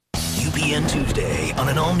p.m. Tuesday on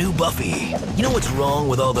an all-new Buffy. You know what's wrong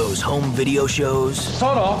with all those home video shows?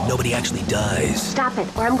 Sort of. Nobody actually dies. Stop it,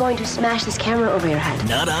 or I'm going to smash this camera over your head.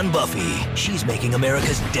 Not on Buffy. She's making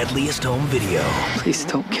America's deadliest home video. Please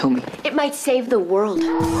don't kill me. It might save the world.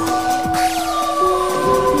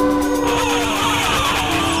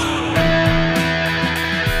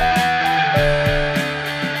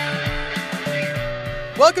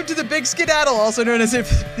 Welcome to the Big Skedaddle, also known as If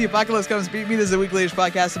the Apocalypse Comes Beat Me. This is a weekly-ish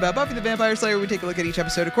podcast about Buffy the Vampire Slayer. We take a look at each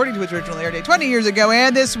episode according to its original air date 20 years ago,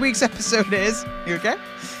 and this week's episode is... You okay?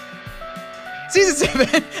 Season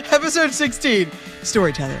 7, Episode 16,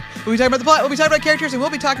 Storyteller. We'll be talking about the plot, we'll be talking about characters, and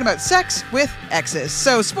we'll be talking about sex with exes.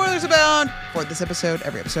 So, spoilers abound for this episode,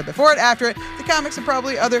 every episode before it, after it, the comics, and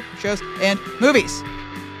probably other shows and movies.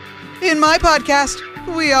 In my podcast,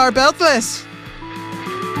 we are beltless.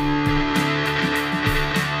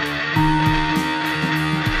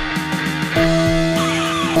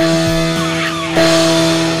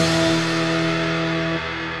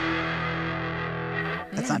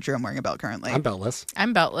 That's not true. I'm wearing a belt currently. I'm beltless.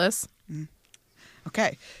 I'm beltless.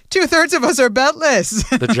 Okay. 2/3 of us are beltless.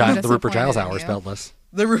 The Rupert Giles hour is beltless.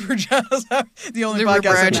 The Rupert Giles, the only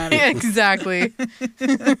podcast I know. Exactly.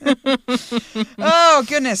 Oh,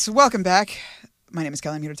 goodness. Welcome back. My name is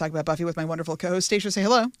Kelly. I'm here to talk about Buffy with my wonderful co-host, Stacia. Say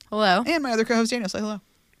hello. Hello. And my other co-host, Daniel. Say hello.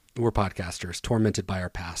 We're podcasters, tormented by our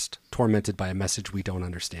past, tormented by a message we don't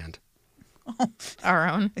understand. Our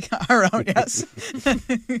own. Our own, yes.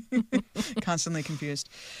 Constantly confused.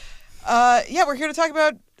 Yeah, we're here to talk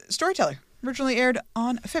about Storyteller. Originally aired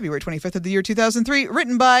on February 25th of the year 2003.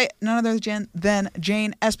 Written by none other than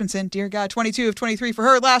Jane Espenson. Dear God, 22 of 23 for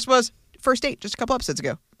her. Last was First Date, just a couple episodes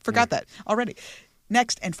ago. Forgot that already.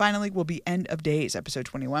 Next, and finally, will be End of Days, episode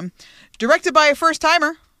 21. Directed by a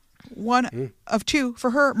first-timer. One of two for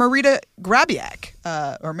her, Marita Grabiak.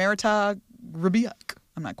 Or Marita Grabiak.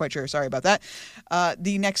 I'm not quite sure. Sorry about that.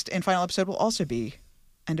 The next and final episode will also be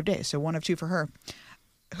End of Days. So one of two for her.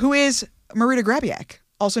 Who is Marita Grabiak,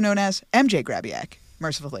 also known as MJ Grabiak,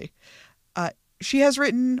 mercifully. She has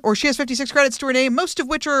 56 credits to her name, most of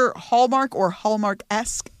which are Hallmark or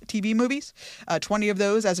Hallmark-esque TV movies. 20 of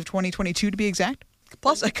those as of 2022 to be exact.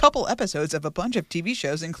 Plus a couple episodes of a bunch of TV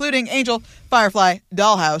shows, including Angel, Firefly,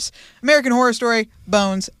 Dollhouse, American Horror Story,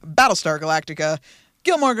 Bones, Battlestar Galactica,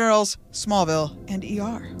 Gilmore Girls, Smallville, and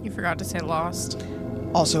ER. You forgot to say Lost.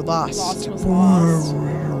 Also Lost. Lost was Lost.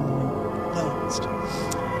 Lost.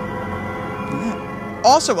 Yeah.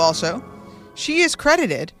 Also, she is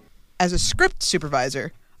credited as a script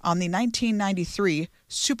supervisor on the 1993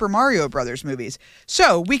 Super Mario Brothers movies.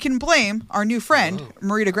 So we can blame our new friend,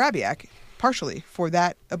 Marita Grabiak, partially for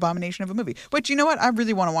that abomination of a movie. Which, you know what? I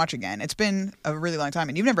really want to watch again. It's been a really long time,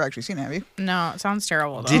 and you've never actually seen it, have you? No, it sounds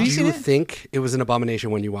terrible, though. Did you think it was an abomination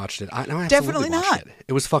when you watched it? I Definitely not.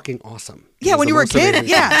 It was fucking awesome. Yeah, when you were a kid,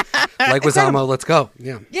 yeah. Like Wazamo, let's go.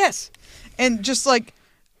 Yeah. Yes. And just like,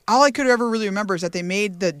 all I could ever really remember is that they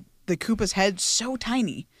made the Koopa's heads so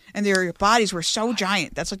tiny, and their bodies were so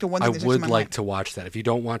giant. That's like the one thing I that sticks in would my like mind. to watch that. If you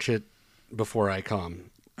don't watch it before I come,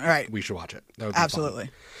 All right. we should watch it. That would be Absolutely.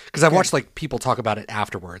 Because I've watched like people talk about it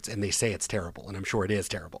afterwards, and they say it's terrible, and I'm sure it is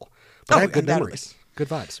terrible. But I have good undoubtedly. memories, good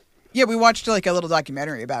vibes. Yeah, we watched like a little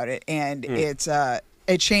documentary about it, and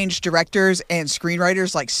it changed directors and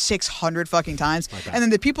screenwriters like 600 fucking times. And then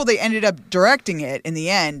the people they ended up directing it in the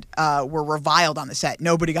end were reviled on the set.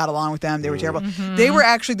 Nobody got along with them. They were terrible. Mm-hmm. They were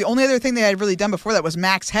actually, the only other thing they had really done before that was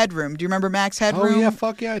Max Headroom. Do you remember Max Headroom? Oh, yeah,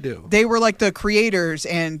 fuck yeah, I do. They were like the creators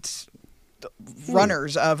and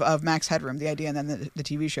runners of Max Headroom, the idea, and then the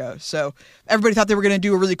TV show. So everybody thought they were going to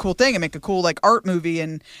do a really cool thing and make a cool like art movie,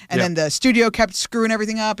 and then the studio kept screwing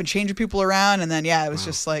everything up and changing people around, and then it was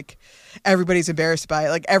just like everybody's embarrassed by it.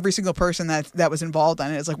 Like every single person that was involved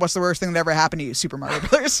on it is like, what's the worst thing that ever happened to you? Super Mario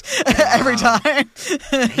Brothers. Every time.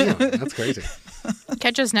 Damn, that's crazy.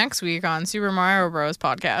 Catch us next week on Super Mario Bros.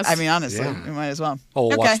 Podcast. I mean, honestly, we might as well. Oh,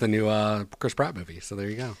 we'll Okay. watch the new Chris Pratt movie, so there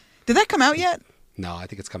you go. Did that come out yet? No, I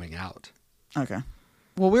think it's coming out. Okay.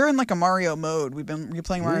 Well, we're in like a Mario mode. We've been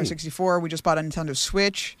replaying Mario 64. We just bought a Nintendo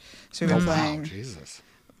Switch, so we've been playing Wow, Jesus.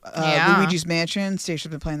 Luigi's Mansion.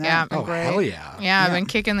 Stacia's been playing that. Yeah. Been Oh, great. hell yeah. Yeah, I've been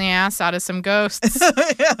kicking the ass out of some ghosts.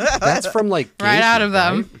 That's from like Right out GameCube, of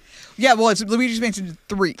them. right? Yeah, well, it's Luigi's Mansion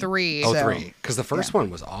 3. 3. Oh, So- 3. Because the first one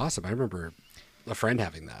was awesome. I remember a friend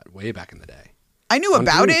having that way back in the day. I knew On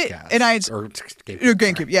about it, Dreamcast. and I'd Or GameCube.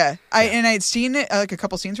 GameCube, sorry. yeah. And I'd seen it, like a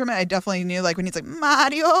couple scenes from it. I definitely knew, like when he's like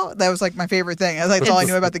Mario, that was like my favorite thing. That's all I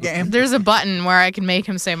knew about the game. There's a button where I can make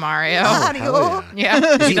him say Mario. Mario. Hell yeah.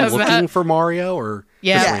 Yeah, Is he does looking that. for Mario, or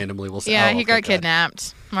Yeah. just randomly will say? Yeah, oh, he okay, got good.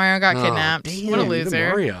 kidnapped. Mario got Oh, kidnapped. damn, What a even loser.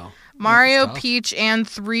 Mario. Mario, tough. Peach, and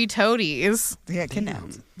 3 Toadies. Yeah,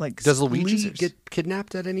 kidnapped. Like, Does Luigi losers. get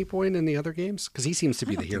kidnapped at any point in the other games? Because he seems to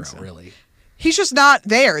be the hero, really. He's just not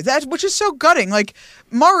there. Which is so gutting. Like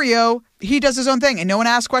Mario, he does his own thing, and no one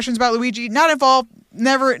asks questions about Luigi. Not involved.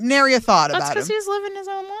 Never, nary a thought That's about him. because he's living his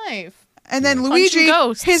own life. And then Punching Luigi,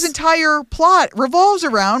 ghosts. his entire plot revolves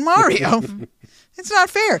around Mario. It's not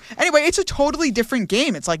fair. Anyway, it's a totally different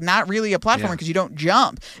game. It's like not really a platformer because you don't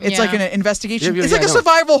jump. It's like an investigation. Yeah, it's like I a know.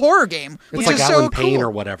 survival horror game, It's which like is Alan so Payne cool.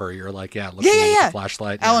 or whatever. You're like, looking at the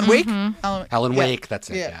flashlight. Alan Wake? Alan Wake,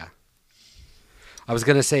 that's it, yeah. I was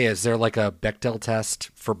going to say, is there like a Bechdel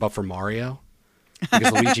test for Mario?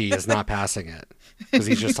 Because Luigi is not passing it. Because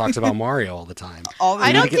he just talks about Mario all the time.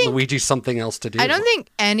 I don't get think Luigi something else to do. I don't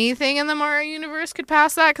think anything in the Mario universe could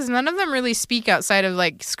pass that because none of them really speak outside of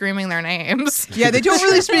like screaming their names. Yeah, they don't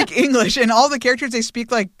really speak English, and all the characters, they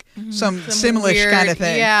speak like some Simlish Weird- kind of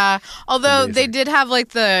thing. Yeah. Although they Amazing. did have like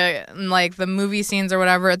the movie scenes or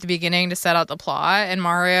whatever at the beginning to set out the plot, and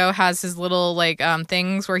Mario has his little like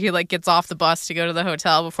things where he like gets off the bus to go to the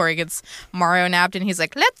hotel before he gets Mario napped, and he's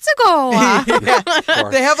like, "Let's go."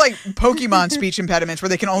 They have like Pokemon speech impediments where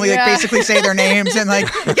they can only like basically say their names and like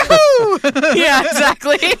Yahoo! Yeah,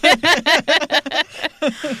 exactly.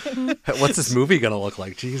 What's this movie going to look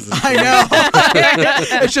like? Jesus. I know.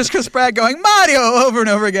 It's just Chris Pratt going Mario over and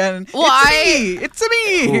over again. Well, It's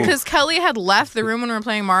me. Because Kelly had left the room when we were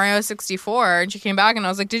playing Mario 64, and she came back, and I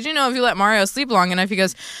was like, "Did you know if you let Mario sleep long enough, he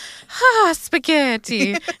goes,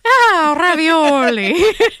 spaghetti, ravioli."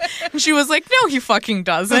 And she was like, "No, he fucking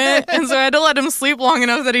doesn't." And so I had to let him sleep long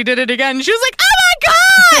enough that he did it again. And she was like, "Oh my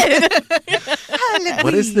god!"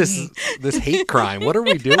 What is this hate crime? What are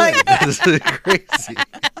we doing? This is crazy.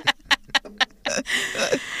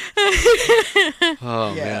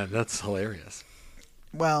 Oh, man, that's hilarious.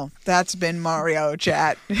 Well, that's been Mario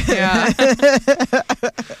Chat. Yeah,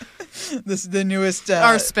 This is the newest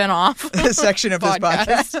our spinoff section of this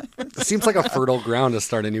podcast. It seems like a fertile ground to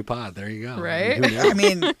start a new pod. There you go. Right? Who knew? I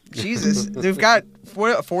mean, Jesus, they've got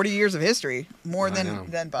 40 years of history, more know.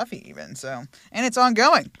 than Buffy even. So, and it's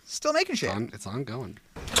ongoing, still making shit. It's ongoing.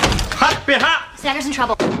 Xander's in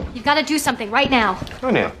trouble. You've got to do something right now. Oh,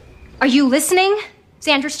 no. Are you listening?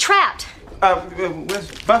 Xander's trapped.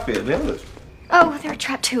 Where's Buffy and the others? Oh, they're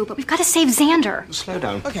trapped too, but we've got to save Xander. Slow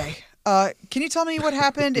down. Okay. Can you tell me what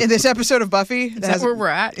happened in this episode of Buffy? is that where we're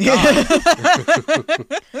at?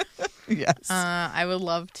 Yes. I would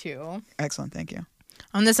love to. Excellent. Thank you.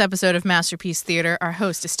 On this episode of Masterpiece Theater, our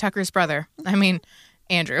host is Tucker's brother.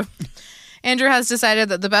 Andrew. Andrew has decided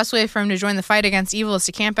that the best way for him to join the fight against evil is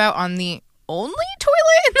to camp out on the only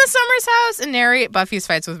toilet in the Summers house and narrate Buffy's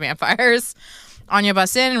fights with vampires. Anya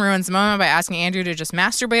busts in and ruins the moment by asking Andrew to just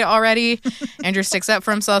masturbate already. Andrew sticks up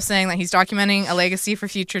for himself, saying that he's documenting a legacy for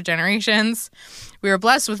future generations. We were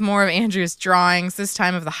blessed with more of Andrew's drawings, this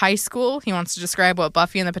time of the high school. He wants to describe what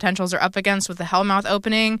Buffy and the Potentials are up against with the Hellmouth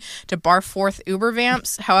opening to barf forth uber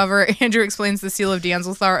vamps. However, Andrew explains the Seal of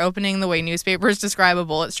Danzelthar opening the way newspapers describe a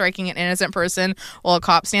bullet striking an innocent person while a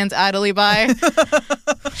cop stands idly by.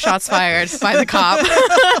 Shots fired by the cop.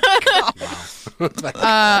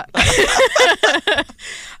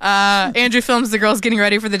 Andrew films the girls getting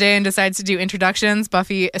ready for the day and decides to do introductions.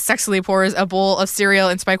 Buffy sexily pours a bowl of cereal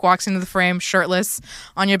and Spike walks into the frame shirtless.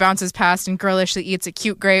 Anya bounces past and girlishly eats a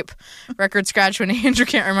cute grape. Record scratch when Andrew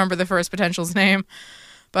can't remember the first Potential's name.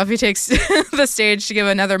 Buffy takes the stage to give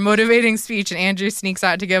another motivating speech, and Andrew sneaks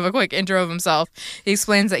out to give a quick intro of himself. He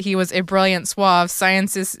explains that he was a brilliant, suave,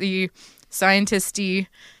 scientisty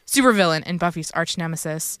supervillain and Buffy's arch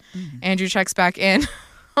nemesis. Andrew checks back in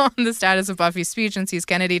on the status of Buffy's speech and sees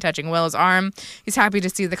Kennedy touching Willow's arm. He's happy to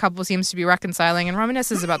see the couple seems to be reconciling and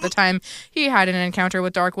reminisces about the time he had an encounter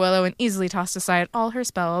with Dark Willow and easily tossed aside all her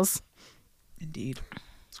spells. Indeed.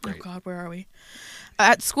 Oh God, where are we?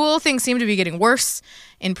 At school, things seem to be getting worse.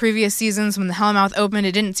 In previous seasons, when the Hellmouth opened,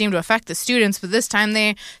 it didn't seem to affect the students, but this time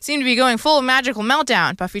they seem to be going full of magical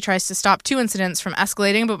meltdown. Buffy tries to stop 2 incidents from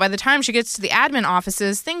escalating, but by the time she gets to the admin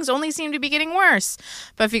offices, things only seem to be getting worse.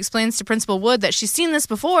 Buffy explains to Principal Wood that she's seen this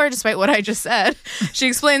before, despite what I just said. She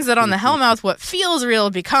explains that on the Hellmouth, what feels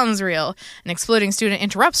real becomes real. An exploding student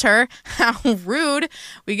interrupts her. How rude.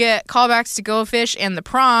 We get callbacks to Go Fish and the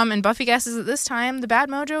prom, and Buffy guesses that this time the bad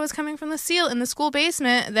mojo is coming from the seal in the school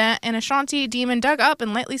basement that an Ashanti demon dug up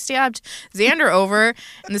and lightly stabbed Xander over,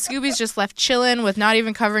 and the Scoobies just left chillin' with not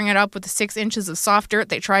even covering it up with the 6 inches of soft dirt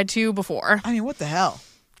they tried to before. I mean, what the hell?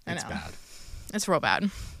 I know. It's bad. It's real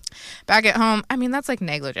bad. Back at home, I mean, that's like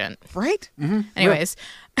negligent. Right? Anyways,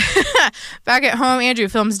 back at home, Andrew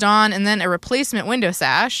films Dawn and then a replacement window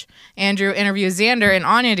sash. Andrew interviews Xander and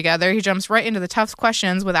Anya together. He jumps right into the tough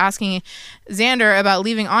questions with asking Xander about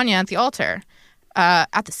leaving Anya at the altar.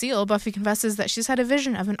 At the seal, Buffy confesses that she's had a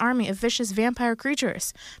vision of an army of vicious vampire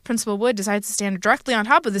creatures. Principal Wood decides to stand directly on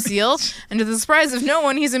top of the seal, and to the surprise of no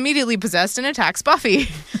one, he's immediately possessed and attacks Buffy.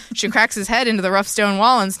 She cracks his head into the rough stone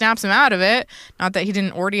wall and snaps him out of it. Not that he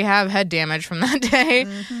didn't already have head damage from that day.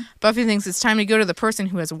 Buffy thinks it's time to go to the person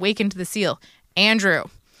who has awakened the seal, Andrew.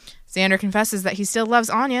 Xander confesses that he still loves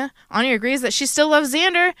Anya. Anya agrees that she still loves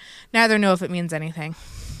Xander. Neither know if it means anything.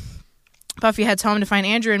 Buffy heads home to find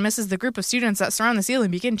Andrew and misses the group of students that surround the seal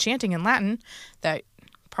and begin chanting in Latin. That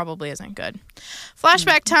probably isn't good.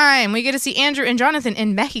 Flashback time. We get to see Andrew and Jonathan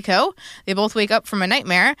in Mexico. They both wake up from a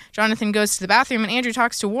nightmare. Jonathan goes to the bathroom and Andrew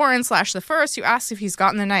talks to Warren / the First, who asks if he's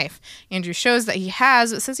gotten the knife. Andrew shows that he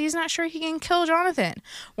has, but says he's not sure he can kill Jonathan.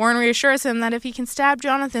 Warren reassures him that if he can stab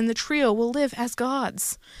Jonathan, the trio will live as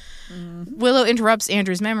gods. Willow interrupts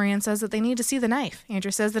Andrew's memory and says that they need to see the knife. Andrew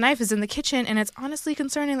says the knife is in the kitchen, and it's honestly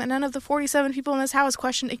concerning that none of the 47 people in this house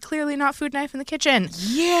questioned a clearly not food knife in the kitchen.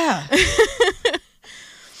 Yeah.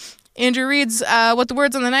 Andrew reads what the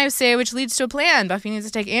words on the knife say, which leads to a plan. Buffy needs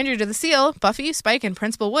to take Andrew to the seal. Buffy, Spike, and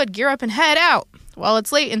Principal Wood gear up and head out. While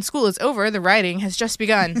it's late and school is over, the rioting has just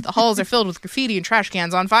begun. The halls are filled with graffiti and trash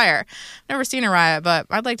cans on fire. I've never seen a riot, but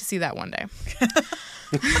I'd like to see that one day.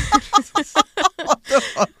 What the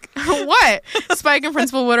fuck? What? Spike and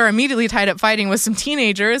Principal Wood are immediately tied up fighting with some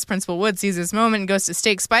teenagers. Principal Wood sees this moment and goes to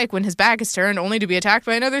stake Spike when his back is turned, only to be attacked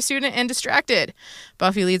by another student and distracted.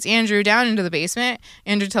 Buffy leads Andrew down into the basement.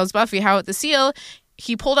 Andrew tells Buffy how at the seal,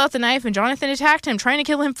 he pulled out the knife and Jonathan attacked him, trying to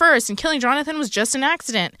kill him first, and killing Jonathan was just an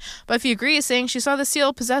accident. Buffy agrees, saying she saw the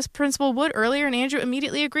seal possess Principal Wood earlier, and Andrew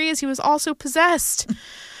immediately agrees he was also possessed.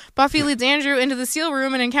 Buffy leads Andrew into the seal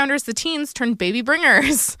room and encounters the teens turned baby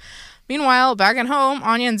bringers. Meanwhile, back at home,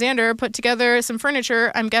 Anya and Xander put together some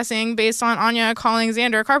furniture, I'm guessing, based on Anya calling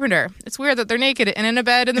Xander a carpenter. It's weird that they're naked and in a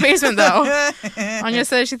bed in the basement, though. Anya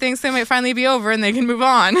says she thinks they might finally be over and they can move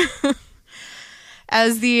on.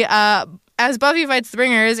 As Buffy fights the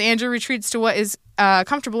bringers, Andrew retreats to what is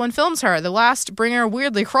comfortable and films her. The last bringer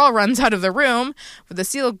weirdly crawl runs out of the room. With the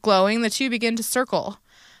seal glowing, the two begin to circle.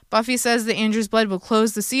 Buffy says that Andrew's blood will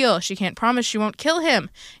close the seal. She can't promise she won't kill him.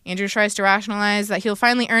 Andrew tries to rationalize that he'll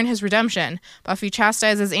finally earn his redemption. Buffy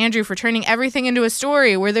chastises Andrew for turning everything into a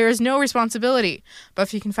story where there is no responsibility.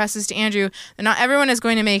 Buffy confesses to Andrew that not everyone is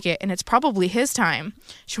going to make it, and it's probably his time.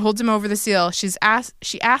 She holds him over the seal.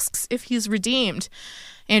 She asks if he's redeemed.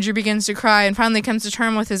 Andrew begins to cry and finally comes to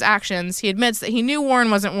terms with his actions. He admits that he knew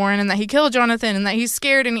Warren wasn't Warren and that he killed Jonathan and that he's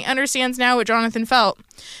scared and he understands now what Jonathan felt.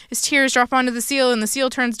 His tears drop onto the seal and the seal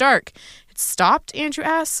turns dark. It's stopped, Andrew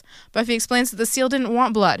asks. Buffy explains that the seal didn't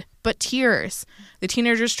want blood, but tears. The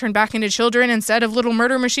teenagers turn back into children instead of little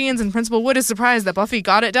murder machines, and Principal Wood is surprised that Buffy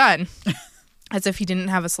got it done. As if he didn't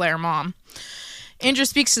have a Slayer mom. Andrew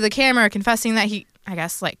speaks to the camera, confessing that he,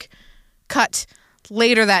 cut.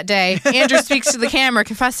 Later that day, Andrew speaks to the camera,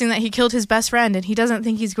 confessing that he killed his best friend and he doesn't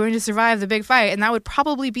think he's going to survive the big fight, and that would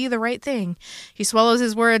probably be the right thing. He swallows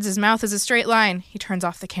his words, his mouth is a straight line. He turns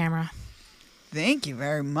off the camera. Thank you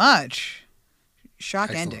very much.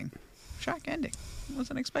 Shock Excellent. ending. Shock ending. I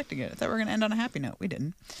wasn't expecting it. I thought we were going to end on a happy note. We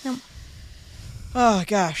didn't. Nope. Oh,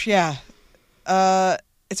 gosh, yeah.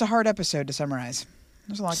 It's a hard episode to summarize.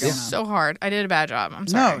 There's a lot going on. So hard. I did a bad job. I'm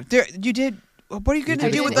sorry. No, you did. What are you going to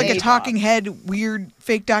do with like a talking head, weird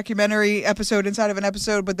fake documentary episode inside of an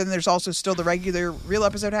episode, but then there's also still the regular real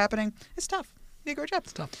episode happening? It's tough. You did a great job.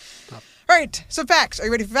 It's tough. All right, some facts. Are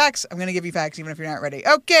you ready for facts? I'm going to give you facts even if you're not ready.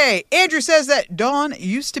 Okay, Andrew says that Dawn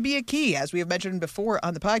used to be a key. As we have mentioned before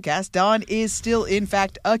on the podcast, Dawn is still, in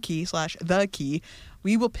fact, a key / the key.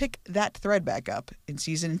 We will pick that thread back up in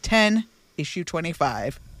Season 10, Issue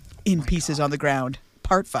 25, In Pieces on the Ground.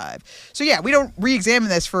 Part 5. So yeah, we don't re-examine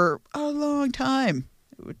this for a long time.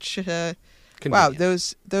 Which wow,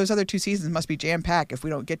 those other 2 seasons must be jam-packed if we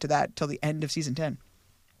don't get to that till the end of Season 10.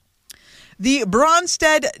 The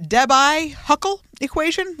Bronsted-Debye-Huckel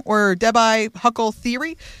equation, or Debye-Huckel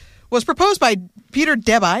theory, was proposed by Peter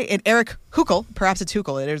Debye and Eric Huckel, perhaps it's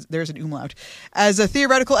Huckel, there's an umlaut, as a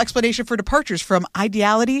theoretical explanation for departures from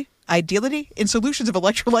ideality in solutions of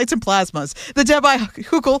electrolytes and plasmas. The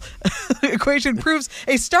Debye-Huckel equation proves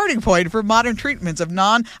a starting point for modern treatments of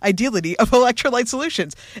non-ideality of electrolyte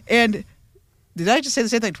solutions. And Did I just say the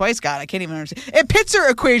same thing twice? God, I can't even understand. And Pitzer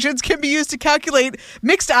equations can be used to calculate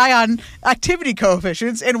mixed ion activity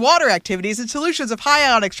coefficients and water activities in solutions of high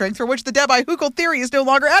ionic strength for which the Debye-Huckel theory is no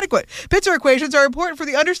longer adequate. Pitzer equations are important for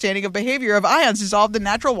the understanding of behavior of ions dissolved in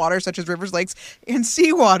natural water such as rivers, lakes, and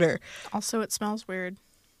seawater. Also, it smells weird.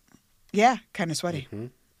 Yeah, kind of sweaty.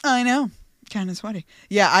 I know, kind of sweaty.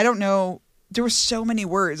 Yeah, I don't know. There were so many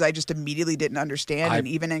words I just immediately didn't understand, and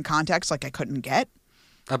even in context, like I couldn't get.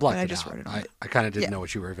 I blocked I it just out. wrote it on. I kind of didn't know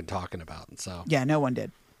what you were even talking about. So Yeah, no one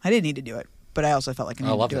did. I didn't need to do it, but I also felt like I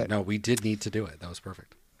needed loved to do it. it. No, we did need to do it. That was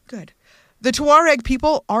perfect. Good. The Tuareg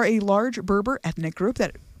people are a large Berber ethnic group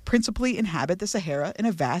that principally inhabit the Sahara in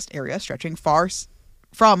a vast area stretching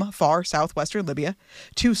from far southwestern Libya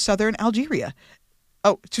to southern Algeria.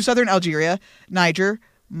 To southern Algeria, Niger,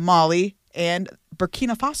 Mali, and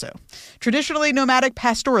Burkina Faso. Traditionally nomadic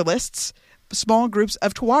pastoralists, small groups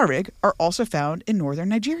of Tuareg are also found in northern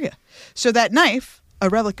Nigeria. So that knife, a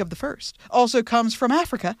relic of the first, also comes from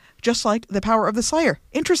Africa, just like the power of the Slayer.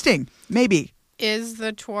 Interesting. Maybe. Is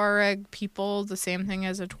the Tuareg people the same thing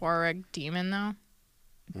as a Tuareg demon, though?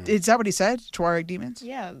 Is that what he said? Tuareg demons?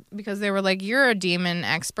 Yeah, because they were like, you're a demon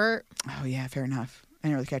expert. Oh, yeah, fair enough. I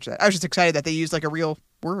didn't really catch that. I was just excited that they used like a real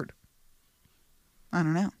word. I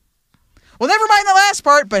don't know. Well, never mind the last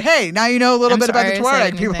part, but hey, now you know a little bit about the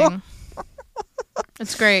Tuareg people.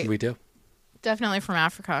 It's great. We do. Definitely from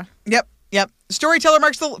Africa. Yep. Storyteller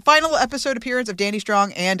marks the final episode appearance of Danny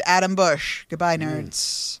Strong and Adam Bush. Goodbye,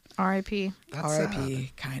 nerds. R.I.P.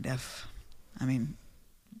 R.I.P. Kind of. I mean,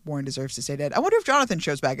 Warren deserves to stay dead. I wonder if Jonathan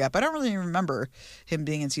shows back up. I don't really remember him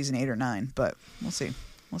being in season 8 or 9, but we'll see.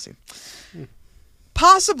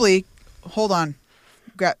 Possibly. Hold on.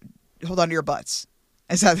 Hold on to your butts.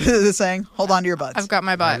 Is that the saying? Hold on to your butts. I've got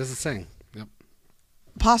my butt. That is the saying. Yep.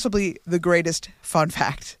 Possibly the greatest fun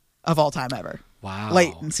fact of all time ever. Wow.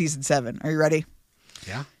 Late in season 7. Are you ready?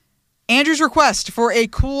 Yeah. Andrew's request for a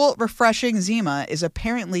cool, refreshing Zima is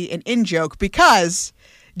apparently an in-joke because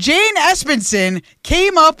Jane Espenson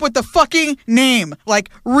came up with the fucking name. Like,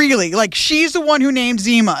 really. Like, she's the one who named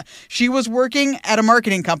Zima. She was working at a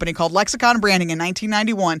marketing company called Lexicon Branding in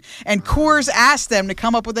 1991, and Coors asked them to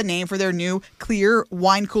come up with a name for their new clear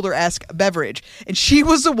wine cooler-esque beverage. And she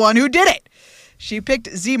was the one who did it. She picked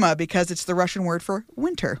Zima because it's the Russian word for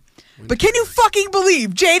winter. But can you fucking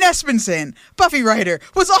believe Jane Espenson, Buffy writer,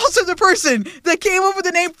 was also the person that came up with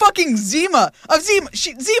the name fucking Zima of Zima?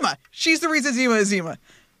 Zima. She's the reason Zima is Zima.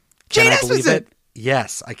 Jane Can I believe Espenson. it?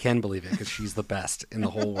 Yes, I can believe it because she's the best in the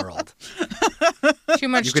whole world. Too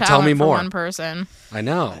much You could talent tell me for more. one person. I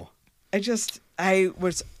know. I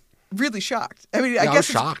was really shocked. I mean, Yeah, I I was guess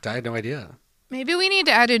shocked. I had no idea. Maybe we need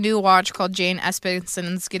to add a new watch called Jane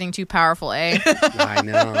Espenson's Getting Too Powerful, eh? I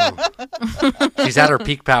know. She's at her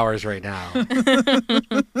peak powers right now.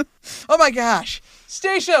 Oh my gosh.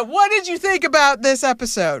 Stacia, what did you think about this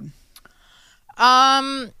episode?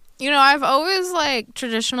 I've always like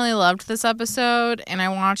traditionally loved this episode, and I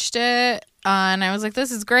watched it, and I was like,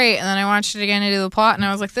 this is great. And then I watched it again to do the plot, and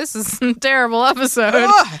I was like, this is a terrible episode.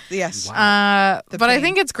 Yes. Wow. But I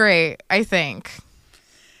think it's great. I think.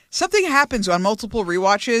 Something happens on multiple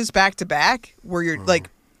rewatches back to back where you're like,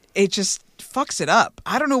 it just fucks it up.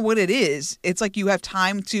 I don't know what it is. It's like you have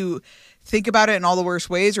time to think about it in all the worst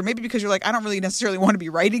ways, or maybe because you're like, I don't really necessarily want to be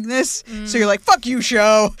writing this. So you're like, fuck you,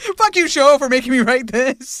 show. Fuck you, show, for making me write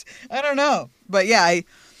this. I don't know. But yeah, I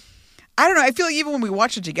don't know. I feel like even when we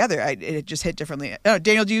watched it together, it just hit differently. Oh,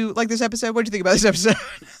 Daniel, do you like this episode? What do you think about this episode?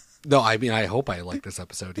 No, I mean, I hope I like this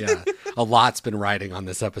episode. Yeah. A lot's been riding on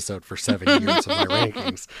this episode for 7 years of my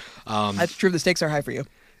rankings. That's true. The stakes are high for you.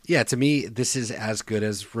 Yeah, to me, this is as good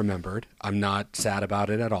as remembered. I'm not sad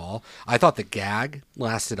about it at all. I thought the gag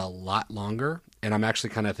lasted a lot longer, and I'm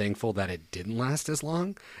actually kind of thankful that it didn't last as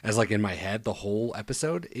long as, like, in my head, the whole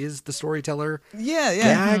episode is the Storyteller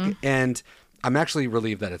gag. And I'm actually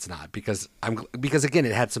relieved that it's not because again,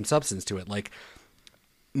 it had some substance to it. Like,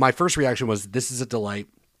 my first reaction was, this is a delight.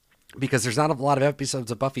 Because there's not a lot of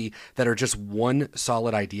episodes of Buffy that are just one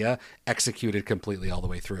solid idea executed completely all the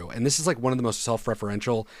way through. And this is like one of the most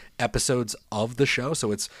self-referential episodes of the show.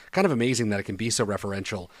 So it's kind of amazing that it can be so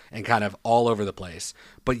referential and kind of all over the place,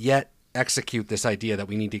 but yet execute this idea that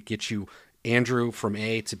we need to get you Andrew from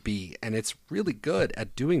A to B. And it's really good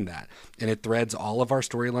at doing that. And it threads all of our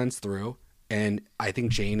storylines through. And I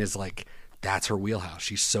think Jane is like, that's her wheelhouse.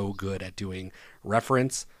 She's so good at doing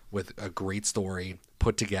reference with a great story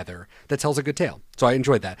put together that tells a good tale. So I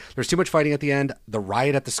enjoyed that. There's too much fighting at the end. The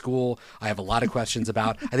riot at the school, I have a lot of questions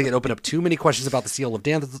about. I think it opened up too many questions about the seal of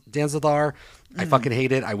Danzadar. I fucking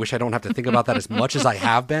hate it. I wish I don't have to think about that as much as I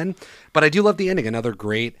have been. But I do love the ending. Another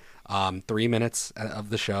great 3 minutes of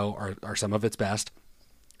the show are some of its best.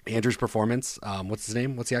 Andrew's performance, what's his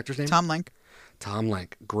name? What's the actor's name? Tom Link. Tom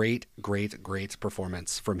Link. Great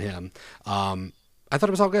performance from him. I thought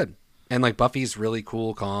it was all good. And like Buffy's really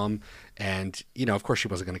cool, calm, and of course she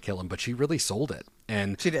wasn't going to kill him, but she really sold it.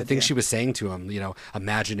 And she did, I think she was saying to him,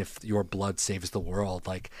 imagine if your blood saves the world.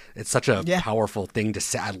 Like it's such a powerful thing to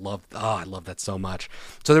say. I love that so much.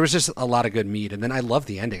 So there was just a lot of good meat, and then I loved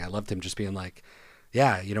the ending. I loved him just being like,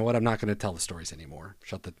 yeah, you know what? I'm not going to tell the stories anymore.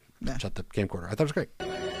 Shut the camcorder. I thought it was great.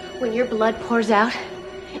 When your blood pours out,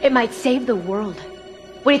 it might save the world.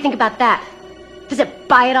 What do you think about that? Does it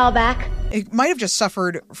buy it all back? It might have just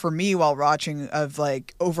suffered for me while watching of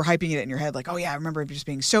like overhyping it in your head. Like, oh yeah, I remember it just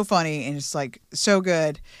being so funny and it's like so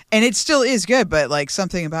good. And it still is good, but like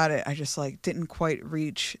something about it, I just like didn't quite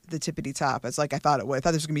reach the tippity top as like I thought it would. I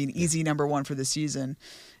thought this was going to be an easy number one for the season.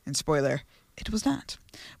 And spoiler, it was not.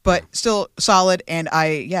 But still solid. And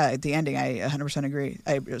at the ending, I 100% agree.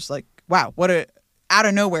 I was like, wow, what a out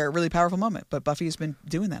of nowhere, really powerful moment. But Buffy's been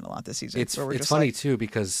doing that a lot this season. It's funny too,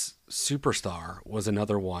 because Superstar was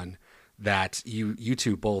another one that you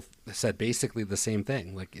two both said basically the same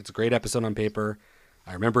thing. Like, it's a great episode on paper.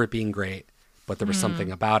 I remember it being great, but there was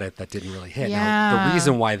something about it that didn't really hit. Yeah. Now, the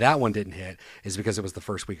reason why that one didn't hit is because it was the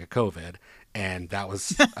first week of COVID. And that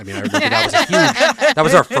was, I remember that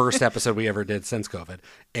was our first episode we ever did since COVID.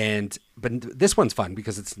 But this one's fun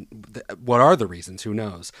because what are the reasons? Who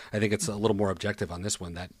knows? I think it's a little more objective on this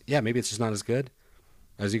one that, maybe it's just not as good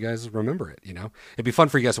as you guys remember it, It'd be fun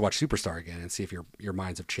for you guys to watch Superstar again and see if your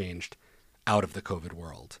minds have changed out of the COVID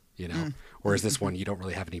world, Whereas this one, you don't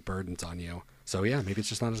really have any burdens on you. So maybe it's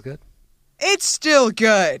just not as good. It's still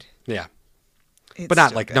good. Yeah. It's but not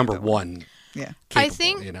still like good, number though. one. Yeah. Capable, I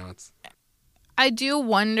think it's I do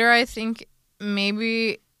wonder. I think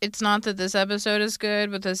maybe it's not that this episode is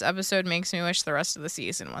good, but this episode makes me wish the rest of the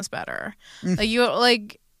season was better.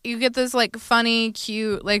 You get this like funny,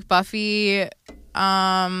 cute, like Buffy,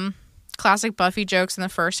 classic Buffy jokes in the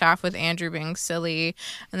first half with Andrew being silly,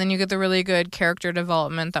 and then you get the really good character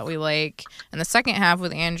development that we like in the second half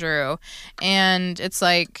with Andrew, and it's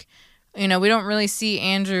like, we don't really see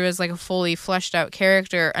Andrew as like a fully fleshed out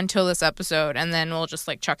character until this episode, and then we'll just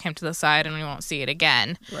like chuck him to the side and we won't see it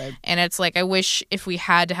again. Right. And it's like, I wish if we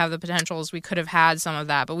had to have the potentials, we could have had some of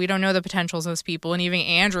that, but we don't know the potentials as people. And even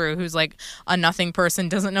Andrew, who's like a nothing person,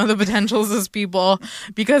 doesn't know the potentials as people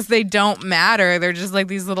because they don't matter. They're just like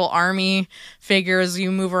these little army figures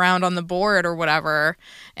you move around on the board or whatever.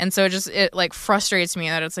 And so it like frustrates me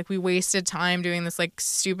that it's like we wasted time doing this like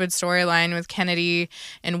stupid storyline with Kennedy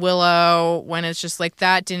and Willow when it's just like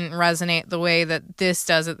that didn't resonate the way that this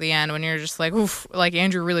does at the end, when you're just like, oof, like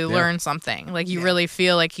Andrew really learned something. Like you really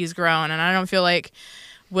feel like he's grown. And I don't feel like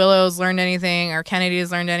Willow's learned anything or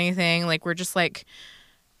Kennedy's learned anything. Like we're just like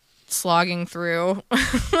slogging through.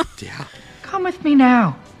 Yeah. Come with me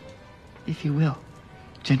now, if you will,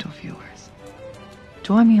 gentle viewers.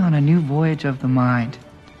 Join me on a new voyage of the mind.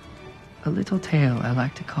 A little tale I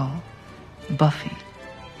like to call Buffy,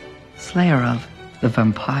 Slayer of the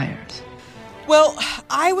Vampires. Well,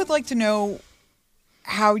 I would like to know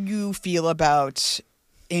how you feel about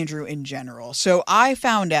Andrew in general. So I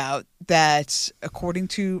found out that, according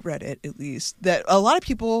to Reddit at least, that a lot of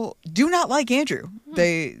people do not like Andrew.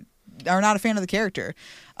 They are not a fan of the character.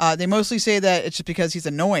 They mostly say that it's just because he's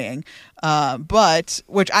annoying, but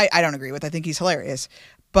which I don't agree with. I think he's hilarious.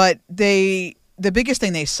 But the biggest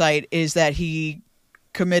thing they cite is that he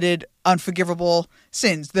committed unforgivable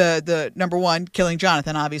sins. The number one, killing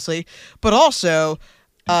Jonathan, obviously, but also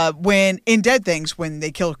when in Dead Things, when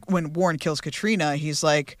Warren kills Katrina, he's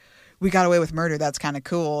like, we got away with murder. That's kind of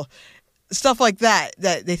cool. Stuff like that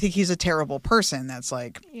they think he's a terrible person. That's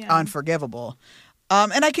like unforgivable.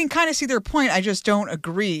 And I can kind of see their point. I just don't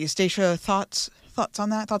agree. Stacia, thoughts on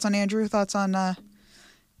that? Thoughts on Andrew? Thoughts on the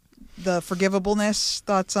forgivableness?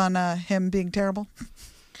 Thoughts on him being terrible?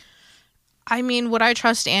 I mean, would I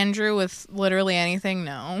trust Andrew with literally anything?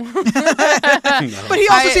 No. No. But he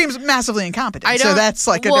also seems massively incompetent. So that's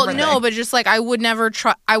like a different thing. But just like I would never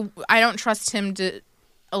trust. I don't trust him to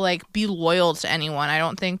like be loyal to anyone. I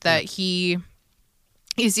don't think that he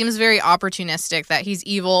seems very opportunistic. That he's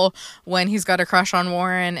evil when he's got a crush on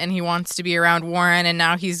Warren and he wants to be around Warren, and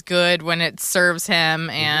now he's good when it serves him.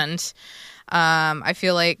 And I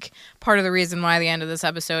feel like part of the reason why the end of this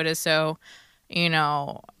episode is so,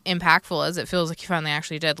 impactful is it feels like he finally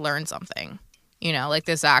actually did learn something. Like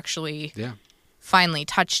this actually finally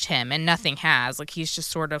touched him, and nothing has. Like he's just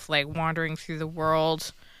sort of like wandering through the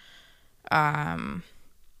world,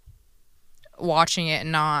 watching it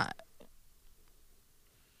and not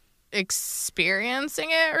experiencing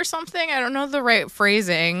it or something. I don't know the right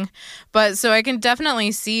phrasing, but so I can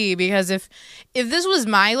definitely see, because if this was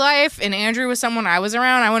my life and Andrew was someone I was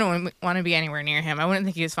around, I wouldn't want to be anywhere near him. I wouldn't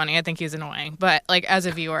think he was funny. I think he's annoying, but like as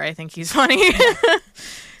a viewer, I think he's funny.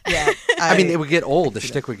 Yeah, I mean, it would get old. The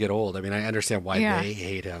shtick would get old. I mean, I understand why they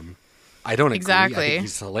hate him. I don't agree. Exactly. I think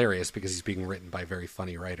he's hilarious because he's being written by very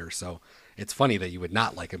funny writers. So it's funny that you would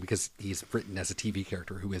not like him because he's written as a TV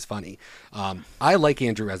character who is funny. I like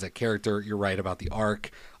Andrew as a character. You're right about the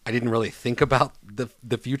arc. I didn't really think about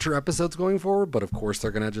the future episodes going forward, but of course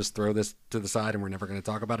they're going to just throw this to the side and we're never going to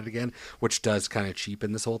talk about it again, which does kind of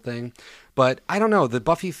cheapen this whole thing. But I don't know. The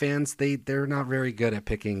Buffy fans, they're not very good at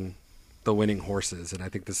picking the winning horses, and I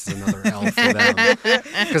think this is another L for them.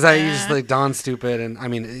 Because I use like Don's stupid, and I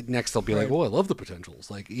mean next they'll be like, "Oh, I love the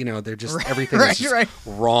potentials." Like, you know, they're just everything is just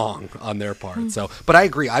wrong on their part. So, but I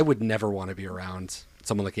agree. I would never want to be around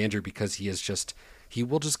someone like Andrew because he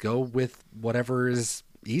will just go with whatever is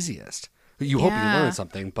easiest. You hope you learn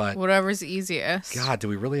something, but whatever's easiest. God, do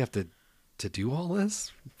we really have to do all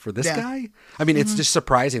this for this guy? I mean, it's just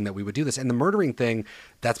surprising that we would do this. And the murdering thing,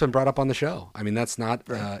 that's been brought up on the show. I mean, that's not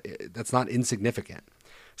insignificant.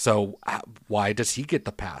 So why does he get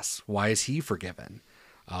the pass? Why is he forgiven?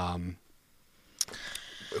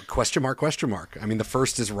 Question mark. I mean, the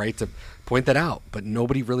first is right to point that out, but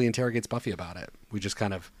nobody really interrogates Buffy about it. We just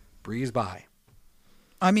kind of breeze by.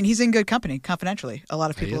 I mean, he's in good company, confidentially. A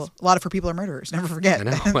lot of her people are murderers. Never forget. I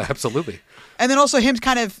know, absolutely. And then also him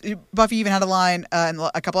Buffy even had a line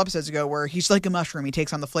a couple episodes ago where he's like a mushroom. He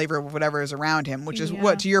takes on the flavor of whatever is around him, which is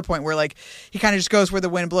what, to your point, where like he kind of just goes where the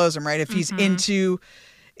wind blows him, right? If he's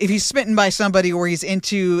if he's smitten by somebody or he's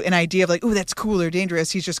into an idea of like, oh, that's cool or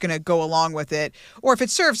dangerous, he's just going to go along with it. Or if it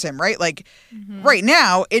serves him, right? Like right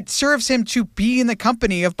now, it serves him to be in the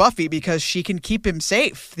company of Buffy because she can keep him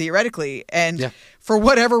safe, theoretically. And for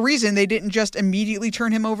whatever reason, they didn't just immediately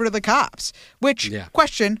turn him over to the cops. Which,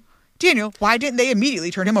 question, Daniel, why didn't they immediately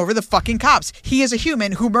turn him over to the fucking cops? He is a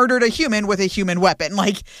human who murdered a human with a human weapon.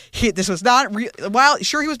 Like, this was not real. While,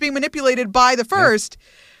 sure, he was being manipulated by the first...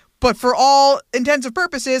 But for all intents and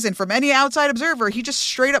purposes, and from any outside observer, he just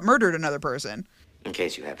straight up murdered another person. In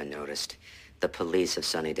case you haven't noticed, the police of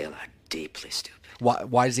Sunnydale are deeply stupid.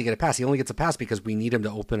 Why does he get a pass? He only gets a pass because we need him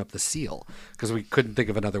to open up the seal. Because we couldn't think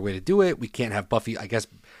of another way to do it. We can't have Buffy, I guess,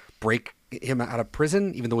 break him out of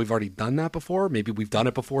prison, even though we've already done that before. Maybe we've done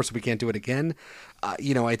it before, so we can't do it again. I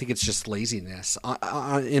think it's just laziness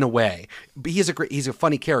in a way. But he's a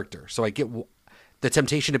funny character, so I get the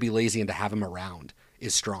temptation to be lazy and to have him around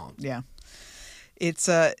is strong. Yeah. It's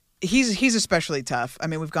he's especially tough. I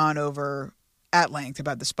mean, we've gone over at length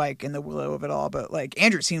about the Spike and the Willow of it all, but like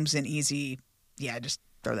Andrew seems an easy, just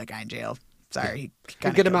throw that guy in jail. Sorry.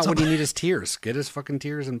 He get him out when you need his tears. Get his fucking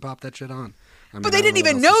tears and pop that shit on. I mean, but they didn't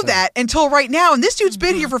even know that until right now, and this dude's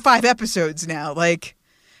been here for 5 episodes now. Like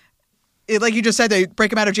you just said, they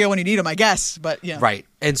break him out of jail when you need him, I guess. But yeah, right.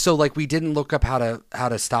 And so like we didn't look up how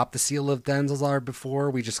to stop the seal of Denzilzar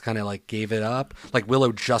before. We just kind of like gave it up. Like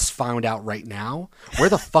Willow just found out right now. Where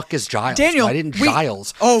the fuck is Giles? Daniel, why didn't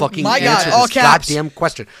Giles fucking my God, answer all this caps. goddamn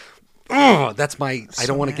question? Ugh, that's my. I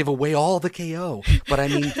don't want to give away all the KO, but I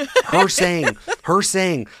mean her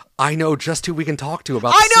saying, I know just who we can talk to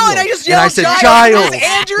about. I know, seal. and I just yelled, I said Giles.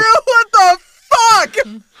 Andrew, what the fuck?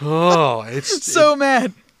 Oh, it's so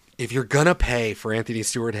mad. If you're going to pay for Anthony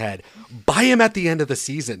Stewart Head, buy him at the end of the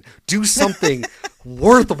season. Do something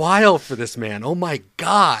worthwhile for this man. Oh, my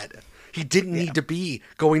God. He didn't need to be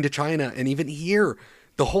going to China. And even here,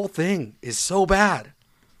 the whole thing is so bad.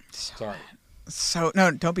 Sorry.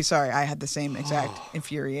 No, don't be sorry. I had the same exact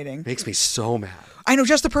infuriating. Makes me so mad. I know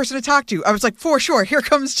just the person to talk to. I was like, for sure, here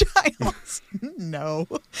comes Giles. No.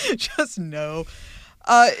 Just no.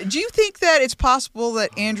 Do you think that it's possible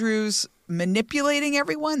that Andrew's manipulating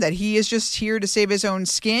everyone, that he is just here to save his own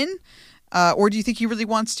skin? Or do you think he really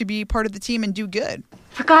wants to be part of the team and do good?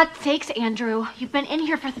 For God's sakes, Andrew, you've been in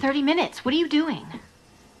here for 30 minutes. What are you doing?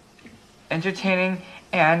 Entertaining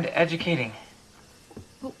and educating.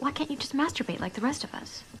 Well, why can't you just masturbate like the rest of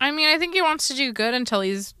us? I mean, I think he wants to do good until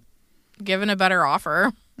he's given a better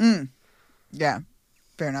offer. Yeah,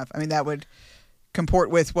 fair enough. I mean, that would comport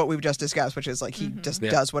with what we've just discussed, which is like he just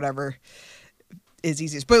does whatever is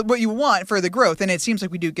easiest. But what you want for the growth, and it seems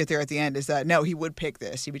like we do get there at the end, is that no, he would pick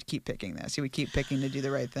this. He would keep picking this. He would keep picking to do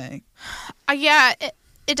the right thing. Yeah,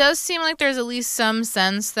 it does seem like there's at least some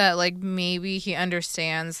sense that like maybe he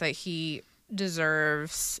understands that he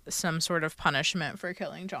deserves some sort of punishment for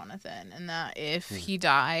killing Jonathan, and that if he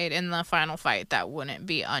died in the final fight, that wouldn't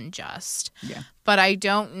be unjust. Yeah. But I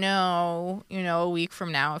don't know, a week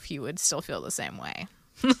from now if he would still feel the same way.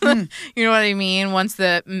 You know what I mean? Once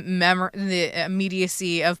the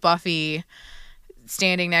immediacy of Buffy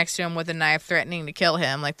standing next to him with a knife threatening to kill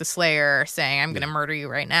him, like the Slayer saying, I'm going to murder you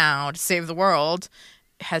right now to save the world,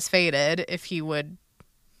 has faded, if he would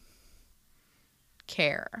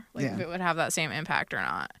care, like if it would have that same impact or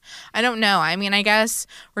not. I don't know. I mean, I guess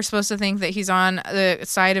we're supposed to think that he's on the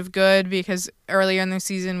side of good because earlier in the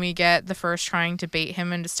season we get the first trying to bait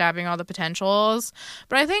him into stabbing all the potentials.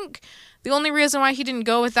 But I think the only reason why he didn't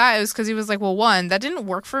go with that is because he was like, well, one, that didn't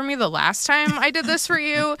work for me the last time I did this for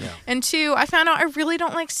you. And two, I found out I really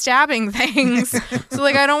don't like stabbing things. So,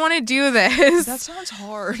 like, I don't want to do this. That sounds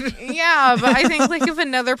hard. Yeah, but I think, like, if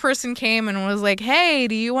another person came and was like, hey,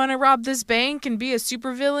 do you want to rob this bank and be a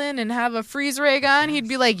supervillain and have a freeze ray gun? He'd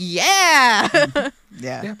be like, yeah.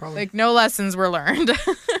 Yeah, probably. Like, no lessons were learned.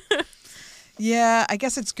 Yeah, I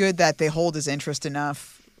guess it's good that they hold his interest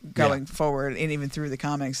enough going forward, and even through the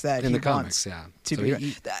comics that in he the comics, to so be.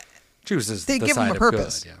 he chooses. They the give side him a of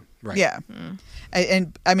purpose. Good. Yeah, right. Yeah,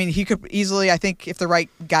 and I mean, he could easily. I think if the right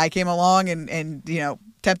guy came along and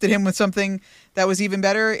tempted him with something that was even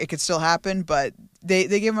better, it could still happen. But they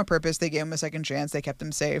gave him a purpose. They gave him a second chance. They kept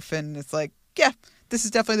him safe, and it's like, yeah, this is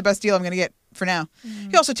definitely the best deal I'm going to get for now.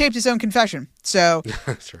 He also taped his own confession. So,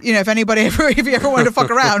 Sure. if anybody if you ever wanted to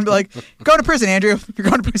fuck around, be like, go to prison, Andrew. You're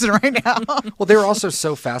going to prison right now. Well, they were also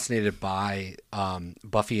so fascinated by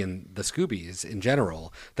Buffy and the Scoobies in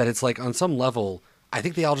general that it's like on some level, I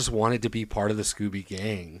think they all just wanted to be part of the Scooby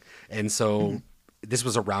gang. And so this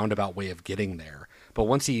was a roundabout way of getting there. But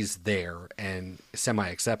once he's there and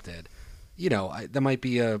semi-accepted, that might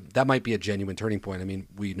be a genuine turning point. I mean,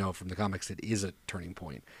 we know from the comics it is a turning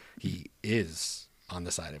point. He is on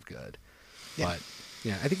the side of good. Yeah. But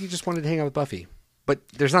yeah, I think he just wanted to hang out with Buffy. But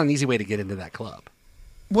there's not an easy way to get into that club.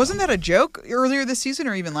 Wasn't that a joke earlier this season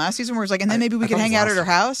or even last season where it's like, and then maybe we could hang out at her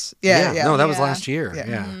house? Yeah. No, that was last year.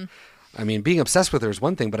 Yeah. Mm-hmm. I mean, being obsessed with her is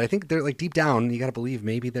one thing, but I think they're like deep down, you got to believe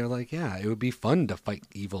maybe they're like, yeah, it would be fun to fight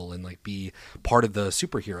evil and like be part of the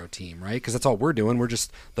superhero team, right? Because that's all we're doing. We're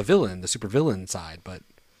just the villain, the supervillain side. But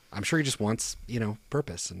I'm sure he just wants,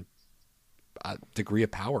 purpose and a degree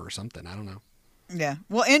of power or something. I don't know. Yeah.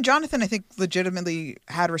 Well, and Jonathan, I think, legitimately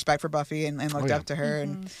had respect for Buffy and looked up to her.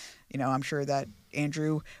 And, I'm sure that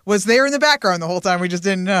Andrew was there in the background the whole time. We just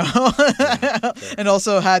didn't know. And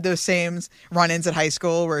also had those same run-ins at high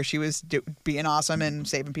school where she was being awesome and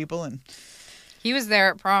saving people. And he was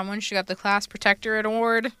there at prom when she got the class protectorate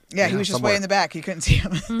award. Yeah, he was just way in the back. You couldn't see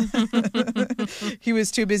him. He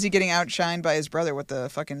was too busy getting outshined by his brother with the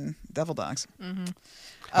fucking devil dogs. Mm-hmm.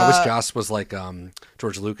 I wish Joss was like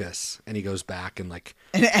George Lucas, and he goes back and like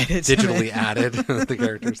digitally added the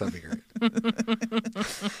characters. That'd be great.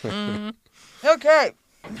 Okay.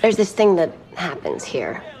 There's this thing that happens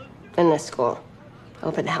here in this school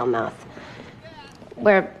over the Hellmouth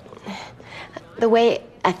where the way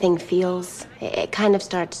a thing feels, it kind of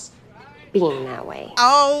starts being that way.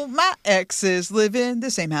 Oh, my exes live in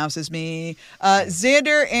the same house as me.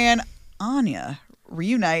 Xander and Anya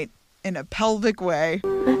reunite in a pelvic way.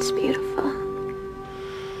 That's beautiful.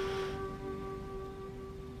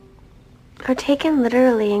 Or taken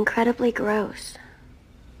literally, incredibly gross.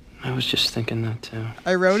 I was just thinking that too.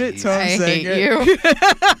 I wrote it, so I'm I saying hate it. you.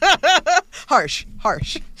 Harsh.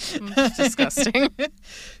 Disgusting.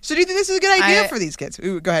 So do you think this is a good idea for these kids?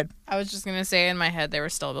 Ooh, go ahead. I was just going to say in my head they were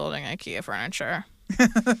still building IKEA furniture.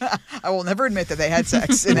 I will never admit that they had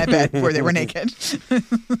sex in that bed where they were naked.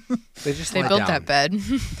 They built that bed. And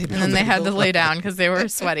then they had to lay down because they were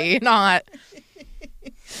sweaty and hot.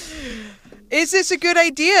 Is this a good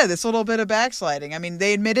idea, this little bit of backsliding? I mean,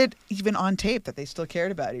 they admitted even on tape that they still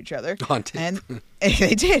cared about each other. On tape. And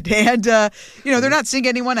they did. And, they're not seeing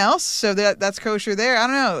anyone else, so that's kosher there. I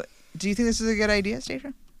don't know. Do you think this is a good idea,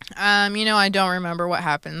 Stacia? I don't remember what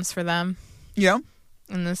happens for them. Yeah.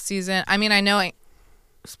 In this season. I mean, I know,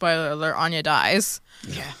 spoiler alert, Anya dies.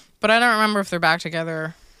 Yeah. But I don't remember if they're back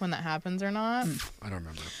together when that happens or not. I don't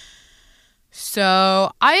remember.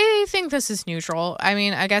 So I think this is neutral. I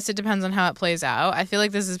mean, I guess it depends on how it plays out. I feel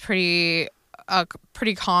like this is pretty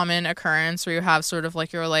common occurrence where you have sort of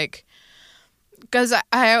like because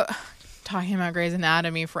I talking about Grey's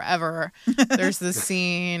Anatomy forever. There's this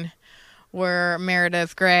scene where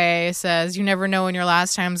Meredith Grey says, you never know when your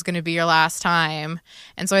last time is going to be your last time.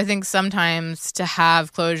 And so I think sometimes to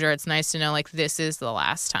have closure, it's nice to know like this is the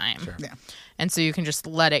last time. Sure. Yeah. And so you can just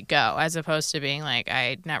let it go as opposed to being like,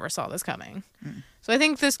 I never saw this coming. So I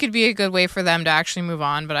think this could be a good way for them to actually move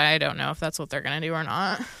on, but I don't know if that's what they're going to do or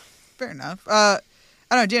not. Fair enough. I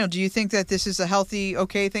don't know, Daniel, do you think that this is a healthy,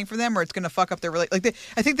 okay thing for them, or it's going to fuck up their relationship?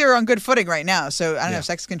 I think they're on good footing right now, so I don't know if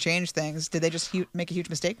sex can change things. Did they just make a huge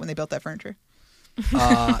mistake when they built that furniture?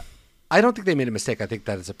 I don't think they made a mistake. I think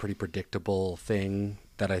that is a pretty predictable thing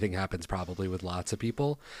that I think happens probably with lots of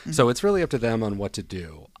people. Mm-hmm. So it's really up to them on what to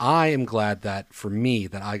do. I am glad that for me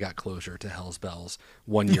that I got closure to Hell's Bells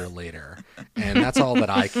 1 year later. And that's all that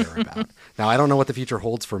I care about. Now, I don't know what the future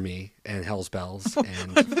holds for me and Hell's Bells.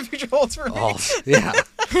 And what the future holds for me. Yeah.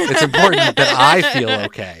 It's important that I feel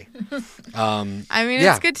okay. I mean,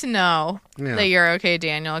 it's good to know that you're okay,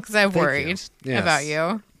 Daniel, because I worried about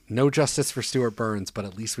you. No justice for Stuart Burns, but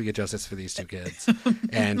at least we get justice for these two kids.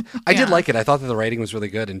 And I did like it. I thought that the writing was really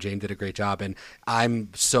good, and Jane did a great job. And I'm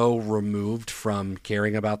so removed from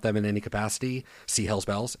caring about them in any capacity. See Hell's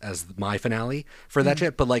Bells as my finale for that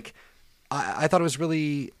shit. But like, I thought it was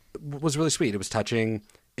really sweet. It was touching.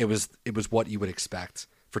 It was what you would expect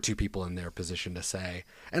for two people in their position to say.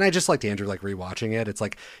 And I just liked Andrew like rewatching it. It's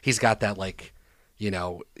like he's got that like, you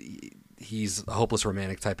know, he's a hopeless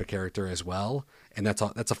romantic type of character as well. And that's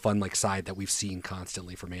a fun like side that we've seen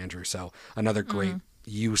constantly from Andrew. So another great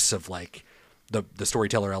use of like the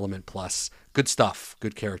storyteller element plus good stuff,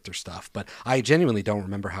 good character stuff. But I genuinely don't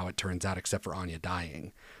remember how it turns out except for Anya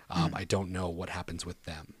dying. I don't know what happens with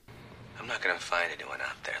them. I'm not going to find anyone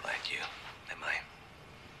out there like you, am I?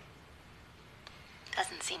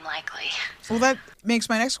 Doesn't seem likely. Well, that makes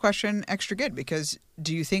my next question extra good, because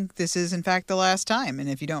do you think this is in fact the last time? And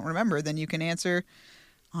if you don't remember, then you can answer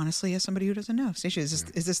honestly as somebody who doesn't know. Stacia, is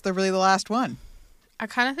this really the last one? I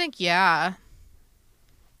kind of think, yeah.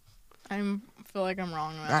 I feel like I'm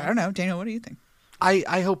wrong about I don't know. Daniel, what do you think?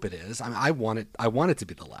 I hope it is. I want it to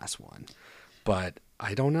be the last one, but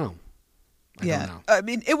I don't know. I don't know. I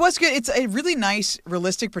mean, it was good. It's a really nice,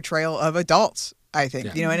 realistic portrayal of adults, I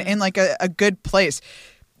think, you know, in like a good place.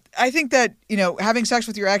 I think that, you know, having sex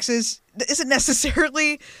with your exes isn't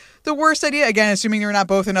necessarily the worst idea. Again, assuming you're not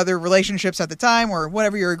both in other relationships at the time or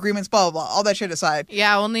whatever your agreements, blah, blah, blah, all that shit aside.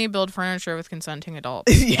 Yeah, only build furniture with consenting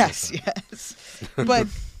adults. yes. But,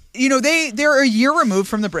 you know, they're a year removed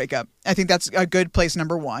from the breakup. I think that's a good place,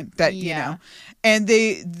 number one, that, you know, and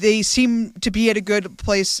they seem to be at a good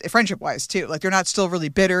place friendship-wise, too. Like, they're not still really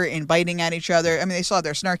bitter and biting at each other. I mean, they still have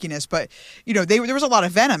their snarkiness, but, you know, there was a lot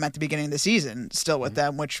of venom at the beginning of the season still with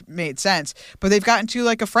them, which made sense. But they've gotten to,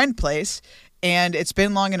 like, a friend place, and it's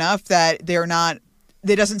been long enough that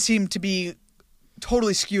they doesn't seem to be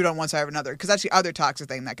totally skewed on one side or another, because that's the other toxic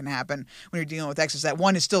thing that can happen when you're dealing with exes, that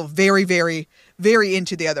one is still very, very, very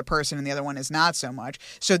into the other person and the other one is not so much.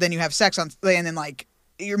 So then you have sex and then like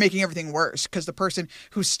you're making everything worse, because the person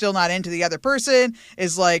who's still not into the other person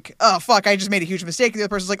is like, oh fuck, I just made a huge mistake, and the other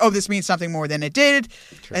person's like, oh, this means something more than it did.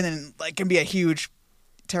 Sure. And then like can be a huge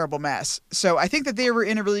terrible mess. So I think that they were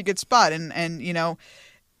in a really good spot, and you know,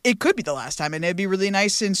 it could be the last time, and it'd be really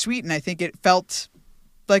nice and sweet, and I think it felt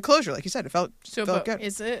like closure, like you said. It felt good.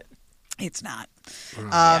 Is it? It's not.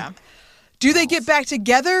 Do they get back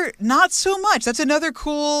together? Not so much. That's another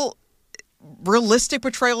cool, realistic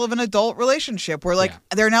portrayal of an adult relationship where, like,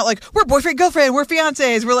 they're not like, we're boyfriend, girlfriend, we're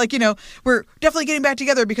fiancés. We're like, you know, we're definitely getting back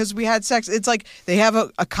together because we had sex. It's like they have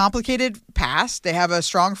a complicated past. They have a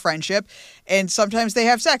strong friendship. And sometimes they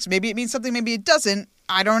have sex. Maybe it means something. Maybe it doesn't.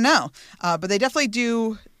 I don't know. But they definitely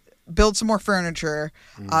do build some more furniture.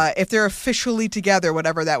 If they're officially together,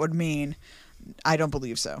 whatever that would mean, I don't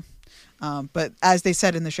believe so. But as they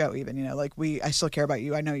said in the show, even, you know, like I still care about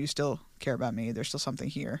you. I know you still care about me. There's still something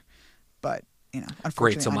here. But, you know,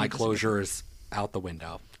 unfortunately. Great. So my closure is out the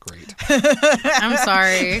window. Great. I'm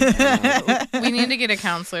sorry. We need to get a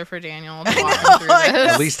counselor for Daniel to walk him through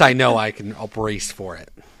this. At least I know I'll brace for it.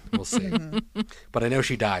 We'll see. But I know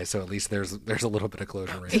she dies, so at least there's a little bit of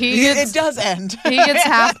closure. Right? It does end. He gets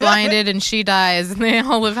half blinded and she dies, and they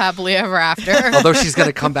all live happily ever after. Although she's going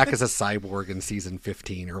to come back as a cyborg in season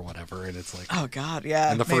 15 or whatever, and it's like, oh God,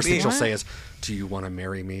 yeah. And the first thing she'll say is, "Do you want to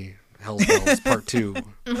marry me?" Hell's Bells Part 2.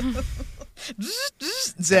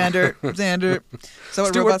 Xander. So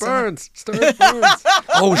Stuart Burns.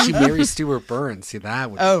 Oh, she marries Stuart Burns. See, that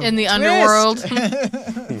would in the underworld.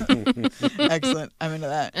 Excellent. I'm into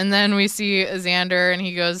that. And then we see Xander, and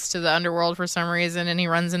he goes to the underworld for some reason, and he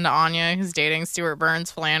runs into Anya, who's dating Stuart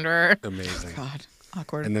Burns' philanderer. Amazing. Oh, God.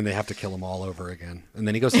 Awkward. And then they have to kill him all over again. And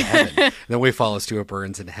then he goes to heaven. And then we follow Stuart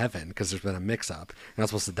Burns in heaven because there's been a mix-up. You're not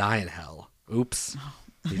supposed to die in hell. Oops.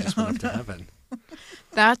 He just went up to heaven.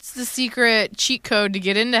 That's the secret cheat code to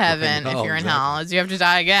get into heaven if you're in hell, is you have to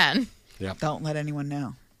die again. Yep. Don't let anyone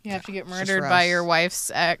know. You have to get murdered by your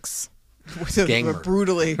wife's ex.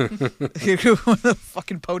 Brutally. The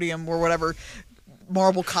fucking podium or whatever.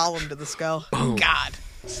 Marble column to the skull. Oh. God.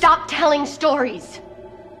 Stop telling stories.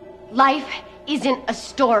 Life isn't a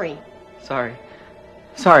story. Sorry.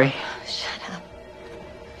 Shut up.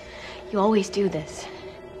 You always do this.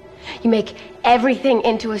 You make everything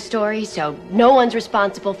into a story, so no one's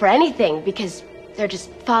responsible for anything because they're just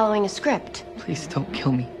following a script. Please don't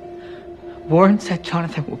kill me. Warren said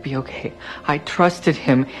Jonathan will be okay. I trusted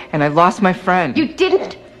him, and I lost my friend. You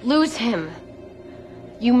didn't lose him.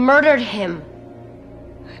 You murdered him.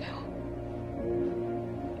 I know.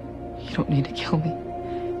 You don't need to kill me.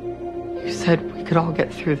 You said we could all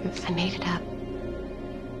get through this. I made it up.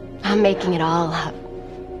 I'm making it all up.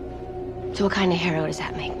 So what kind of hero does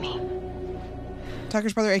that make me?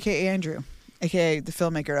 Tucker's brother, a.k.a. Andrew, a.k.a. the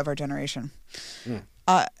filmmaker of our generation.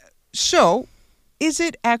 So, is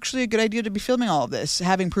it actually a good idea to be filming all of this?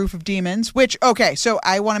 Having proof of demons, which, okay, so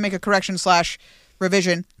I want to make a correction /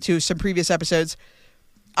 revision to some previous episodes.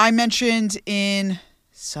 I mentioned in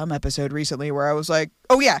some episode recently where I was like,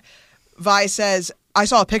 oh yeah, Vi says, I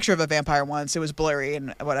saw a picture of a vampire once. It was blurry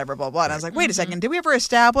and whatever, blah, blah. And I was like, wait a second. Did we ever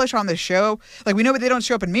establish on the show? Like, we know they don't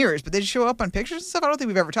show up in mirrors, but they just show up on pictures and stuff. I don't think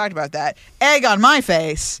we've ever talked about that. Egg on my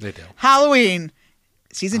face. They do. Halloween,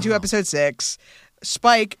 season 2, episode 6.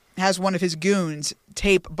 Spike has one of his goons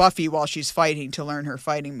tape Buffy while she's fighting to learn her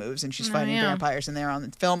fighting moves. And she's fighting vampires in there on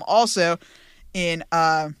the film. Also, in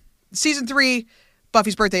season 3,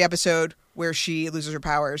 Buffy's birthday episode where she loses her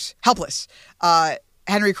powers. Helpless.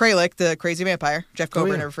 Henry Kralik, the crazy vampire, Jeff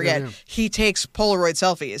Goldberg, never forget, he takes Polaroid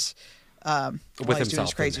selfies with he's doing himself.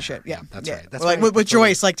 his crazy shit. Yeah, that's right. That's like right. with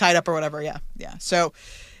Joyce, like tied up or whatever. Yeah. So,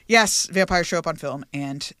 yes, vampires show up on film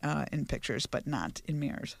and in pictures, but not in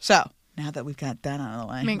mirrors. So now that we've got that out of the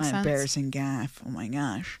way, Makes my sense. embarrassing gaffe. Oh my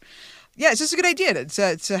gosh. Yeah, it's just a good idea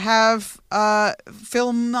to have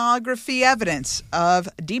filmography evidence of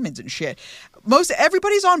demons and shit.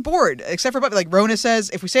 Everybody's on board except for Buffy. Like Rona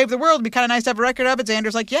says, if we save the world, it'd be kind of nice to have a record of it.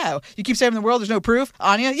 Xander's like, yeah, you keep saving the world. There's no proof.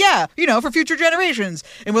 Anya, yeah, for future generations.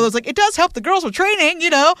 And Willow's like, it does help the girls with training,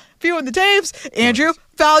 viewing the tapes. Andrew,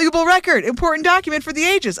 valuable record, important document for the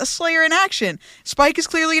ages, a slayer in action. Spike is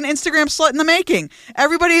clearly an Instagram slut in the making.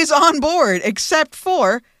 Everybody is on board except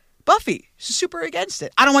for Buffy. She's super against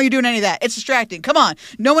it. I don't want you doing any of that. It's distracting. Come on.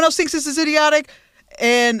 No one else thinks this is idiotic.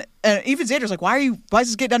 And even Xander's like, why is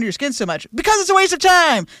this getting under your skin so much? Because it's a waste of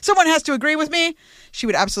time. Someone has to agree with me. She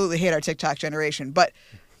would absolutely hate our TikTok generation. But,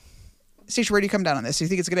 Stacia, where do you come down on this? Do you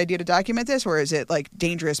think it's a good idea to document this? Or is it like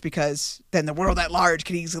dangerous because then the world at large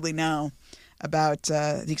could easily know about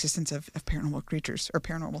the existence of paranormal creatures or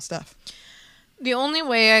paranormal stuff? The only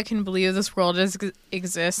way I can believe this world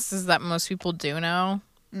exists is that most people do know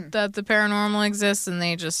that the paranormal exists and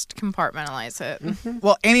they just compartmentalize it. Mm-hmm.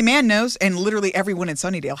 Well, Amy Mann knows, and literally everyone in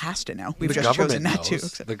Sunnydale has to know. We've just chosen not to.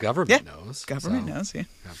 The government knows. Government knows, yeah.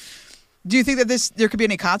 Do you think that there could be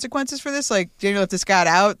any consequences for this? Like, Daniel, if this got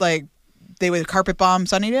out, like, they would carpet bomb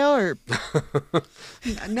Sunnydale? Or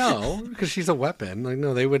No, because she's a weapon. Like,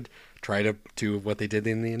 no, they would try to do what they did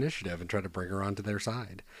in the initiative and try to bring her onto their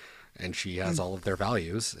side. And she has all of their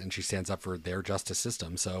values, and she stands up for their justice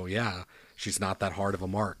system. So, yeah, she's not that hard of a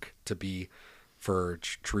mark to be for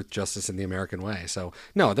truth, justice, in the American way. So,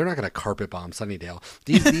 no, they're not going to carpet bomb Sunnydale.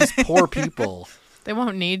 These poor people. They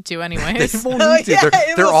won't need to anyways. They won't need to.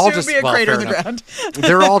 They're all just be a crater in the ground.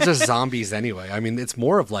 They're all just zombies anyway. I mean, it's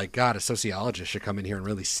more of like, God, a sociologist should come in here and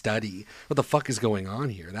really study what the fuck is going on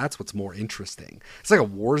here. That's what's more interesting. It's like a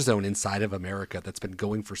war zone inside of America that's been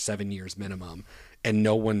going for 7 years minimum. And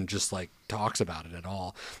no one just like talks about it at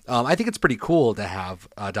all. I think it's pretty cool to have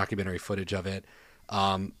documentary footage of it.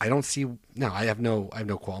 I have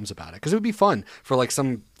no qualms about it because it would be fun for like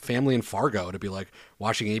some family in Fargo to be like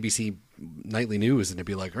watching ABC nightly news and to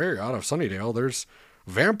be like, hey, out of Sunnydale, there's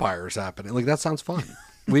vampires happening. Like that sounds fun.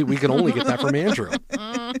 We can only get that from Andrew.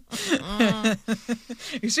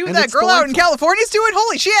 You see what that girl out in California's doing?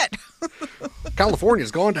 Holy shit!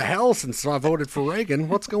 California's gone to hell since I voted for Reagan.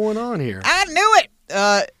 What's going on here? I knew it.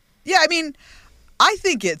 Yeah, I mean, I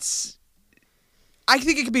think it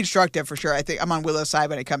could be instructive for sure. I think I'm on Willow's side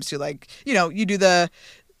when it comes to like, you do the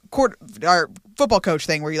football coach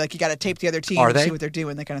thing where you got to tape the other team and see what they're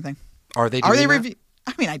doing, that kind of thing. Are they doing that?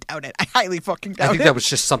 I mean, I doubt it. I highly fucking doubt it. I think that was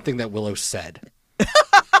just something that Willow said.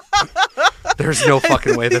 There's no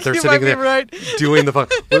fucking way that they're sitting there doing the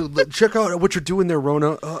fuck. Check out what you're doing there,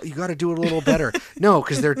 Rona. You got to do it a little better. No,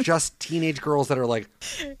 because they're just teenage girls that are like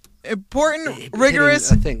important,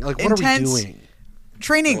 rigorous, thing. Like, what intense are we doing?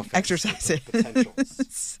 Training exercises.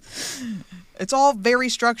 It's all very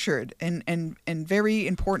structured and very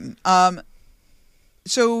important.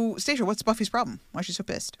 So, Stacia, what's Buffy's problem? Why is she so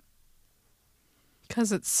pissed?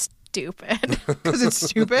 Because it's stupid. Because it's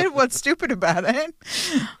stupid? What's stupid about it?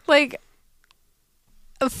 Like,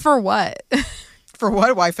 for what? For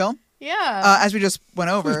what? Why film? Yeah. As we just went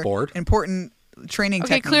over, Who's bored? important training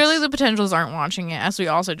Okay, techniques. clearly the potentials aren't watching it, as we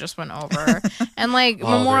also just went over. And, like, Oh,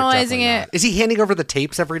 they're memorializing definitely it. not. Is he handing over the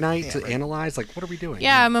tapes every night to analyze? Like, what are we doing?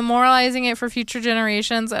 Yeah, memorializing it for future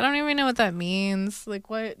generations. I don't even know what that means. Like,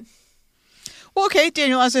 what? Well, okay,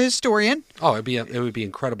 Daniel, as a historian. Oh, it would be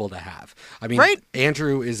incredible to have. I mean, Right?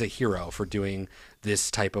 Andrew is a hero for doing this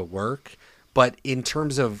type of work. But in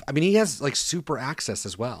terms of, I mean, he has like super access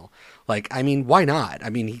as well. Like, I mean, why not? I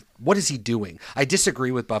mean, what is he doing? I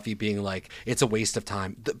disagree with Buffy being like, it's a waste of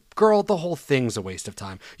time. The whole thing's a waste of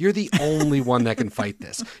time. You're the only one that can fight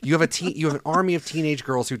this. You have an army of teenage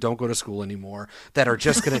girls who don't go to school anymore that are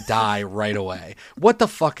just going to die right away. What the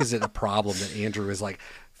fuck is it a problem that Andrew is like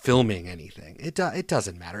filming anything? It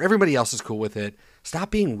doesn't matter. Everybody else is cool with it.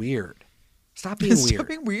 Stop being weird. Stop being weird. Stop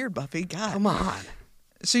being weird, Buffy. God. Come on.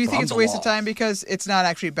 So you think From it's a the waste law. of time because it's not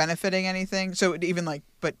actually benefiting anything? So even like,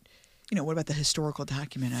 but what about the historical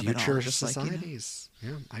document of it all? Future Just societies.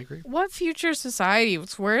 Yeah, I agree. What future society?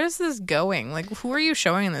 Where is this going? Like, who are you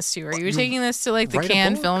showing this to? Are you taking this to, like, the write a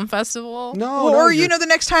Cannes book. Film Festival? No, or you're- the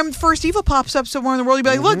next time First Evil pops up somewhere in the world, you'll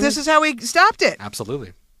be like, look, this is how we stopped it.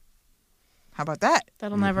 Absolutely. How about that?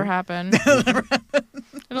 That'll never happen.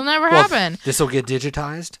 It'll never happen. This will get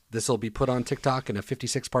digitized. This will be put on TikTok in a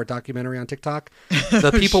 56-part documentary on TikTok.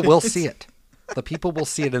 The people will see it. The people will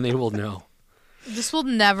see it and they will know. This will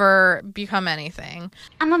never become anything.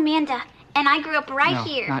 I'm Amanda, and I grew up right No,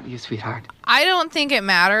 here. not you, sweetheart. I don't think it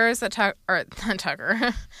matters that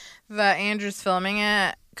Tucker, that Andrew's filming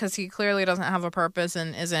it, because he clearly doesn't have a purpose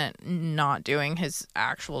and isn't not doing his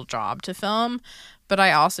actual job to film. But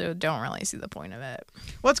I also don't really see the point of it.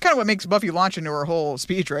 Well, that's kind of what makes Buffy launch into her whole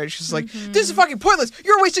speech, right? She's like, this is fucking pointless.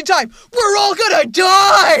 You're wasting time. We're all gonna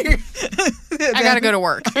die. I gotta go to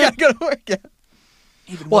work. I gotta go to work, yeah.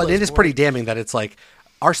 Well, it is pretty damning that it's like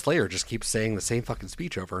our Slayer just keeps saying the same fucking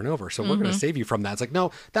speech over and over. So we're going to save you from that. It's like,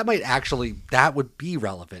 no, that would be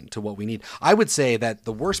relevant to what we need. I would say that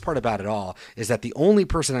the worst part about it all is that the only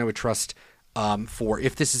person I would trust for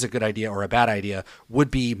if this is a good idea or a bad idea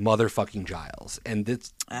would be motherfucking Giles. And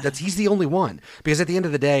he's the only one. Because at the end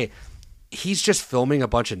of the day, he's just filming a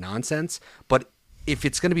bunch of nonsense. But if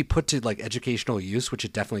it's going to be put to like educational use, which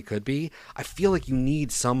it definitely could be, I feel like you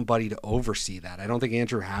need somebody to oversee that. I don't think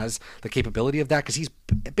Andrew has the capability of that because he's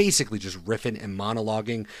basically just riffing and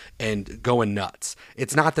monologuing and going nuts.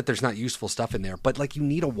 It's not that there's not useful stuff in there, but like you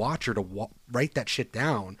need a watcher to write that shit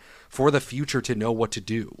down for the future to know what to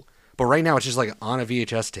do. But right now it's just like on a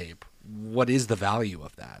VHS tape. What is the value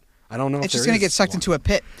of that? I don't know. It's just going to get sucked into a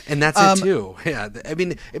pit. And that's it too. Yeah. I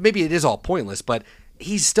mean, maybe it is all pointless, but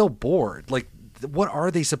he's still bored. Like, what are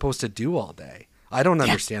they supposed to do all day? I don't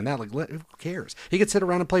understand that. Like, who cares? He could sit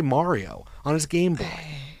around and play Mario on his Game Boy.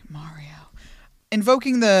 Mario.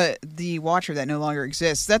 Invoking the Watcher that no longer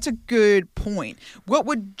exists, that's a good point. What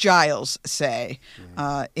would Giles say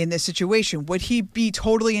in this situation? Would he be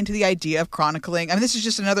totally into the idea of chronicling? I mean, this is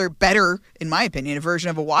just another better, in my opinion, a version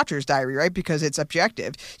of a Watcher's diary, right? Because it's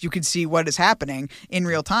objective. You can see what is happening in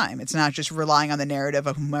real time. It's not just relying on the narrative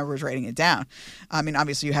of whomever is writing it down. I mean,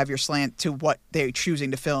 obviously you have your slant to what they're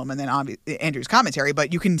choosing to film and then Andrew's commentary,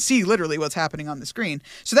 but you can see literally what's happening on the screen.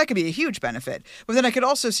 So that could be a huge benefit. But then I could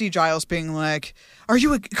also see Giles being like, are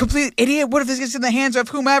you a complete idiot? What if this gets in the hands of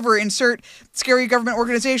whomever? Insert scary government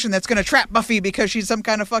organization that's going to trap Buffy because she's some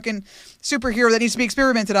kind of fucking superhero that needs to be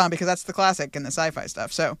experimented on, because that's the classic in the sci-fi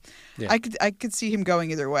stuff. So yeah. I could see him going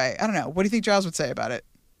either way. I don't know. What do you think Giles would say about it?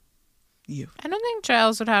 I don't think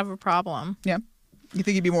Giles would have a problem. Yeah. You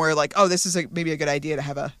think he'd be more like, oh, this is maybe a good idea to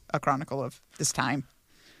have a chronicle of this time?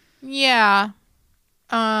 Yeah.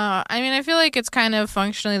 I mean, I feel like it's kind of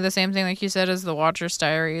functionally the same thing, like you said, as the Watcher's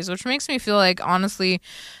Diaries, which makes me feel like, honestly,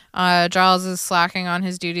 Giles is slacking on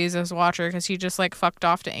his duties as Watcher because he just, like, fucked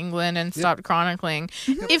off to England and stopped chronicling.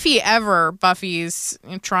 If he ever Buffy's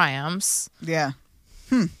triumphs. Yeah.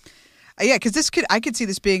 Yeah, because I could see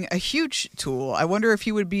this being a huge tool. I wonder if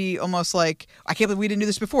he would be almost like, I can't believe we didn't do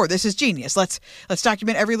this before. This is genius. Let's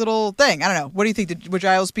document every little thing. I don't know. What do you think? Would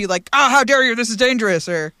Giles be like, how dare you? This is dangerous,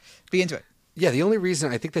 or be into it? Yeah, the only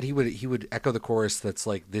reason I think that he would echo the chorus that's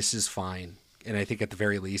like, this is fine. And I think at the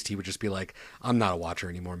very least he would just be like, I'm not a Watcher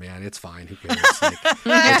anymore, man. It's fine. Who cares? Like,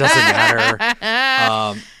 it doesn't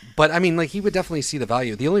matter. But I mean, like, he would definitely see the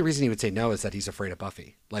value. The only reason he would say no is that he's afraid of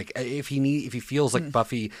Buffy. Like, if he feels like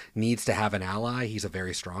Buffy needs to have an ally, he's a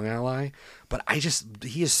very strong ally. But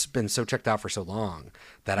he has been so checked out for so long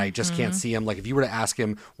that I just can't see him. Like, if you were to ask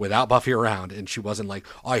him without Buffy around and she wasn't like,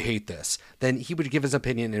 I hate this, then he would give his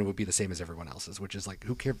opinion and it would be the same as everyone else's, which is like,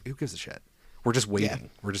 who gives a shit? We're just waiting.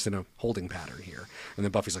 Yeah. We're just in a holding pattern here. And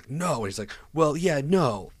then Buffy's like, no. And he's like, well, yeah,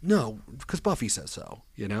 no, because Buffy says so,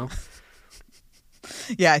 you know?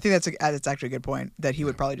 Yeah, I think that's actually a good point. That he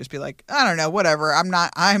would probably just be like, I don't know, whatever.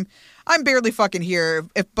 I'm barely fucking here.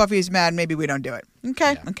 If Buffy's mad, maybe we don't do it.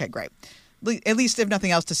 Okay, okay, great. At least if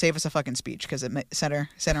nothing else, to save us a fucking speech because it sent her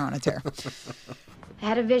on a tear. I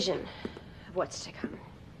had a vision of what's to come.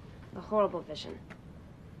 A horrible vision.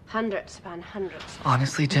 Hundreds upon hundreds.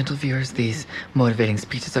 Honestly, gentle viewers, these motivating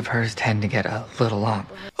speeches of hers tend to get a little long.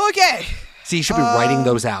 Okay. See, he should be writing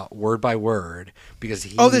those out word by word because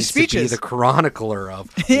he the needs speeches. to be the chronicler of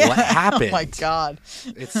what happened. Oh my God.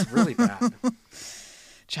 It's really bad.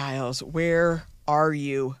 Giles, where are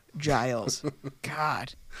you, Giles?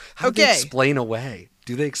 God. How do they explain away?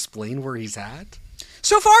 Do they explain where he's at?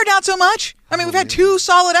 So far, not so much. I mean, we've had 2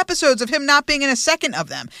 solid episodes of him not being in a second of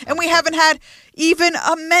them. And we haven't had even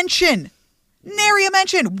a mention. Nary a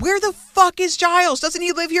mention. Where the fuck is Giles? Doesn't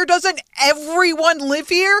he live here? Doesn't everyone live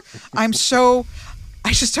here? It's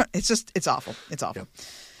awful. It's awful.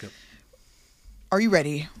 Yep. Are you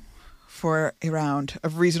ready for a round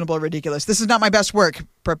of reasonable ridiculous? This is not my best work.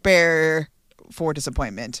 Prepare for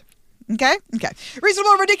disappointment. Okay.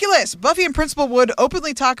 Reasonable ridiculous. Buffy and Principal Wood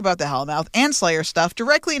openly talk about the Hellmouth and Slayer stuff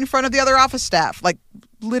directly in front of the other office staff, like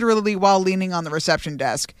literally while leaning on the reception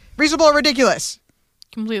desk. Reasonable ridiculous.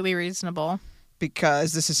 Completely reasonable.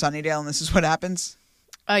 Because this is Sunnydale and this is what happens?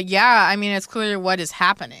 Yeah, I mean, it's clear what is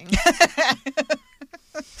happening.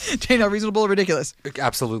 Dana, reasonable or ridiculous?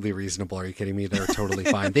 Absolutely reasonable. Are you kidding me? They're totally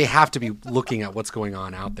fine. They have to be looking at what's going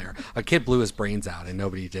on out there. A kid blew his brains out and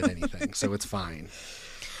nobody did anything, so it's fine.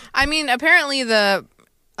 I mean, apparently the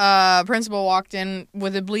principal walked in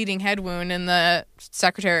with a bleeding head wound, and the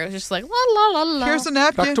secretary was just like, la, la, la, la. Here's a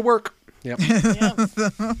napkin. Back to work. Yep.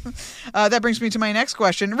 That brings me to my next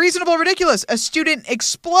question. Reasonable or ridiculous? A student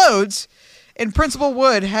explodes, and Principal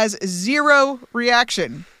Wood has 0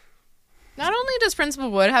 reaction. Not only does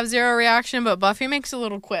Principal Wood have 0 reaction, but Buffy makes a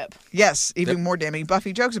little quip. Yes, even more damning.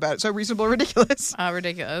 Buffy jokes about it. So reasonable or ridiculous?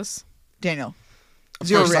 Ridiculous. Daniel.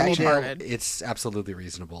 0 reaction. It's absolutely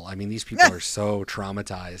reasonable. I mean, these people are so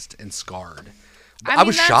traumatized and scarred. I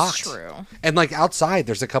was mean, shocked. That's true. And like outside,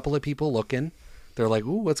 there's a couple of people looking. They're like,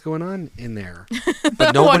 "Ooh, what's going on in there?"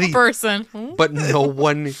 But nobody, one person. But no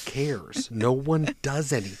one cares. No one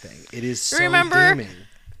does anything. It is so damning.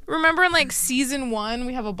 Remember in like season 1,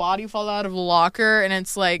 we have a body fall out of a locker, and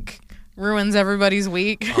it's like ruins everybody's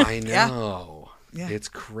week. I know. Yeah. It's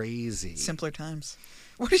crazy. Simpler times.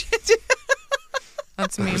 What did you do?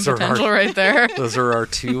 That's meme potential right there. Those are our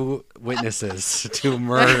 2 witnesses to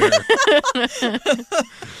murder.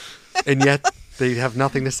 And yet they have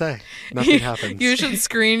nothing to say. Nothing happens. You should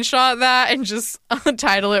screenshot that and just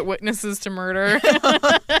title it Witnesses to Murder.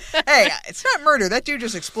 Hey, it's not murder. That dude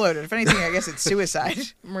just exploded. If anything, I guess it's suicide.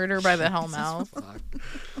 Murder by the Hellmouth.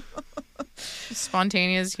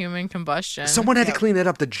 Spontaneous human combustion. Someone had to clean that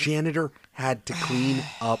up. The janitor had to clean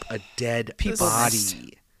up a dead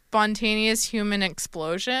body. Spontaneous human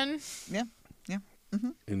explosion. Yeah. Mm-hmm.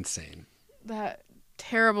 Insane. That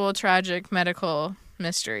terrible, tragic medical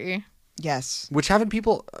mystery. Yes. Which haven't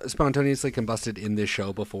people spontaneously combusted in this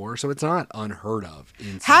show before, so it's not unheard of.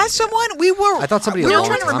 Has someone? I thought somebody a long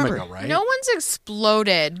time ago, right? No one's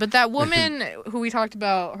exploded, but that woman who we talked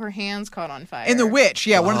about, her hands caught on fire. In The Witch,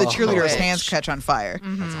 yeah, one of the cheerleaders' hands catch on fire.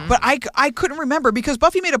 Mm-hmm. But I couldn't remember because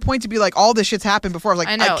Buffy made a point to be like, all this shit's happened before. I was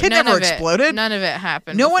like, a kid never exploded. None of it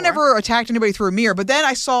happened. No one ever attacked anybody through a mirror. But then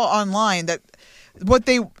I saw online that what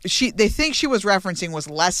they think she was referencing was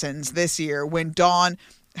Lessons this year when Dawn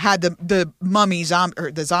had the mummy zombie or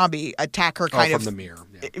the zombie attack her kind of from the mirror.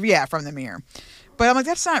 Yeah, from the mirror. But I'm like,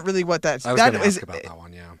 that's not really what that's. I was going to ask about that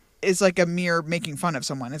one. Yeah, it's like a mirror making fun of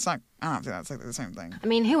someone. It's not. I don't think that's like the same thing. I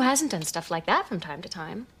mean, who hasn't done stuff like that from time to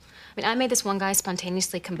time? I mean, I made this one guy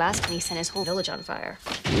spontaneously combust and he set his whole village on fire.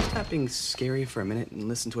 Stop being scary for a minute and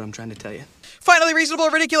listen to what I'm trying to tell you. Finally, reasonable or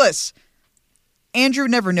ridiculous. Andrew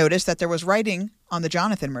never noticed that there was writing on the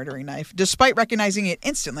Jonathan murdering knife, despite recognizing it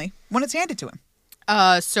instantly when it's handed to him.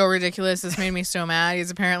 So ridiculous. This made me so mad. He's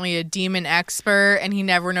apparently a demon expert, and he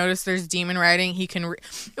never noticed there's demon writing. He can.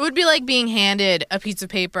 It would be like being handed a piece of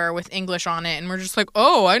paper with English on it, and we're just like,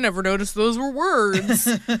 "Oh, I never noticed those were words."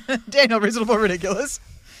 Daniel, reasonable or ridiculous?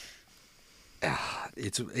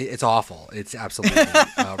 It's awful. It's absolutely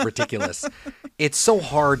ridiculous. It's so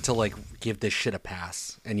hard to like give this shit a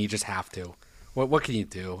pass, and you just have to. What can you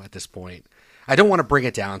do at this point? I don't want to bring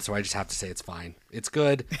it down, so I just have to say it's fine. It's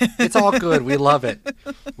good. It's all good. We love it.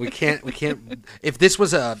 We can't. If this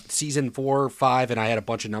was a season 4 or 5 and I had a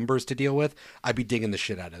bunch of numbers to deal with, I'd be digging the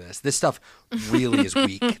shit out of this. This stuff really is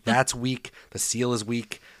weak. That's weak. The seal is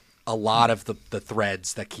weak. A lot of the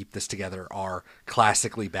threads that keep this together are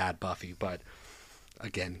classically bad Buffy, but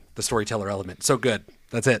again, the storyteller element. So good.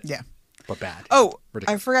 That's it. Yeah. but bad. Oh,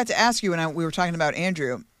 Ridiculous. I forgot to ask you when we were talking about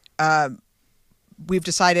Andrew. We've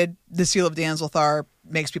decided the seal of Danzelthar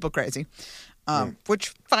makes people crazy,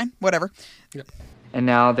 which fine, whatever. Yep. And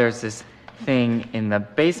now there's this thing in the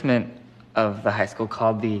basement of the high school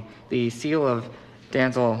called the Seal of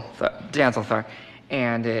Danzelthar,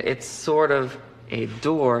 and it's sort of a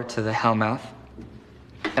door to the Hellmouth.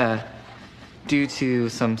 Due to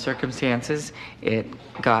some circumstances, it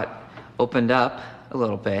got opened up a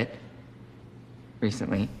little bit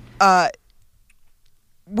recently.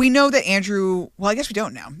 We know that Andrew. Well, I guess we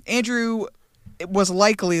don't know. Andrew was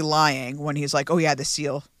likely lying when he's like, "Oh yeah, the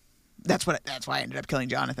seal. That's why I ended up killing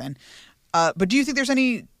Jonathan." But do you think there's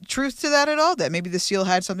any truth to that at all? That maybe the seal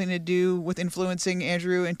had something to do with influencing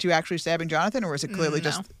Andrew into actually stabbing Jonathan, or is it clearly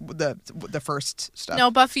just the first stuff? No,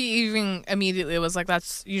 Buffy even immediately was like,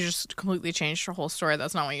 you just completely changed your whole story.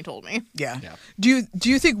 That's not what you told me. Yeah. Do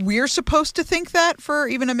you think we're supposed to think that for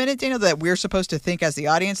even a minute, Daniel? That we're supposed to think as the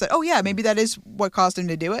audience that, oh yeah, maybe that is what caused him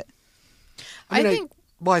to do it? I think.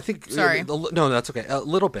 Sorry. No, that's okay. A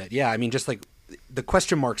little bit. Yeah. I mean, just like. The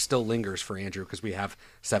question mark still lingers for Andrew because we have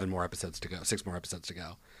 6 more episodes to go.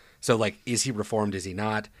 So, like, is he reformed? Is he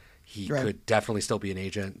not? He could definitely still be an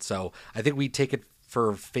agent. So I think we take it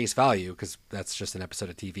for face value because that's just an episode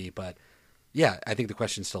of TV. But yeah, I think the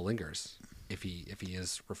question still lingers if he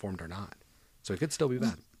is reformed or not. So he could still be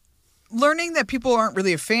bad. Learning that people aren't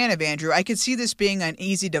really a fan of Andrew, I could see this being an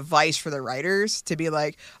easy device for the writers to be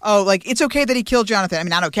like, oh, like, it's okay that he killed Jonathan. I mean,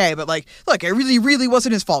 not okay, but like, look, it really, really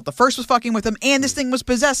wasn't his fault. The first was fucking with him, and this thing was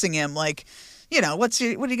possessing him. Like, you know, what are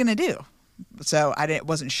you going to do? So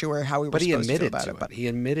wasn't sure how we were supposed to feel about it. But he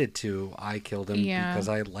admitted to, I killed him because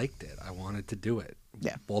I liked it. I wanted to do it.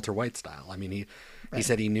 Yeah. Walter White style. I mean, he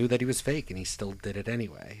said he knew that he was fake, and he still did it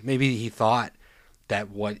anyway. Maybe he thought that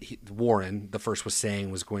what Warren, the first, was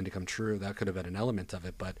saying was going to come true. That could have been an element of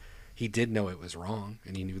it, but he did know it was wrong,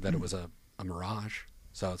 and he knew that it was a mirage.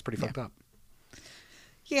 So it's pretty fucked up.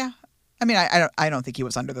 Yeah. I mean, I don't think he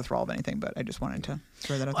was under the thrall of anything, but I just wanted to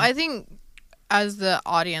throw that out there. I think as the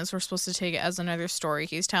audience, we're supposed to take it as another story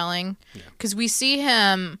he's telling. Because we see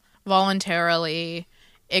him voluntarily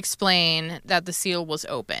explain that the seal was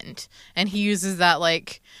opened. And he uses that,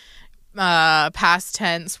 like, past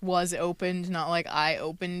tense, was opened, not like I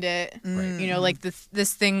opened it. You know, like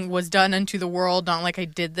this thing was done unto the world, not like I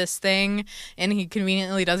did this thing. And he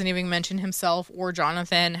conveniently doesn't even mention himself or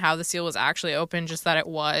Jonathan how the seal was actually open, just that it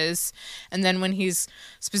was. And then when he's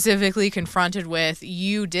specifically confronted with,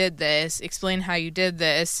 you did this, explain how you did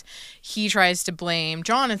this, he tries to blame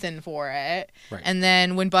Jonathan for it. And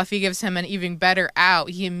then when Buffy gives him an even better out,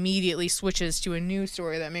 he immediately switches to a new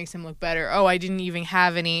story that makes him look better. Oh, I didn't even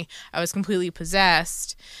have any, I was completely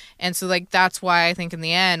possessed. And so, like, that's why I think in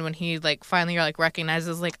the end, when he, like, finally, like,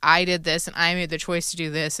 recognizes, like, I did this and I made the choice to do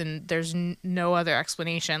this and there's no other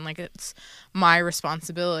explanation, like, it's my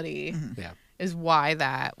responsibility, is why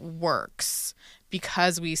that works.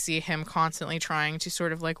 Because we see him constantly trying to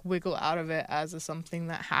sort of, like, wiggle out of it as something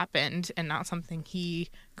that happened and not something he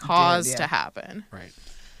caused to happen. Right.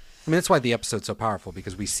 I mean, that's why the episode's so powerful,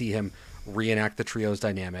 because we see him reenact the trio's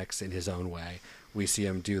dynamics in his own way. We see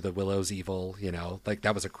him do the Willow's evil, you know, like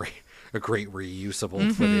that was a great reuse of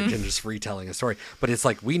old footage and just retelling a story. But it's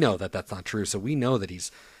like, we know that that's not true. So we know that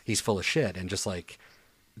he's full of shit. And just like,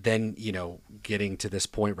 then, you know, getting to this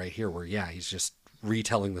point right here where, he's just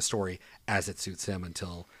retelling the story as it suits him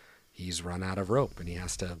until he's run out of rope and he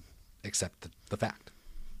has to accept the fact.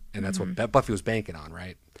 And that's what Buffy was banking on,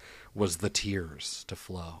 right? Was the tears to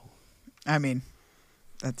flow. I mean,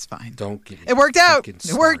 that's fine. Don't get it worked out.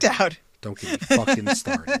 It worked out. Don't get me fucking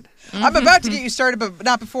started. I'm about to get you started, but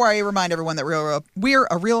not before I remind everyone that we're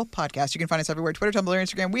a real podcast. You can find us everywhere, Twitter, Tumblr,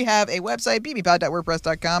 Instagram. We have a website,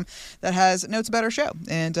 bbpod.wordpress.com, that has notes about our show.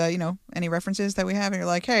 And, you know, any references that we have, and you're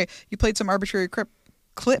like, hey, you played some arbitrary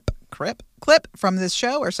clip from this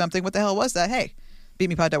show or something. What the hell was that? Hey,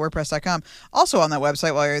 beatmepod.wordpress.com. Also on that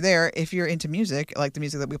website, while you're there, if you're into music, like the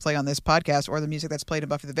music that we play on this podcast or the music that's played in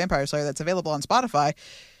Buffy the Vampire Slayer that's available on Spotify,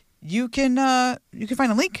 you can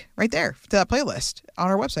find a link right there to that playlist on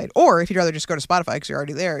our website. Or if you'd rather just go to Spotify because you're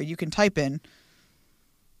already there, you can type in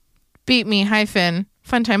Beat Me - Funtime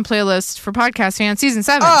Playlist for Podcast Fans Season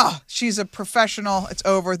 7. Oh, she's a professional. It's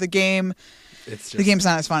over. The game's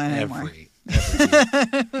not as fun anymore. Every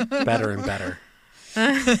better and better.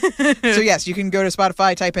 So yes, you can go to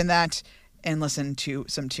Spotify, type in that, and listen to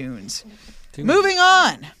some tunes. Moving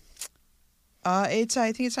on. I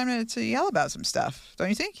think it's time to yell about some stuff. Don't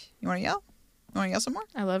you think? You want to yell? You want to yell some more?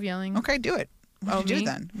 I love yelling. Okay, do it. What'd you do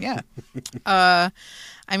then? Yeah.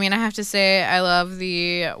 I mean, I have to say, I love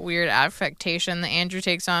the weird affectation that Andrew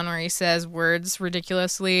takes on where he says words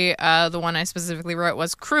ridiculously. The one I specifically wrote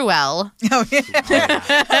was cruel. Oh,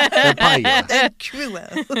 yeah. Vampire. Cruel.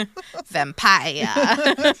 Vampire.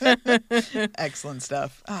 Excellent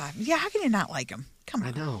stuff. Yeah, how can you not like him? Come on.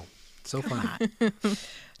 I know. So fun.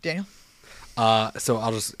 Daniel? So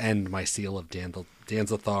I'll just end my seal of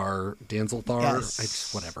Danzelthar.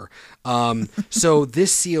 Yes. Whatever. So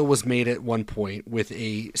this seal was made at one point with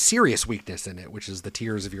a serious weakness in it, which is the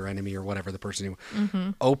tears of your enemy or whatever, the person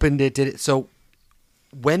who opened it did it. So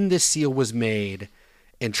when this seal was made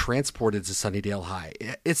and transported to Sunnydale High,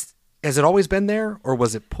 has it always been there, or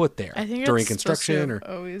was it put there I think during it's construction? supposed to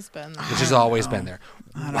have always been there. Which has always been there.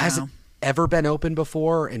 I don't Has know. it ever been open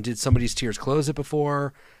before? And did somebody's tears close it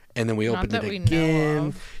before? And then we Not opened that it we know again.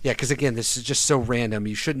 of. Yeah, because again, this is just so random.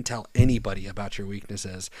 You shouldn't tell anybody about your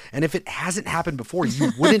weaknesses. And if it hasn't happened before,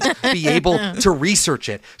 you wouldn't be able to research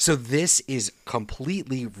it. So this is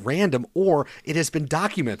completely random, or it has been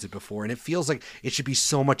documented before, and it feels like it should be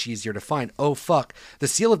so much easier to find. Oh, fuck. The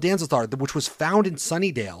Seal of Danzelthar, which was found in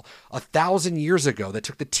Sunnydale 1,000 years ago, that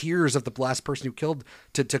took the tears of the last person who killed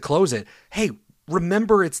to close it. Hey,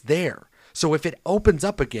 remember it's there. So if it opens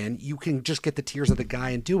up again, you can just get the tears of the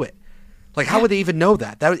guy and do it. Like, how would they even know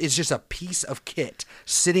that? That is just a piece of kit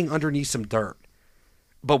sitting underneath some dirt.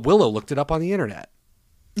 But Willow looked it up on the internet.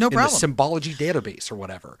 No in problem. the symbology database or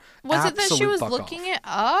whatever. Was it that she Absolute was fuck looking off. it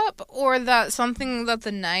up, or that something that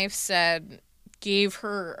the knife said gave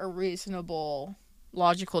her a reasonable,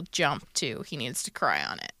 logical jump to he needs to cry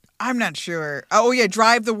on it? I'm not sure. Oh yeah,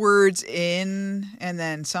 drive the words in and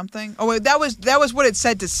then something. Oh wait, that was what it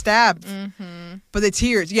said to stab. Mm-hmm. But the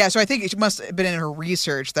tears, yeah. So I think it must have been in her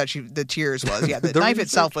research that the tears was. Yeah, the knife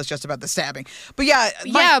itself was just about the stabbing. But yeah,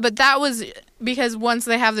 Yeah, but that was because once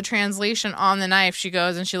they have the translation on the knife, she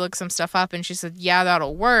goes and she looks some stuff up and she said, yeah,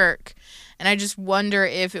 that'll work. And I just wonder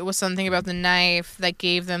if it was something about the knife that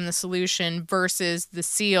gave them the solution versus the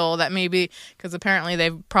seal that maybe, because apparently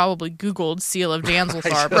they've probably Googled Seal of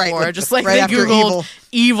Danzelthar before, just like Right they after Googled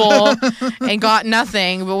evil and got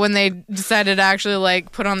nothing. But when they decided to actually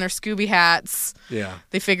like put on their Scooby hats, Yeah.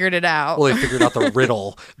 they figured it out. Well, they figured out the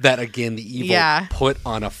riddle that, again, the evil Yeah. put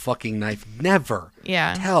on a fucking knife. Never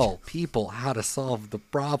Yeah. tell people how to solve the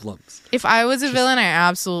problems. If I was a villain, I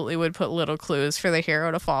absolutely would put little clues for the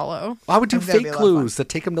hero to follow. I would do That'd be fake a lot of fun. clues that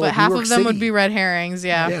take them to But like half New York of them would City. be red herrings,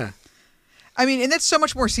 yeah. Yeah. I mean, and that's so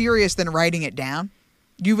much more serious than writing it down.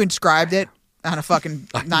 You've inscribed it on a fucking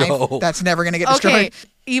knife. know. That's never gonna get destroyed. Okay,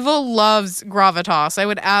 evil loves gravitas. I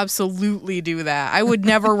would absolutely do that. I would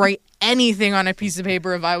never write anything on a piece of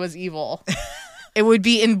paper if I was evil. It would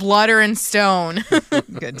be in blood or in stone.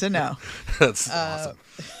 Good to know. That's awesome.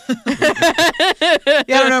 Yeah, I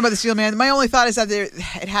don't know about the seal, man. My only thought is that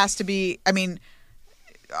it has to be. I mean,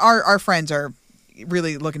 our friends are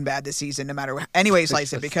really looking bad this season, no matter any way you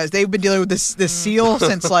slice it, because they've been dealing with this seal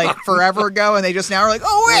since like forever ago, and they just now are like,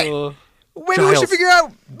 oh wait, maybe we should figure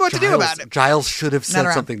out what to do about it. Giles should have said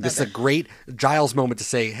around. something. This is a great Giles moment to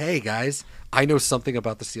say, hey, guys, I know something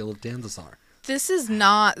about the Seal of Danzelthar. This is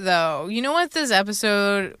not, though. You know what this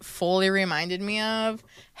episode fully reminded me of?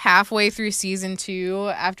 Halfway through season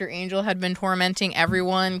 2, after Angel had been tormenting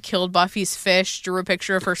everyone, killed Buffy's fish, drew a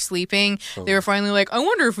picture of her sleeping, they were finally like, I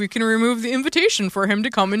wonder if we can remove the invitation for him to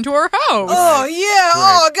come into our house. Oh yeah!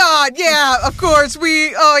 Oh god! Yeah, of course. We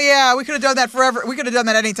could have done that forever. We could have done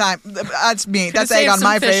that anytime. That's me. That's egg Saved on some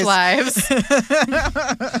my fish face. lives.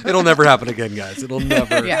 It'll never happen again, guys. It'll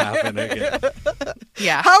never happen again.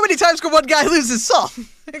 Yeah. How many times can one guy lose his soul?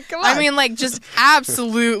 Come on. I mean, like, just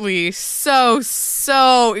absolutely so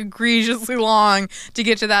egregiously long to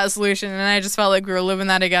get to that solution. And I just felt like we were living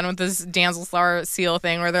that again with this Danzelthar seal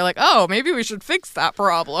thing where they're like, oh, maybe we should fix that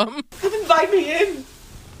problem. Invite me in.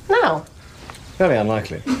 No. Very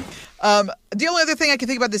unlikely. The only other thing I can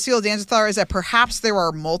think about the Seal of Danzelthar is that perhaps there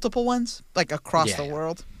are multiple ones, like across the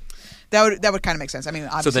world. That would kind of make sense. I mean,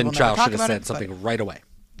 obviously So then we'll never Giles talk should have about said it, something right away.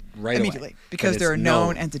 Right immediately, away. because And they're a it's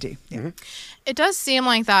known entity. Yeah. Mm-hmm. It does seem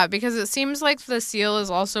like that because it seems like the seal is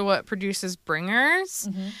also what produces bringers.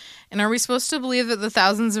 Mm-hmm. And are we supposed to believe that the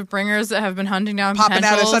thousands of bringers that have been hunting down Popping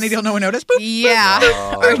out of potentials- Sunnydale, no one noticed. Boop, Yeah.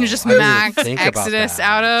 Oh, Or just I didn't max think about Exodus that.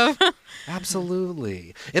 out of.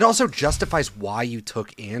 Absolutely. It also justifies why you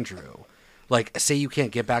took Andrew. Like, say you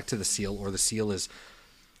can't get back to the seal, or the seal is,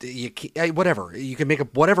 whatever. You can make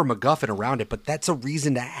up whatever MacGuffin around it, but that's a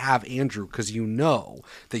reason to have Andrew, because you know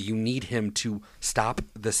that you need him to stop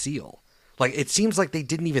the seal. Like, it seems like they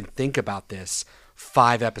didn't even think about this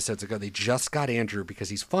 5 episodes ago. They just got Andrew because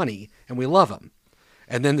he's funny and we love him.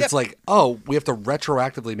 And then it's like, oh, we have to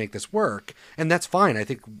retroactively make this work, and that's fine. I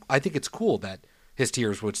think it's cool that his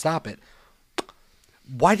tears would stop it.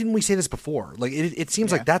 Why didn't we say this before? Like, it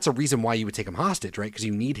seems like that's a reason why you would take him hostage, right? Because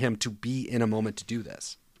you need him to be in a moment to do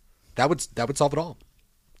this. That would solve it all.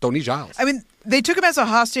 Don't need Giles. I mean, they took him as a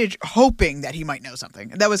hostage hoping that he might know something.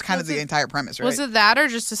 That was kind of the entire premise, right? Was it that or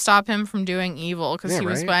just to stop him from doing evil? Because he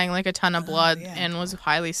was buying like a ton of blood and was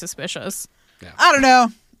highly suspicious. Yeah. I don't know.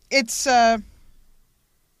 It's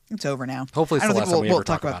over now. Hopefully it's the last time we ever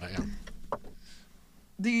talk about it.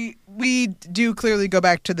 Yeah. We do clearly go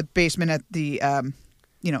back to the basement at the end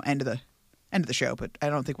of the show, but I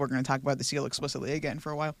don't think we're going to talk about the seal explicitly again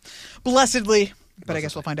for a while. Blessedly, but I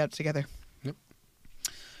guess we'll find out together. Yep.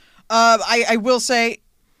 I will say,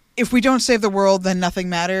 if we don't save the world, then nothing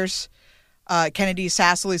matters. Kennedy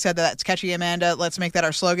sassily said that's catchy, Amanda. Let's make that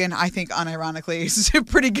our slogan. I think, unironically, is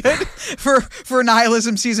pretty good for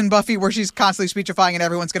nihilism season Buffy, where she's constantly speechifying and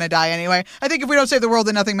everyone's going to die anyway. I think if we don't save the world,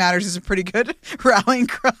 then nothing matters is a pretty good rallying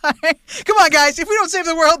cry. Come on, guys. If we don't save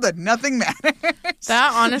the world, then nothing matters.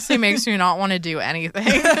 That honestly makes me not want to do anything.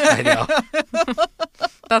 I know.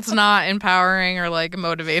 That's not empowering or like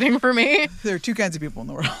motivating for me. There are two kinds of people in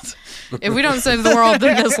the world. If we don't save the world,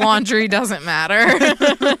 then this laundry doesn't matter. Do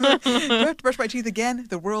I have to brush my teeth again?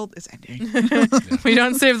 The world is ending. If we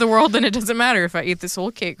don't save the world, then it doesn't matter if I eat this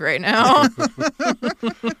whole cake right now.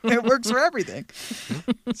 It works for everything.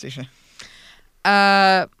 Sisha.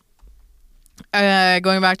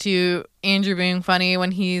 Going back to Andrew being funny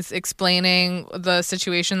when he's explaining the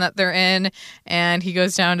situation that they're in, and he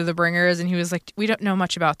goes down to the bringers and he was like, we don't know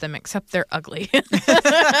much about them except they're ugly. They're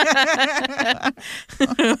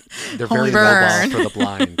very mobile for the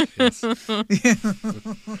blind. Yes.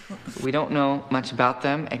 We don't know much about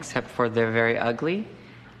them except for they're very ugly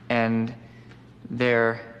and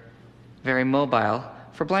they're very mobile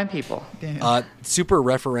for blind people. Super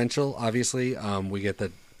referential, obviously. We get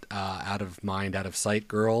the out of mind, out of sight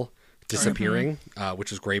girl disappearing,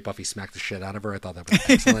 which is great. Buffy smacked the shit out of her. I thought that was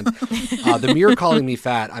excellent. The mirror calling me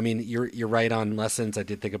fat. I mean, you're right on lessons. I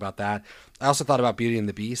did think about that. I also thought about Beauty and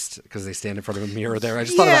the Beast because they stand in front of a mirror there. I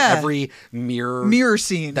just thought about every mirror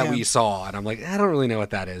scene that we saw, and I'm like, I don't really know what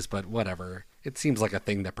that is, but whatever. It seems like a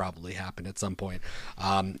thing that probably happened at some point.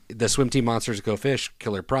 The swim team monsters go fish,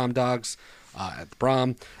 killer prom dogs at the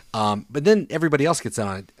prom. But then everybody else gets in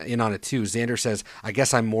on it too. Xander says, I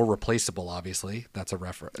guess I'm more replaceable, obviously. That's a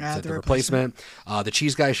reference to the replacement. The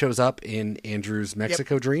cheese guy shows up in Andrew's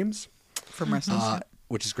Mexico dreams. From Restless.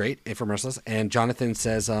 Which is great, from Restless. And Jonathan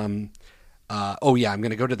says, I'm going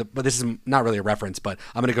to go to but this is not really a reference, but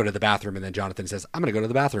I'm going to go to the bathroom. And then Jonathan says, I'm going to go to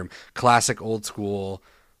the bathroom. Classic old school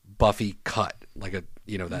Buffy cut, like that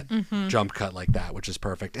jump cut like that, which is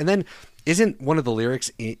perfect. And then isn't one of the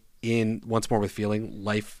lyrics in Once More with Feeling,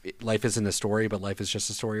 life isn't a story, but life is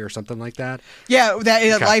just a story, or something like that? Yeah,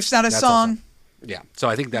 life's not a song. Also, so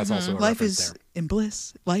I think that's also a life reference is there. in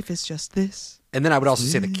bliss. Life is just this. And then I would also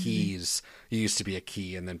say the keys. You used to be a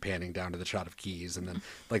key, and then panning down to the shot of keys, and then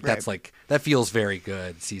that's that feels very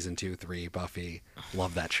good. Season 2, 3, Buffy,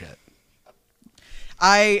 love that shit.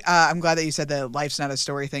 I'm glad that you said the life's not a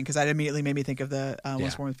story thing, because that immediately made me think of the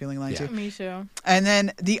Once More with Feeling line too. Me too. And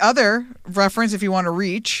then the other reference, if you want to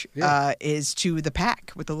reach, is to the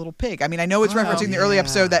pack with the little pig. I mean, I know it's referencing the early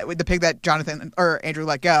episode that with the pig that Jonathan or Andrew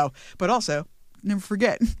let go, but also never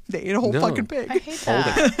forget they ate a whole fucking pig. I hate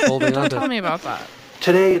that. Don't tell me about that.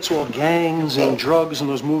 Today it's all gangs and drugs and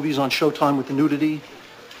those movies on Showtime with the nudity.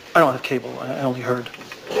 I don't have cable. I only heard.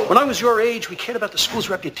 When I was your age, we cared about the school's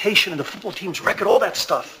reputation and the football team's record, all that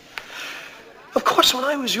stuff. Of course, when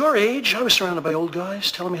I was your age, I was surrounded by old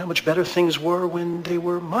guys telling me how much better things were when they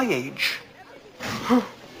were my age.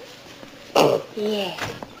 Yeah.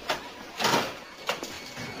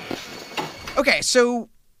 Okay, so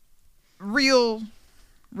real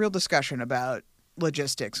discussion about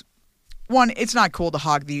logistics. One, it's not cool to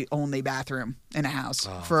hog the only bathroom in a house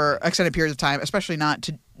for extended periods of time, especially not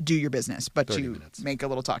to do your business, but to make a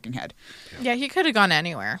little talking head. Yeah, he could have gone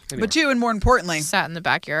anywhere. But two, and more importantly, sat in the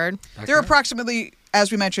backyard. There are approximately, as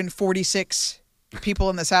we mentioned, 46 people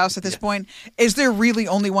in this house at this point. Is there really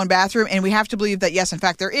only one bathroom? And we have to believe that, yes, in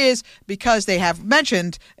fact, there is, because they have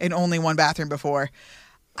mentioned an only one bathroom before.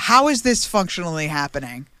 How is this functionally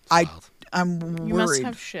happening? I'm worried. You must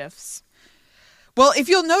have shifts. Well, if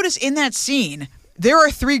you'll notice in that scene, there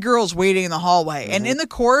are 3 girls waiting in the hallway. And in the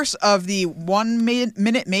course of the 1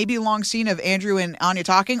 minute, maybe long scene of Andrew and Anya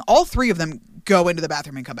talking, all 3 of them go into the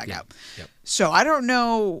bathroom and come back out. Yep. So I don't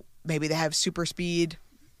know. Maybe they have super speed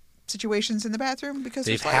situations in the bathroom because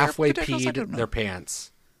they've halfway peed their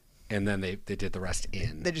pants, and then they did the rest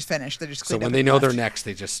in. They just finished. They just so cleaned when up they and know left. they're next,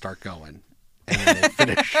 they just start going. and then they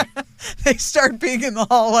finish. They start being in the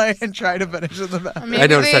hallway and try to finish in the bathroom. I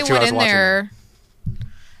noticed that too. I was watching.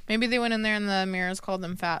 Maybe they went in there and the mirrors called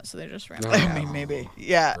them fat, so they just ran. I mean, maybe.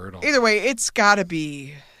 Yeah. Brutal. Either way, it's got to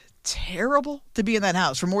be terrible to be in that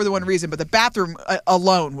house for more than one reason. But the bathroom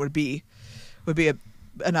alone would be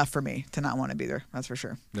enough for me to not want to be there. That's for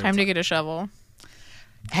sure. Time to get a shovel.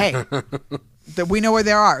 Hey, we know where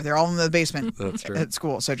they are. They're all in the basement at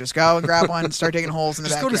school. So just go and grab one and start digging holes in the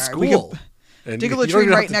backyard. Just go to school. Dig a latrine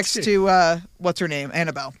right next to, what's her name?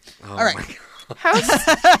 Annabelle. Oh, all right.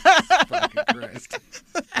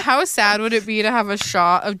 How sad would it be to have a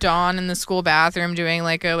shot of Dawn in the school bathroom doing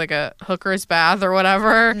like a hooker's bath or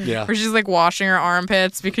whatever? Yeah. Where she's like washing her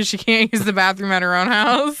armpits because she can't use the bathroom at her own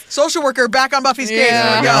house. Social worker back on Buffy's case.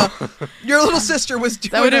 Yeah. There we go. Your little sister was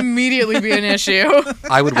doing That would immediately be an issue.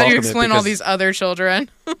 I would welcome it. How do you explain all these other children?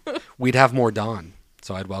 We'd have more Dawn,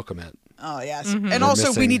 so I'd welcome it. Oh, yes. Mm-hmm. And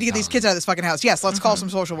also, we need to get these kids out of this fucking house. Yes, let's call some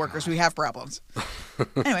social workers. We have problems.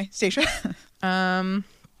 Anyway, Stacia.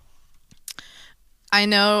 I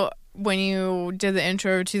know when you did the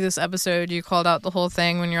intro to this episode, you called out the whole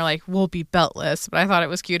thing when you're like, we'll be beltless. But I thought it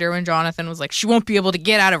was cuter when Jonathan was like, she won't be able to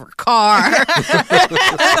get out of her car. I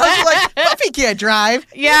was like, Buffy can't drive.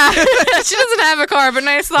 Yeah, she doesn't have a car, but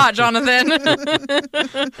nice thought, Jonathan.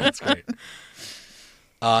 That's great.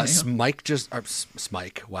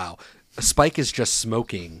 Smike, wow. Spike is just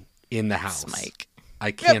smoking in the house. Smike.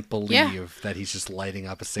 I can't believe that he's just lighting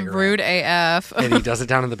up a cigarette. Rude AF. And he does it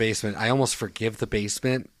down in the basement. I almost forgive the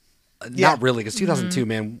basement. Not really, because 2002,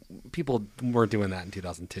 man, people weren't doing that in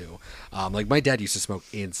 2002. Like, my dad used to smoke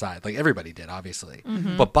inside. Like, everybody did, obviously.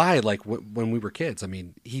 But by, like, when we were kids, I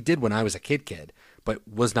mean, he did when I was a kid, but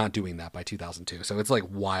was not doing that by 2002. So it's, like,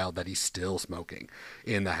 wild that he's still smoking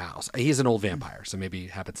in the house. He's an old vampire, so maybe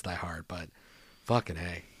habits die hard, but fucking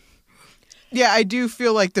hey. Yeah, I do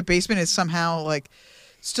feel like the basement is somehow, like,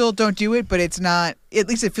 still don't do it, but it's not, at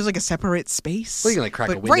least it feels like a separate space. Well, you can like crack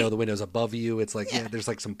a window, the window's above you. It's like, there's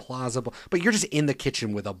like some plausible, but you're just in the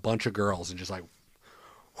kitchen with a bunch of girls and just like,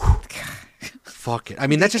 fuck it. I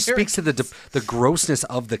mean, that just speaks to the grossness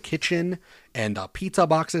of the kitchen and pizza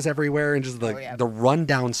boxes everywhere and just the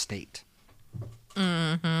rundown state.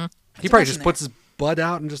 Mm-hmm. He probably just puts his butt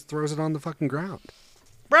out and just throws it on the fucking ground.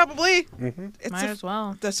 Probably. Might as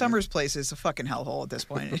well. The Summers place is a fucking hellhole at this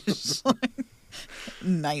point. It's just like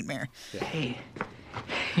nightmare. Yeah. Hey,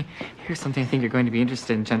 here's something I think you're going to be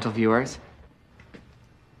interested in, gentle viewers.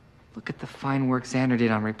 Look at the fine work Xander did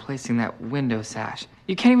on replacing that window sash.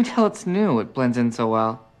 You can't even tell it's new. It blends in so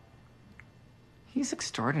well. He's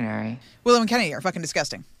extraordinary. Willow and Kenny are fucking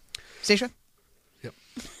disgusting. Stacia? Yep.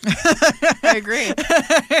 I agree.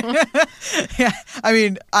 Yeah, I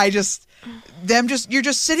mean, you're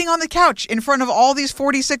just sitting on the couch in front of all these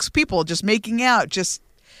 46 people just making out, just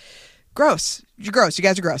gross. You're gross. You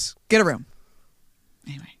guys are gross. Get a room.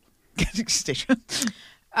 Anyway, Stacia.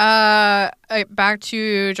 Back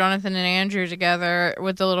to Jonathan and Andrew together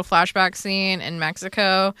with the little flashback scene in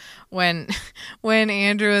Mexico when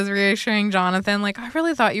Andrew is reassuring Jonathan, like, I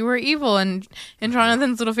really thought you were evil, and in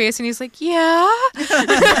Jonathan's little face, and he's like, yeah,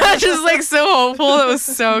 just like so hopeful. It was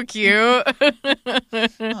so cute.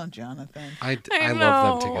 Oh, Jonathan. I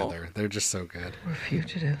love them together. They're just so good. We're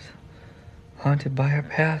fugitives, haunted by our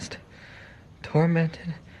past,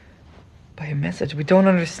 tormented by a message we don't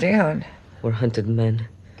understand. We're hunted men,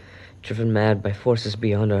 driven mad by forces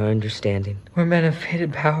beyond our understanding. We're men of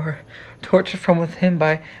fated power, tortured from within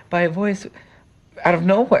by a voice out of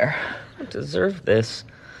nowhere. I don't deserve this.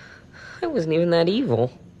 I wasn't even that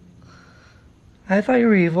evil. I thought you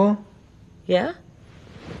were evil. Yeah?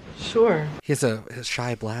 Sure. He has a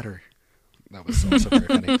shy bladder. That was also very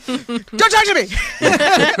funny. Don't talk to me!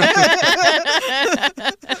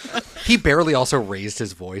 He barely also raised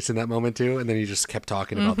his voice in that moment too, and then he just kept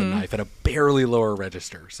talking about the knife at a barely lower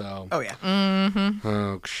register. So, oh yeah.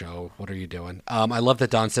 Oh, show, what are you doing? I love that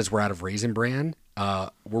Don says we're out of Raisin Bran.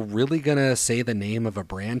 We're really gonna say the name of a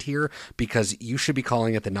brand here because you should be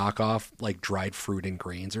calling it the knockoff, like dried fruit and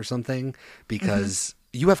grains or something, because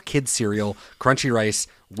you have kids cereal, crunchy rice,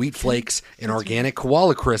 wheat flakes, and organic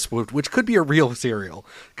koala crisp, which could be a real cereal.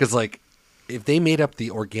 Because like, if they made up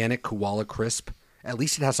the organic koala crisp, at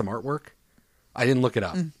least it has some artwork. I didn't look it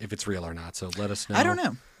up if it's real or not, so let us know. I don't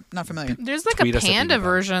know. Not familiar. There's like a panda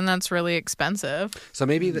version that's really expensive. So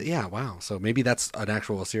maybe, wow. So maybe that's an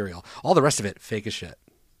actual cereal. All the rest of it, fake as shit.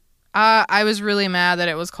 I was really mad that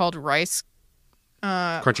it was called rice,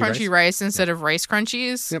 crunchy rice instead of rice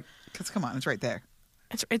crunchies. Yep. Because come on, it's right there.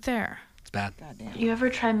 It's right there. It's bad. Goddamn. You ever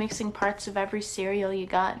try mixing parts of every cereal you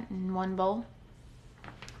got in one bowl?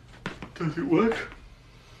 Does it work?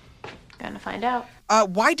 Gonna find out.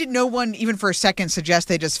 Why did no one, even for a second, suggest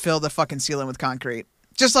they just fill the fucking seal in with concrete?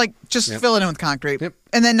 Just fill it in with concrete. Yep.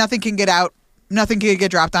 And then nothing can get out. Nothing can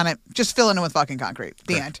get dropped on it. Just fill it in with fucking concrete.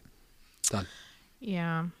 The end. Done.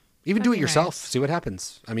 Yeah. Even That'd do it be yourself. nice. See what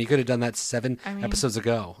happens. I mean, you could have done that 7 episodes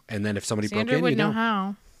ago. And then if somebody broke Xander in, would you know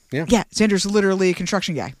how. Yeah. Yeah, Xander's literally a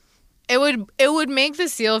construction guy. It would make the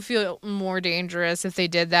seal feel more dangerous if they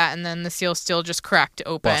did that, and then the seal still just cracked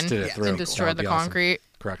open Busted it through. and That destroyed would the be awesome. concrete.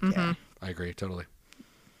 Correct. Mhm. Yeah. I agree. Totally.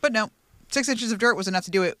 But no, 6 inches of dirt was enough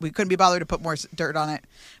to do it. We couldn't be bothered to put more dirt on it.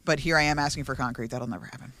 But here I am asking for concrete. That'll never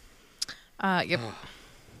happen. Yep.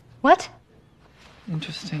 What?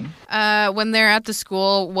 Interesting. When they're at the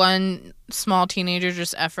school, one small teenager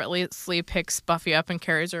just effortlessly picks Buffy up and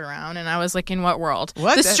carries her around, and I was like, in what world?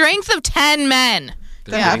 What? The strength of 10 men.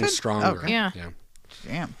 They're That getting happened? stronger. Okay. Yeah.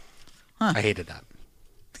 Damn. I hated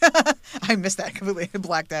that. I missed that completely. I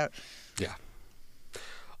blacked out. Yeah.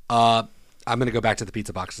 I'm going to go back to the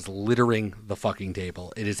pizza boxes littering the fucking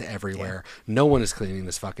table. It is everywhere. Yeah. No one is cleaning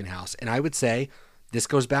this fucking house. And I would say this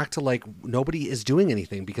goes back to like nobody is doing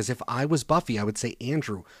anything, because if I was Buffy, I would say,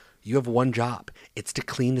 Andrew, you have one job. It's to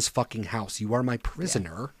clean this fucking house. You are my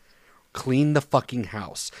prisoner. Yeah. Clean the fucking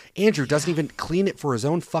house. Andrew doesn't even clean it for his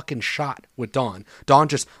own fucking shot with Dawn. Dawn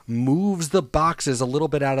just moves the boxes a little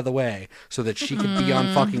bit out of the way so that she could be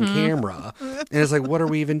on fucking camera. And it's like, what are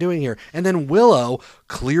we even doing here? And then Willow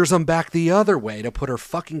clears them back the other way to put her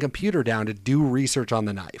fucking computer down to do research on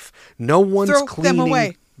the knife. No one's Throw cleaning them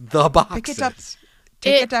away. the boxes. Pick it up.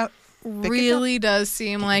 Take it out. Really does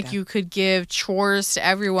seem like you could give chores to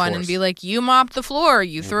everyone and be like, you mop the floor,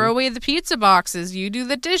 you throw away the pizza boxes, you do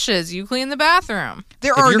the dishes, you clean the bathroom.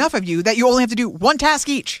 There are enough of you that you only have to do one task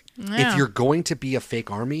each. If you're going to be a fake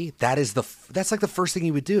army, that's like the first thing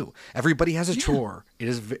you would do. Everybody has a chore.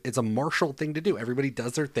 It's a martial thing to do. Everybody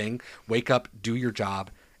does their thing. Wake up, do your job,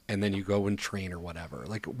 and then you go and train or whatever.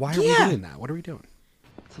 Like, why are we doing that? What are we doing?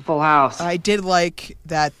 It's a full house. I did like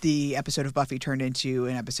that the episode of Buffy turned into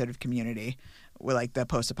an episode of Community, with like the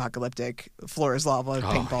post-apocalyptic floor is lava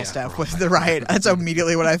paintball stuff with the riot. That's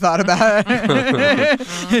immediately what I thought about. Locker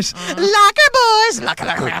boys, locker.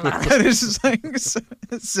 It's just like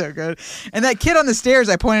so good. And that kid on the stairs,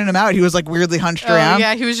 I pointed him out. He was like weirdly hunched around.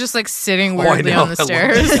 Yeah, he was just like sitting weirdly on the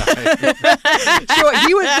stairs.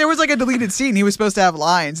 There was like a deleted scene. He was supposed to have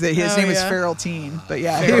lines. That his name was Feral Teen, but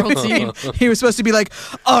Feral Teen. He was supposed to be like,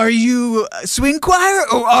 "Are you swing choir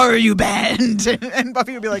or are you band?" And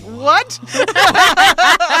Buffy would be like, "What?"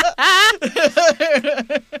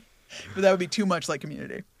 But that would be too much like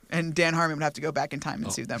Community, and Dan Harmon would have to go back in time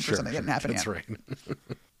and sue them for something that didn't happen That's yet. right.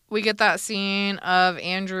 We get that scene of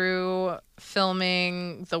Andrew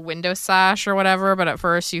filming the window sash or whatever, but at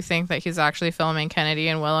first you think that he's actually filming Kennedy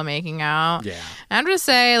and Willow making out. Yeah. And I'm just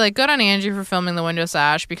say, like, good on Andrew for filming the window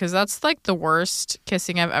sash, because that's like the worst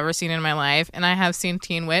kissing I've ever seen in my life, and I have seen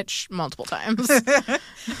Teen Witch multiple times. That's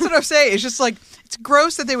what I'm saying. It's just like, it's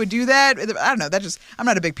gross that they would do that. I don't know. I'm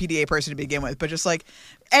not a big PDA person to begin with, but just like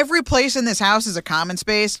every place in this house is a common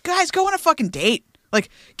space. Guys, go on a fucking date. Like,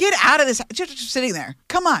 get out of this. Just sitting there.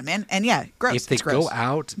 Come on, man. And yeah, gross. If they It's gross. go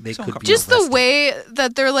out, they could be Just arrested. the way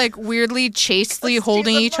that they're like weirdly chastely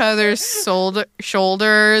holding each other's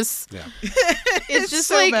shoulders. Yeah. It's just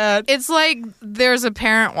so like bad. it's like there's a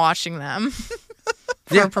parent watching them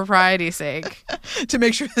for propriety's sake. To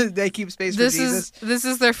make sure that they keep space for Jesus. This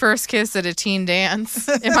is their first kiss at a teen dance.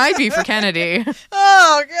 It might be for Kennedy.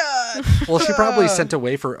 Oh, God. Well, she probably sent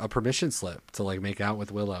away for a permission slip to like make out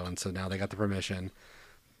with Willow, and so now they got the permission.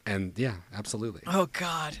 And yeah, absolutely. Oh,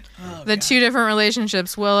 God. The two different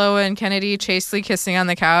relationships, Willow and Kennedy chastely kissing on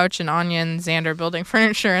the couch, and Anya and Xander building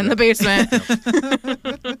furniture in the basement.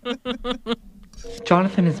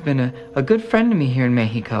 Jonathan has been a good friend to me here in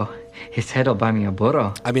Mexico. He said he'll buy me a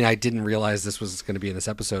burro. I mean, I didn't realize this was going to be in this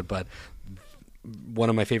episode, but one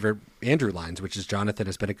of my favorite Andrew lines, which is, Jonathan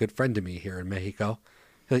has been a good friend to me here in Mexico.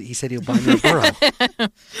 He said he'll buy me a burro.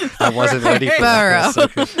 I wasn't ready for burro.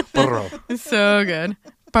 that. Burro. So good.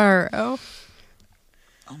 Burro.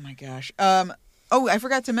 Oh, my gosh. I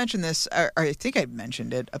forgot to mention this. Or I think I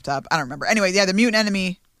mentioned it up top. I don't remember. Anyway, yeah, the mutant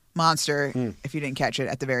enemy monster, if you didn't catch it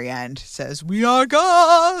at the very end, says, "We are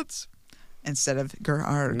gods," instead of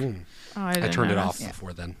Gerarg. Oh, I turned it off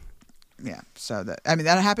before then. Yeah, so that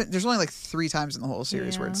happened. There's only like 3 times in the whole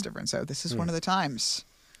series where it's different. So this is one of the times.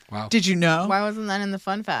 Wow. Did you know? Why wasn't that in the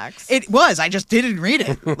fun facts? It was. I just didn't read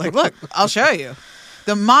it. Like, look, I'll show you.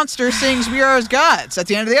 The monster sings "We Are as Gods" at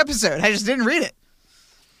the end of the episode. I just didn't read it.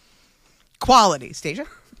 Quality, Stacia.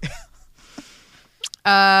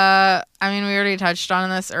 I mean, we already touched on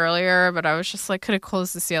this earlier, but I was just like, could have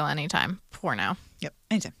closed the seal anytime. For now. Yep,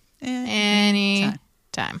 anytime.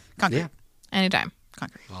 Anytime. Concrete. Yeah. Anytime.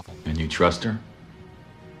 concrete. Awful. And you trust her?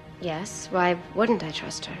 Yes, why wouldn't I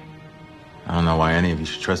trust her? I don't know why any of you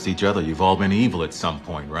should trust each other. You've all been evil at some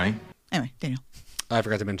point, right? Anyway, Daniel. I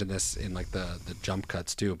forgot to mention this in like the jump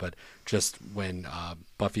cuts too, but just when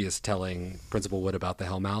Buffy is telling Principal Wood about the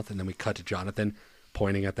Hellmouth, and then we cut to Jonathan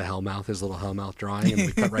pointing at the Hellmouth, his little Hellmouth drawing, and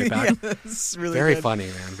we cut right back. Yeah, that's really very good. funny,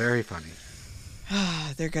 man. Very funny.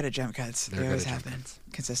 They're good at jump cuts. They They're always good at have jump been. cuts.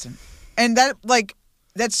 Consistent. And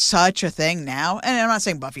that's such a thing now. And I'm not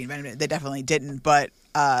saying Buffy invented it. They definitely didn't. But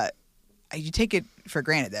you take it for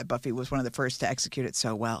granted that Buffy was one of the first to execute it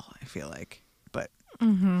so well, I feel like. But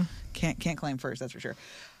can't claim first, that's for sure.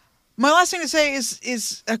 My last thing to say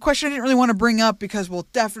is a question I didn't really want to bring up because we'll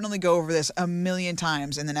definitely go over this a million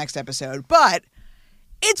times in the next episode. But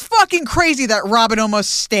it's fucking crazy that Robin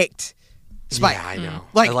almost staked Spike. Yeah, I know.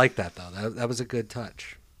 I like that, though. That was a good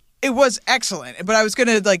touch. It was excellent, but I was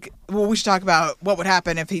gonna we should talk about what would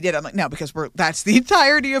happen if he did. I'm like, no, because that's the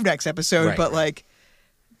entirety of next episode. Right, but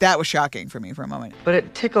that was shocking for me for a moment. But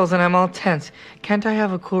it tickles and I'm all tense. Can't I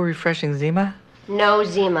have a cool, refreshing Zima? No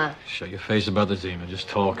Zima. Show your face about the Zima. Just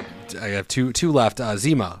talk. I have two left.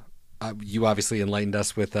 Zima. You obviously enlightened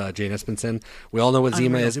us with Jane Espenson. We all know what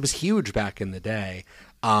Zima is. It was huge back in the day.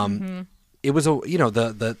 It was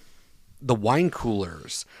the wine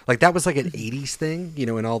coolers, that was like an 80s thing,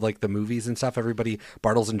 in all the movies and stuff, everybody,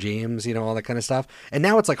 Bartles and James, all that kind of stuff. And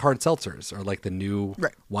now it's like hard seltzers or the new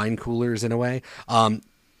wine coolers in a way. The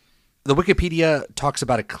Wikipedia talks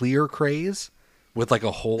about a clear craze with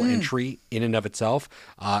a whole entry in and of itself.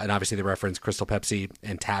 And obviously they reference Crystal Pepsi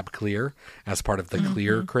and Tab Clear as part of the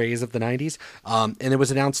clear craze of the 90s. And it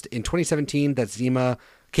was announced in 2017 that Zima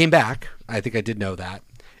came back. I think I did know that.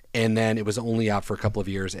 And then it was only out for a couple of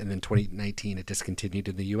years. And then 2019, it discontinued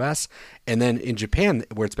in the U.S. And then in Japan,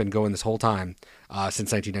 where it's been going this whole time,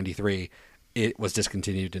 since 1993, it was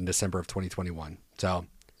discontinued in December of 2021. So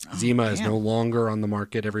Zima is no longer on the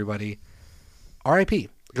market, everybody. R.I.P.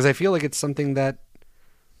 Because I feel like it's something that,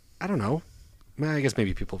 I don't know. I guess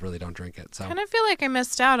maybe people really don't drink it. So I kind of feel like I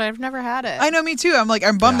missed out. I've never had it. I know, me too.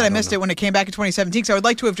 I'm bummed that I missed it when it came back in 2017. So I would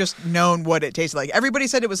like to have just known what it tasted like. Everybody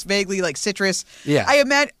said it was vaguely citrus. Yeah.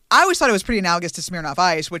 I always thought it was pretty analogous to Smirnoff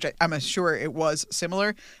Ice, which I'm sure it was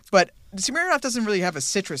similar. But Smirnoff doesn't really have a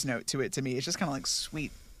citrus note to it to me. It's just kind of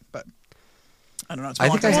sweet. But I don't know. It's I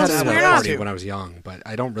think I had it at a Smirnoff party when I was young, but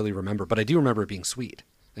I don't really remember. But I do remember it being sweet.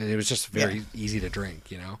 And it was just very easy to drink,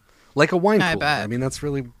 like a wine cooler. Bet. I mean, that's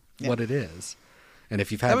really what it is. And if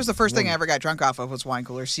you've had that was the first thing I ever got drunk off of was wine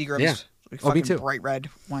coolers. Seagram's. Yeah. Fucking me too. Bright red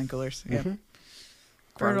wine coolers. Yeah.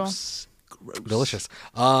 Gross. Delicious.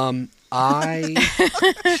 I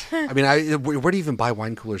mean, where do you even buy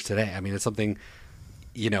wine coolers today? I mean, it's something,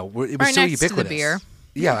 it was right so next to the ubiquitous. beer.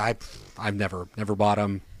 Yeah, I've never bought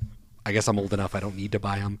them. I guess I'm old enough. I don't need to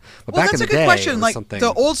buy them. But Well, back that's in a the good day, question. it was Like something.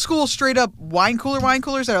 the old school straight up wine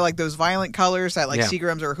coolers that are those violent colors that Yeah.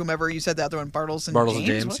 Seagram's or whomever you said the other one, Bartles and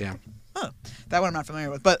James, What? yeah. Oh, that one I'm not familiar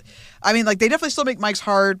with. But I mean, they definitely still make Mike's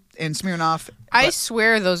Hard and Smirnoff. I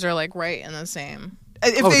swear those are right in the same.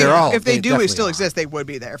 If they do definitely still are. exist, they would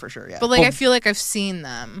be there for sure. Yeah. But I feel like I've seen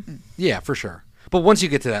them. Yeah, for sure. But once you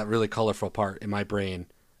get to that really colorful part in my brain,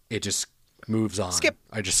 it just moves on. Skip.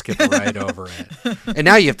 I just skip right over it. And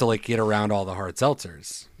now you have to get around all the hard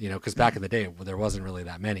seltzers, because back in the day there wasn't really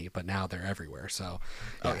that many, but now they're everywhere. So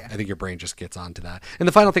I think your brain just gets onto that. And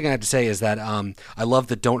the final thing I have to say is that I love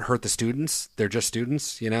the don't hurt the students. They're just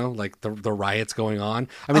students, the riots going on.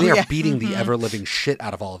 I mean, they are beating the ever living shit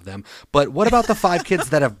out of all of them. But what about the 5 kids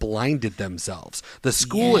that have blinded themselves? The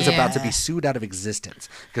school is about to be sued out of existence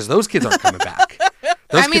because those kids aren't coming back.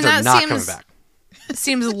 Those kids are not coming back.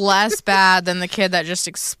 Seems less bad than the kid that just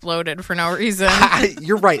exploded for no reason.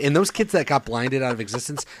 You're right. And those kids that got blinded out of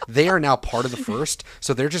existence, they are now part of the first.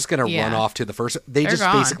 So they're just going to run off to the first. They're just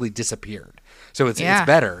gone. Basically disappeared. So it's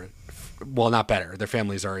better. Well, not better. Their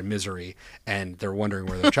families are in misery and they're wondering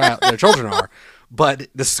where their children are. But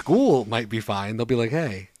the school might be fine. They'll be like,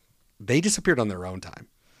 hey, they disappeared on their own time.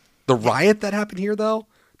 The riot that happened here, though,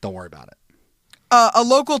 don't worry about it. A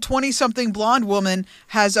local 20-something blonde woman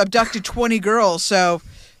has abducted 20 girls. So,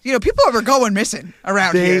 people are going missing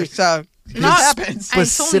around here. So, it happens.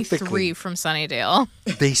 It's only 3 from Sunnydale.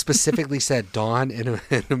 They specifically said, Dawn and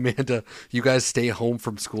Amanda, you guys stay home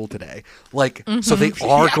from school today. So they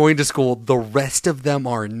are going to school. The rest of them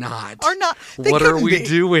are not. What are we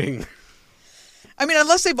doing? I mean,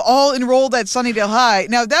 unless they've all enrolled at Sunnydale High.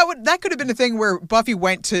 Now, that could have been a thing where Buffy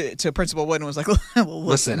went to Principal Wood and was like, well,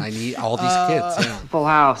 listen, I need all these kids. Yeah. Full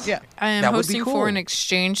house. Yeah. I am That would be hosting cool. foreign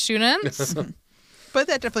exchange students. But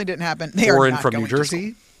that definitely didn't happen. They Foreign are not from going New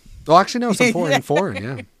Jersey? Well, actually, no, some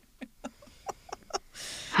foreign,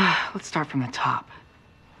 yeah. Let's start from the top.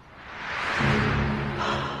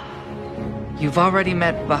 You've already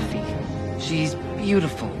met Buffy. She's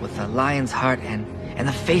beautiful with a lion's heart and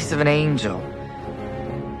the face of an angel.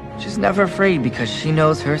 She's never afraid because she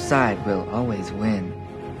knows her side will always win.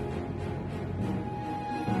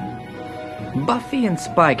 Buffy and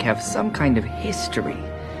Spike have some kind of history.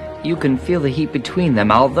 You can feel the heat between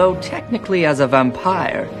them, although technically as a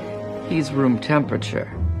vampire, he's room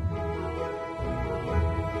temperature.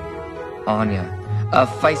 Anya, a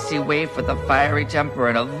feisty waif with a fiery temper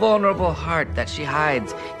and a vulnerable heart that she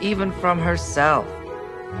hides even from herself.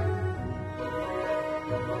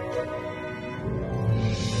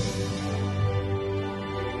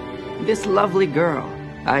 This lovely girl,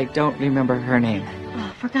 I don't remember her name.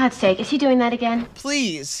 Oh, for God's sake, is he doing that again?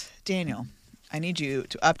 Please, Daniel, I need you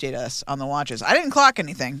to update us on the watches. I didn't clock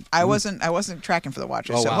anything. I wasn't tracking for the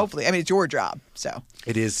watches. Oh, so wow. hopefully, I mean, it's your job. So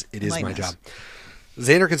It is my job.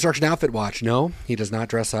 Xander construction outfit watch. No, he does not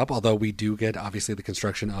dress up, although we do get obviously the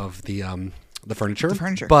construction of the furniture. The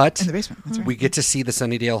furniture. But in the basement. That's right. we get to see the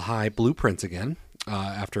Sunnydale High blueprints again.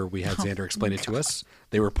 After we had Xander explain it to us.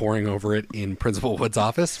 They were poring over it in Principal Wood's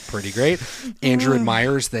office. Pretty great. Andrew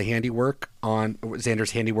admires the handiwork on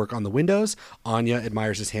Xander's handiwork on the windows. Anya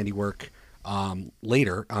admires his handiwork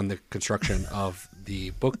later on the construction of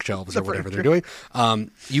the bookshelves or whatever they're doing.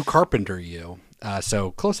 You carpenter, you.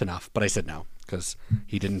 So close enough. But I said no because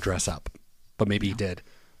he didn't dress up. But maybe he did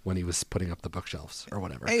when he was putting up the bookshelves or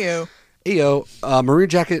whatever. Heyo. Ayo, Maroon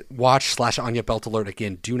Jacket watch / Anya belt alert.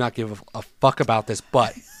 Again, do not give a fuck about this,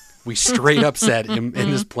 but we straight up said in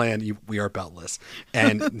this plan, we are beltless.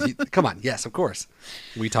 And come on, yes, of course.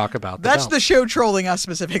 We talk about That's belt. the show trolling us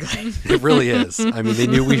specifically. It really is. I mean, they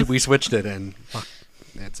knew we switched it, and fuck,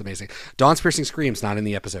 it's amazing. Dawn's piercing screams, not in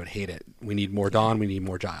the episode. Hate it. We need more Dawn. We need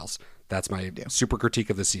more Giles. That's my super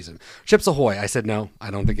critique of this season. Chips Ahoy, I said no.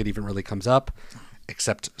 I don't think it even really comes up.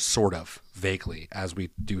 Except sort of vaguely, as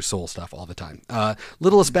we do soul stuff all the time.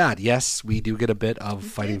 Little is Bad. Yes, we do get a bit of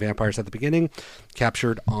fighting vampires at the beginning,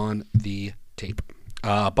 captured on the tape.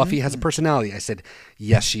 Buffy has a personality. I said,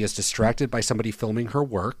 yes, she is distracted by somebody filming her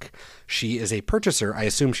work. She is a purchaser. I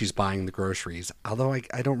assume she's buying the groceries, although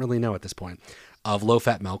I don't really know at this point, of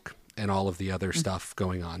low-fat milk and all of the other stuff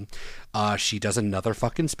going on. She does another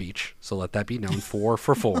fucking speech, so let that be known. 4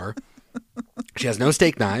 for 4. She has no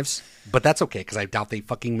steak knives, but that's okay because I doubt they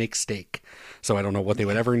fucking make steak. So I don't know what they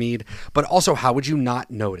would ever need. But also, how would you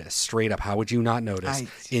not notice, straight up, how would you not notice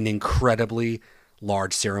an incredibly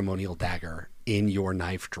large ceremonial dagger in your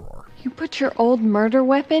knife drawer? You put your old murder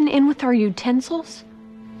weapon in with our utensils?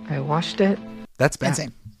 I washed it. That's bad.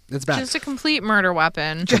 Insane. It's bad. Just a complete murder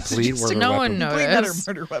weapon. Complete murder no weapon. one noticed.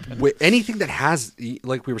 Murder weapon. Anything that has,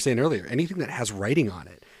 like we were saying earlier, anything that has writing on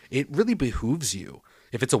it, it really behooves you.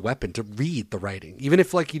 If it's a weapon, to read the writing, even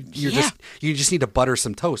if like you just need to butter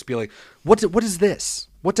some toast, be like, what is this?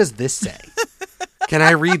 What does this say? Can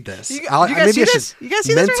I read this? You guys see this? You guys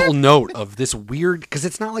see this right mental here? note of this weird, because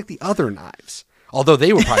it's not like the other knives. Although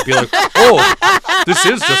they would probably be like, oh, this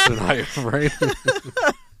is just a knife, right?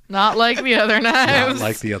 Not like the other knives. Not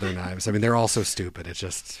like the other knives. I mean, they're all so stupid. It's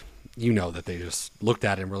just, you know, that they just looked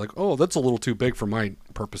at it and were like, oh, that's a little too big for my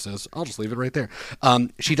purposes. I'll just leave it right there.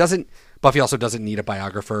 Buffy also doesn't need a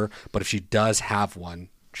biographer, but if she does have one,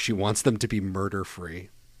 she wants them to be murder-free.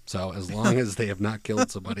 So as long as they have not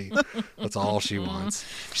killed somebody, that's all she wants.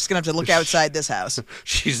 She's going to have to look outside this house.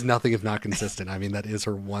 She's nothing if not consistent. I mean, that is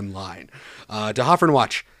her one line. To Hoffman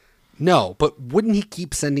watch. No, but wouldn't he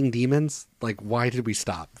keep sending demons? Like, why did we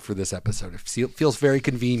stop for this episode? It feels very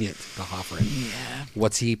convenient to Hoffman. Yeah.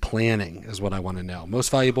 What's he planning is what I want to know.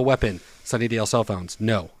 Most valuable weapon, Sunnydale cell phones.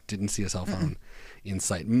 No, didn't see a cell phone in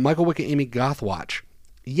sight. Michael Wick and Amy Goth watch.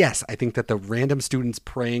 Yes, I think that the random students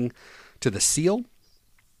praying to the seal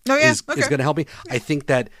is going to help me. I think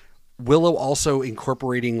that Willow also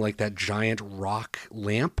incorporating like that giant rock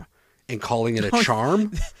lamp and calling it a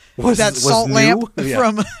charm was that salt new. lamp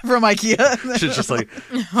from IKEA. She's just like,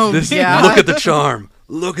 Oh, look at the charm.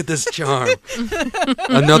 Look at this charm.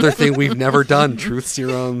 Another thing we've never done, truth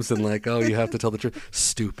serums and like, oh, you have to tell the truth.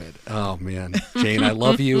 Stupid. Oh, man. Jane, I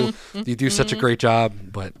love you. You do such a great job,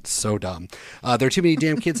 but so dumb. There are too many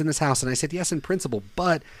damn kids in this house. And I said, yes, in principle,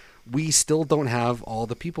 but we still don't have all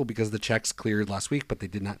the people because the checks cleared last week, but they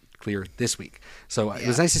did not clear this week. So it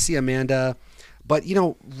was nice to see Amanda. But, you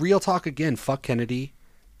know, real talk again, fuck Kennedy.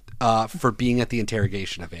 For being at the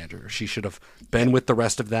interrogation of Andrew. She should have been with the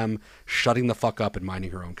rest of them, shutting the fuck up and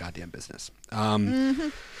minding her own goddamn business.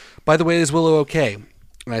 By the way, is Willow okay?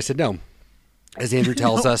 And I said no. As Andrew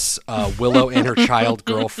tells us, Willow and her child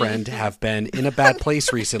girlfriend have been in a bad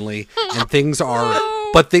place recently, and things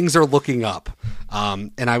are looking up.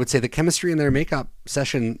 And I would say the chemistry in their makeup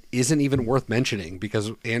session isn't even worth mentioning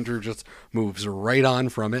because Andrew just moves right on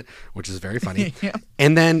from it, which is very funny. Yeah.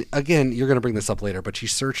 And then again, you're going to bring this up later, but she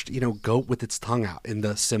searched, goat with its tongue out in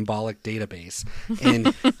the symbolic database.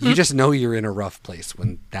 And you just know you're in a rough place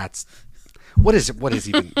when that's, what is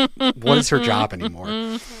her job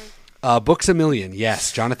anymore? Books a Million.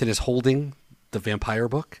 Yes. Jonathan is holding the vampire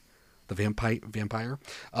book, the vampire.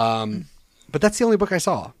 But that's the only book I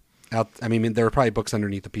saw. There were probably books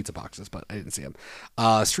underneath the pizza boxes, but I didn't see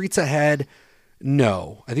them. Streets Ahead.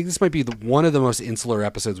 No, I think this might be one of the most insular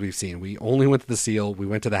episodes we've seen. We only went to the seal. We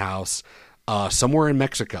went to the house. Somewhere in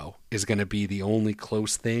Mexico is going to be the only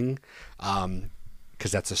close thing.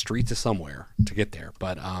 Because that's a street to somewhere to get there.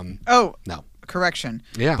 But no. Correction.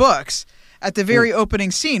 Yeah. Books. At the very opening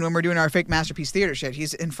scene when we're doing our fake Masterpiece Theater shit,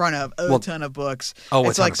 he's in front of a ton of books.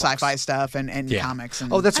 It's like sci-fi stuff and comics.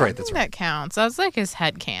 And that's right. I think that counts. That's like his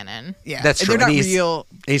head canon. Yeah, that's true. They're not real.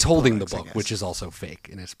 He's holding the book, which is also fake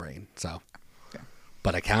in his brain. So,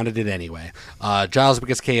 but I counted it anyway. Giles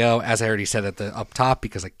gets KO, as I already said at the up top,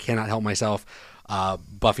 because I cannot help myself.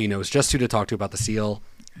 Buffy knows just who to talk to about the seal.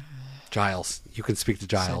 Giles, you can speak to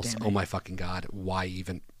Giles. Oh my fucking god! Why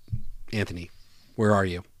even? Anthony, where are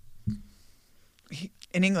you?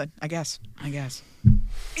 In England, I guess.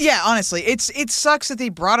 Yeah, honestly, it sucks that they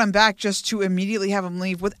brought him back just to immediately have him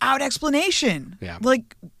leave without explanation. Yeah.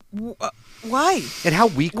 Like, why? And how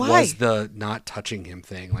weak was the not touching him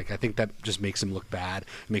thing? Like, I think that just makes him look bad.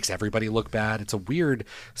 It makes everybody look bad. It's a weird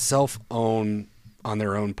self-own on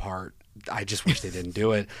their own part. I just wish they didn't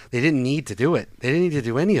do it. They didn't need to do it. They didn't need to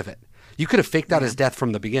do any of it. You could have faked out his death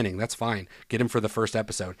from the beginning. That's fine. Get him for the first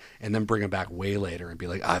episode and then bring him back way later and be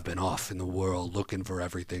like, I've been off in the world looking for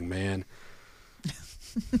everything, man.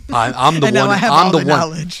 I'm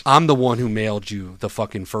the one who mailed you the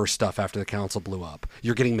fucking first stuff after the council blew up.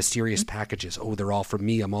 You're getting mysterious packages. Oh, they're all from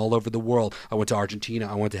me. I'm all over the world. I went to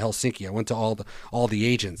Argentina. I went to Helsinki. I went to all the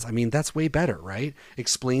agents. I mean, that's way better, right?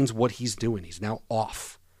 Explains what he's doing. He's now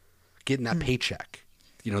off getting that paycheck.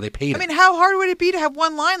 They paid him. I mean, how hard would it be to have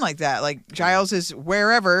one line like that? Like, Giles is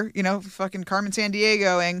wherever, fucking Carmen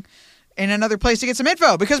Sandiegoing in another place to get some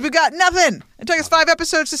info because we've got nothing. It took us 5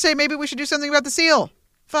 episodes to say maybe we should do something about the seal.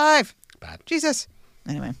 5. Bad. Jesus.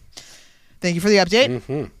 Anyway, thank you for the update.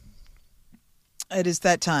 Mm-hmm. It is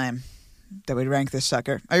that time that we rank this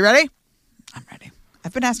sucker. Are you ready? I'm ready.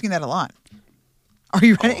 I've been asking that a lot. Are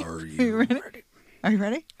you ready? Are you ready? Are you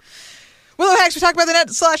ready? Willow Hacks, we talk about the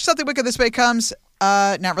net / something wicked this way comes.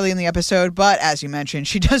 Not really in the episode, but as you mentioned,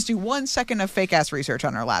 she does do 1 second of fake-ass research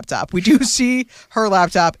on her laptop. We do see her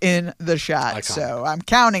laptop in the shot, so I'm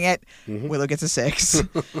counting it. Mm-hmm. Willow gets a 6.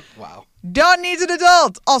 Wow. Dawn needs an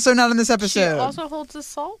adult. Also not in this episode. She also holds a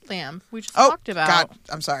salt lamp we just talked about. God,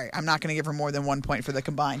 I'm sorry. I'm not going to give her more than 1 point for the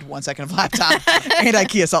combined 1 second of laptop and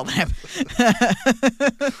IKEA salt lamp.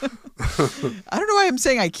 I don't know why I'm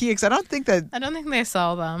saying IKEA because I don't think they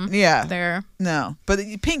sell them. Yeah. There. No. But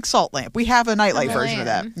the pink salt lamp. We have a nightlight version of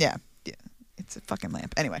that. Yeah. It's a fucking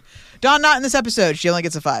lamp. Anyway. Dawn not in this episode. She only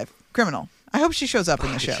gets a 5. Criminal. I hope she shows up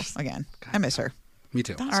in the show again. I miss her. Me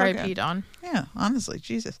too. R.I.P. Dawn. Yeah, honestly,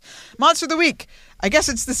 Jesus. Monster of the Week. I guess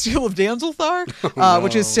it's the Seal of Danzelthar,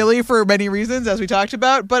 which is silly for many reasons, as we talked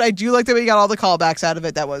about. But I do like that we got all the callbacks out of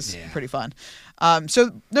it. That was pretty fun. So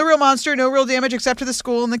no real monster, no real damage except to the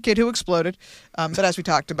school and the kid who exploded. But as we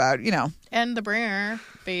talked about, and the Bringer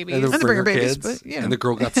babies. And the Bringer babies. Kids. But, and the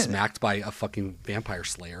girl got smacked by a fucking vampire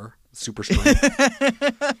slayer. Super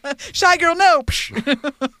strength. Shy girl, no.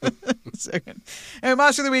 So good. And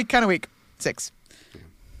Monster of the Week, kind of weak. 6.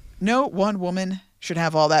 No one woman should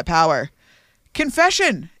have all that power.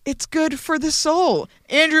 Confession. It's good for the soul.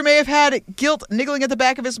 Andrew may have had guilt niggling at the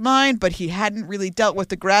back of his mind, but he hadn't really dealt with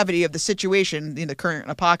the gravity of the situation in the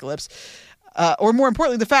current apocalypse. Or more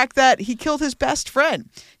importantly, the fact that he killed his best friend.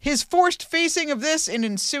 His forced facing of this and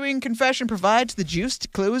ensuing confession provides the juice to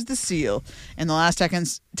close the seal. In the last 10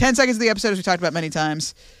 seconds of the episode, as we talked about many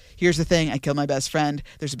times, here's the thing. I killed my best friend.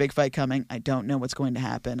 There's a big fight coming. I don't know what's going to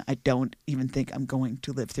happen. I don't even think I'm going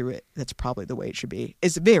to live through it. That's probably the way it should be.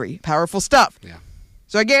 It's very powerful stuff. Yeah.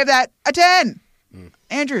 So I gave that a 10.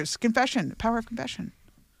 Andrew's confession. Power of confession.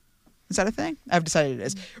 Is that a thing? I've decided it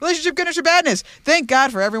is. Relationship goodness or badness. Thank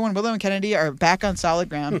God for everyone. Willow and Kennedy are back on solid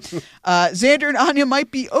ground. Xander and Anya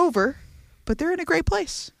might be over, but they're in a great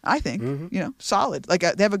place, I think. Mm-hmm. Solid. Like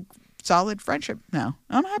they have a solid friendship now.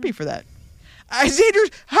 I'm happy for that.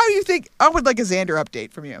 Xander, how do you think? I would like a Xander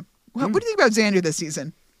update from you. What do you think about Xander this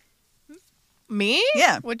season? Me?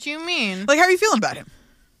 Yeah. What do you mean? Like, how are you feeling about him?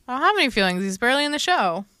 I don't have any feelings. He's barely in the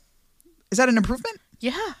show. Is that an improvement?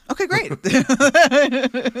 Yeah. Okay, great.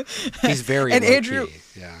 He's very and low Andrew.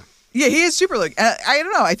 key. Yeah. Yeah, he is super Luke. I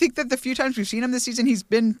don't know. I think that the few times we've seen him this season, he's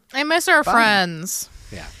been. I miss our fun. friends.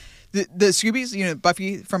 Yeah. The Scoobies,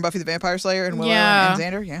 Buffy from Buffy the Vampire Slayer and Willow and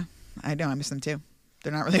Xander. Yeah, I know. I miss them too.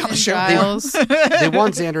 They're not really on the show. They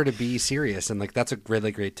want Xander to be serious, and that's a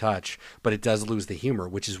really great touch. But it does lose the humor,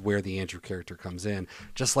 which is where the Andrew character comes in.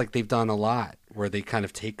 Just like they've done a lot, where they kind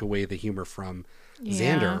of take away the humor from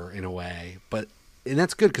Xander in a way. And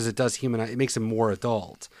that's good because it does humanize. It makes him more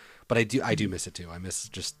adult. But I do miss it too. I miss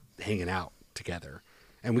just hanging out together,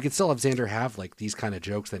 and we could still have Xander have these kind of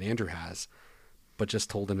jokes that Andrew has, but just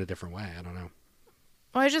told in a different way. I don't know.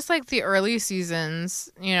 Well, I just like the early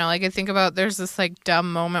seasons. I think about there's this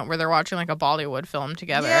dumb moment where they're watching a Bollywood film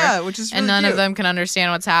together. Yeah, which is really and none cute. of them can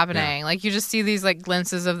understand what's happening. You just see these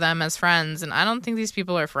glimpses of them as friends, and I don't think these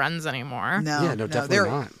people are friends anymore. No, Yeah, no, definitely they're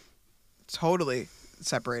not. Totally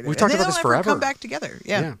separated. We've talked And they about this don't ever forever. Come back together.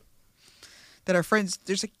 Yeah. That our friends.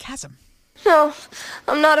 There's a chasm. No,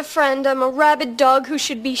 I'm not a friend. I'm a rabid dog who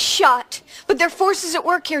should be shot. But there are forces at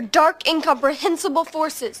work here, dark, incomprehensible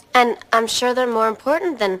forces. And I'm sure they're more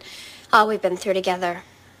important than all we've been through together.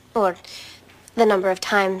 Or the number of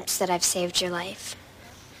times that I've saved your life.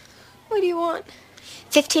 What do you want?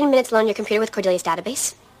 15 minutes alone on your computer with Cordelia's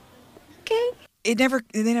database. Okay. They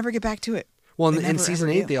never get back to it. Well, They in never, season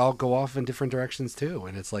ever 8, do. they all go off in different directions too,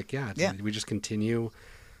 and it's we just continue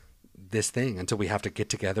this thing until we have to get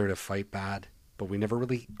together to fight bad, but we never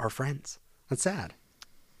really are friends. That's sad.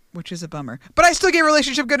 Which is a bummer. But I still gave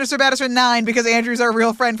Relationship Goodness or Baddest a 9 because Andrew's our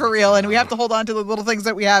real friend for real, and we have to hold on to the little things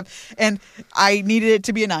that we have, and I needed it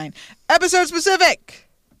to be a 9. Episode specific!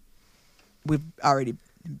 We've already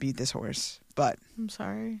beat this horse, but... I'm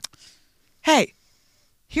sorry. Hey,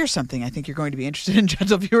 here's something I think you're going to be interested in,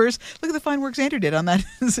 gentle viewers. Look at the fine work Andrew did on that,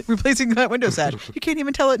 replacing that window sash. You can't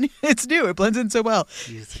even tell it's new. It blends in so well.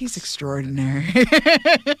 He's extraordinary.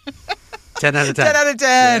 10 out of 10. 10 out of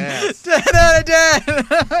 10. Yes. 10 out of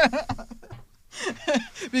 10.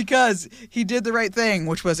 Because he did the right thing,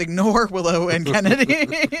 which was ignore Willow and Kennedy.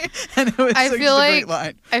 And it was I a feel great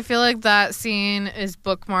line. I feel like that scene is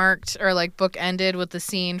bookmarked or bookended with the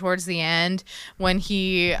scene towards the end when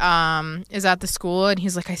he is at the school and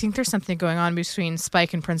he's like, I think there's something going on between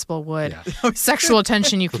Spike and Principal Wood. Sexual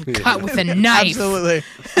tension you can cut with a knife.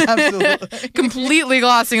 Absolutely. Completely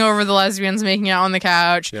glossing over the lesbians making out on the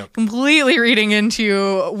couch. Yep. Completely reading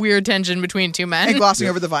into weird tension between two men. And glossing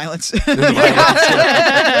over the violence.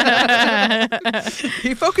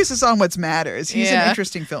 He focuses on what matters. He's an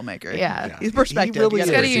interesting filmmaker. Yeah. He's perspective. He really He's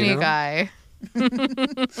You got gotta a give it unique eye.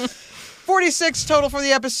 46 total for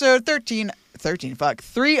the episode.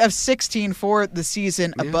 3 of 16 for the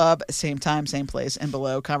season. Above, same time, same place, and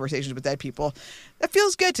below Conversations with Dead People. That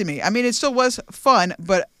feels good to me. I mean, it still was fun,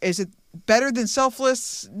 but is it better than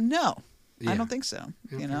Selfless? No. I don't think so.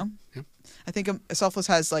 You know? Yep. I think Selfless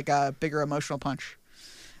has a bigger emotional punch.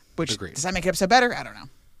 Which, Agreed. does that make it episode better? I don't know.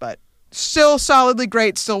 But still solidly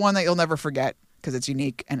great. Still one that you'll never forget because it's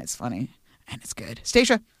unique and it's funny and it's good.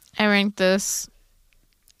 Stacia? I ranked this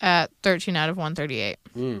at 13 out of 138.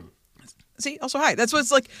 See, also high. That's what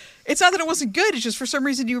it's like. It's not that it wasn't good. It's just for some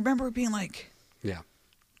reason you remember it being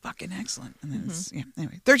fucking excellent. And then it's,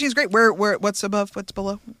 anyway. 13 is great. What's above? What's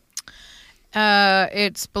below?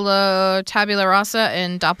 It's below Tabula Rasa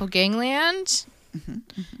and Doppelgangland.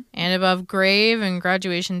 And above Grave and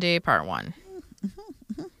Graduation Day Part 1.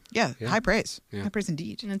 Yeah, high praise. High praise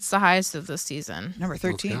indeed. And it's the highest of this season. Number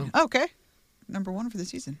 13. Oh, okay. Number 1 for the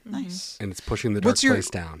season. Nice. And it's pushing the dark place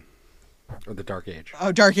down. Or the dark age.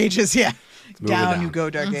 Oh, Dark Ages, yeah. Down. Down you go,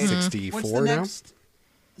 Dark Age. 64 What's the now? next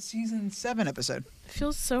season 7 episode? It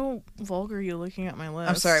feels so vulgar you looking at my list.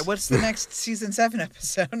 I'm sorry. What's the next season 7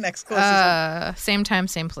 episode? Next closest. Same time,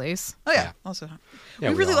 same place. Oh, yeah. Also. Yeah,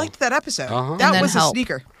 we really liked that episode. Uh-huh. That And then was a Help.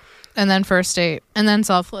 sneaker. And then First Date. And then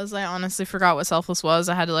Selfless. I honestly forgot what Selfless was.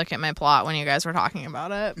 I had to look at my plot when you guys were talking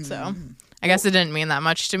about it. So I guess it didn't mean that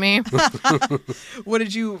much to me. What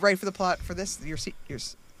did you write for the plot for this? Your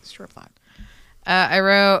short plot. I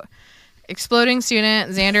wrote Exploding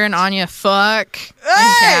Student, Xander and Anya fuck.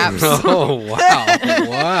 Hey! In caps. Oh, wow.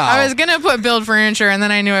 Wow. I was going to put build furniture and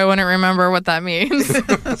then I knew I wouldn't remember what that means.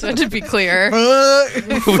 So to be clear.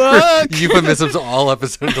 Fuck. You've been this up to all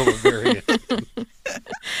episode until the very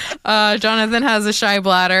end. Jonathan has a shy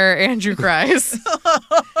bladder. Andrew cries.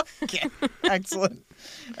 Okay. Excellent.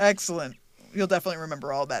 You'll definitely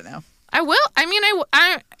remember all that now. I will. I mean,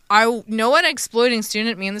 I know what exploding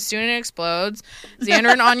student means. The student explodes.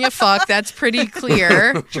 Xander and Anya fuck. That's pretty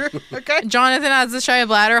clear. Sure. Okay. Jonathan has the shy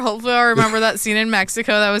bladder. Hopefully I'll remember that scene in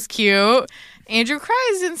Mexico. That was cute. Andrew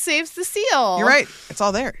cries and saves the seal. You're right. It's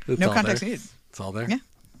all there. It's No all context there. needed. It's all there. Yeah.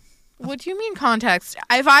 What do you mean context?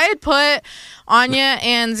 If I had put Anya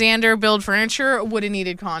and Xander build furniture, it would have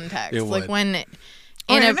needed context. It Like would. when I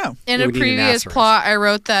in know. a We need an previous asterisk. plot, I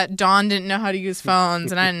wrote that Dawn didn't know how to use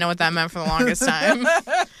phones, and I didn't know what that meant for the longest time.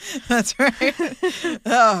 That's right.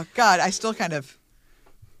 Oh, God. I still kind of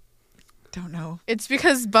don't know. It's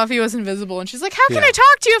because Buffy was invisible, and she's like, how can Yeah. I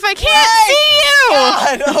talk to you if I can't see you?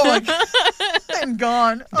 God. Oh, my God. I'm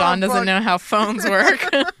gone. Dawn Oh, doesn't fuck. know how phones work.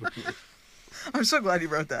 I'm so glad you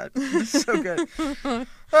wrote that. It's so good.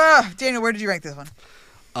 Daniel, where did you rank this one?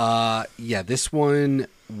 Yeah, this one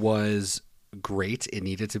was great. It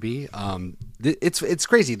needed to be. It's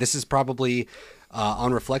crazy. This is probably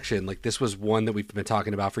on reflection. Like this was one that we've been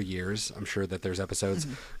talking about for years. I'm sure that there's episodes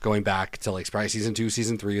going back to like probably season 2,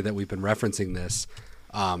 season 3 that we've been referencing this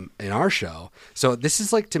in our show. So this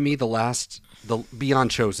is like to me the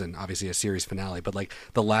beyond Chosen, obviously a series finale, but like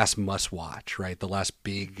the last must watch, right? The last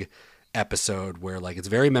big episode where like it's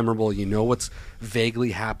very memorable. You know what's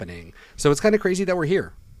vaguely happening. So it's kind of crazy that we're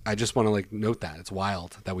here. I just want to like note that it's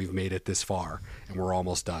wild that we've made it this far and we're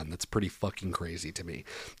almost done. That's pretty fucking crazy to me.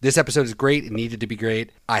 This episode is great. It needed to be great.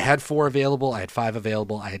 I had 4 available. I had 5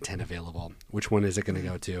 available. I had 10 available. Which one is it going to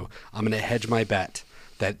go to? I'm going to hedge my bet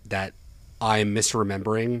that I'm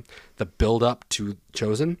misremembering the build up to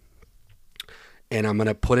Chosen. And I'm going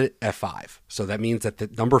to put it at 5. So that means that the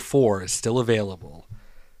number 4 is still available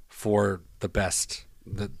for the best,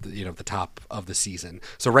 the top of the season.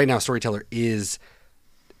 So right now, Storyteller is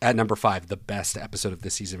at number 5, the best episode of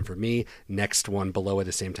this season for me. Next one below it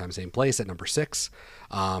is Same Time, Same Place at number 6.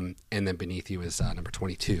 And then Beneath You is number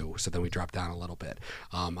 22. So then we drop down a little bit.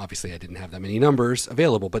 Obviously, I didn't have that many numbers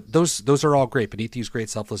available, but those are all great. Beneath You is great.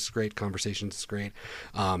 Selfless is great. Conversations is great.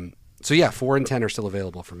 So yeah, 4 and 10 are still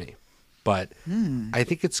available for me. But I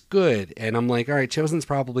think it's good. And I'm like, all right, Chosen's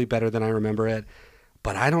probably better than I remember it.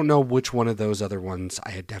 But I don't know which one of those other ones.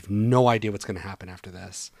 I have no idea what's going to happen after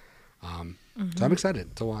this. So I'm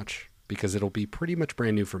excited to watch because it'll be pretty much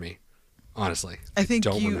brand new for me, honestly. I think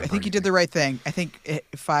don't you remember did anything. the right thing. I think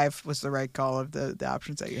 5 was the right call of the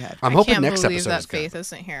options that you had. I'm hoping I can't next believe episode that is good. Faith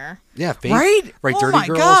isn't here. Yeah, Faith. Right? Right, Oh Dirty my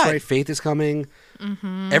Girls, God. right? Faith is coming.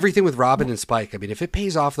 Everything with Robin and Spike. I mean, if it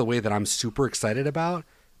pays off the way that I'm super excited about,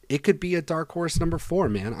 it could be a dark horse number 4,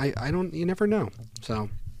 man. You never know. So.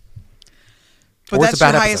 But Or it's that's a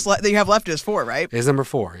your bad highest episode. that you have left is 4, right? It's number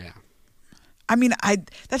 4, yeah. I mean,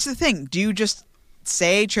 that's the thing. Do you just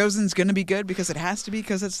say Chosen's going to be good because it has to be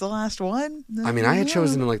because it's the last one? I mean, I had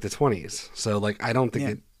Chosen in like the 20s, so like I don't think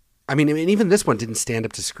it. I mean, even this one didn't stand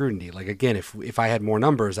up to scrutiny. Like again, if I had more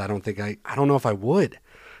numbers, I don't know if I would.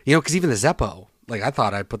 Because even the Zeppo, like I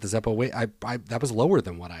thought I'd put the Zeppo way. That was lower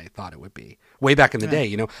than what I thought it would be way back in the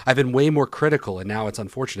day. I've been way more critical, and now it's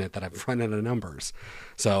unfortunate that I've run out of numbers.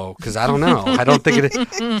 So because I don't know, I don't think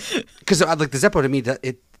it. Because like the Zeppo to me,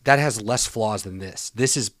 that has less flaws than this.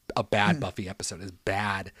 This is a bad Buffy episode. It's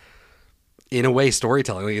bad in a way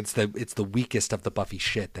storytelling. Like it's the weakest of the Buffy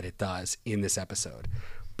shit that it does in this episode,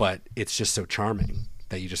 but it's just so charming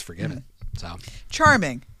that you just forgive it. So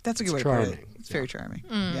Charming. That's a good way to put it. charming. It's very charming.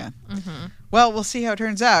 Mm. Yeah. Mm-hmm. Well, we'll see how it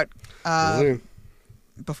turns out. We'll see.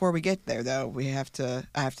 Before we get there, though, I have to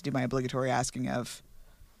do my obligatory asking of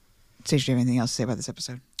Sage, do you have anything else to say about this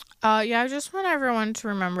episode? Yeah, I just want everyone to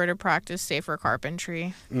remember to practice safer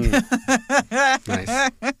carpentry.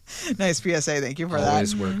 Nice. Nice PSA. Thank you for that.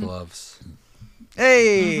 Always wear gloves.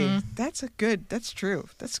 Hey, that's true.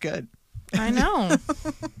 That's good. I know.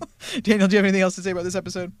 Daniel, do you have anything else to say about this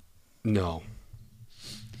episode? No.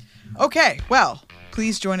 Okay, well,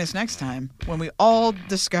 please join us next time when we all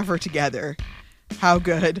discover together how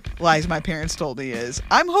good Lies My Parents Told Me is.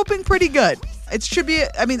 I'm hoping pretty good. It should be,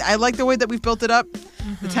 I like the way that we've built it up.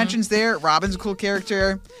 The tension's there. Robin's a cool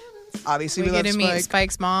character. Obviously, we get love to Spike. meet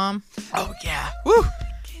Spike's mom. Oh, yeah. Woo!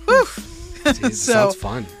 Woo! It sounds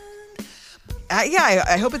fun.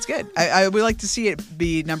 I hope it's good. I would like to see it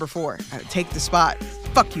be number 4. Take the spot.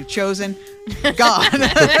 Fuck you, Chosen. Gone.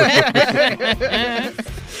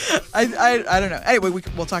 I don't know. Anyway,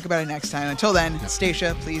 we'll talk about it next time. Until then,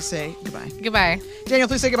 Stacia, please say goodbye. Goodbye. Daniel,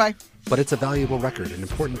 please say goodbye. But it's a valuable record, an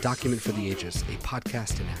important document for the ages, a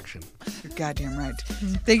podcast in action. You're goddamn right.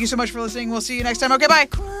 Thank you so much for listening. We'll see you next time. Okay, bye.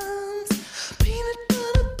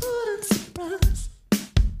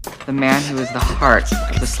 The man who is the heart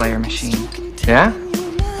of the Slayer machine. Yeah?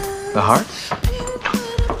 The heart?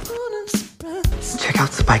 Check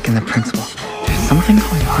out Spike and the principal. There's something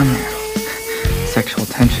going on there. Sexual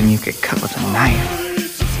tension you could cut with a knife.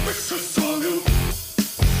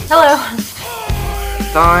 Hello.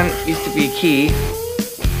 Dawn used to be a key.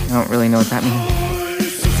 I don't really know what that means.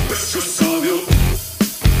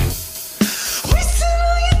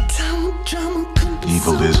 Can you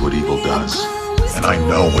Evil is what evil does. And I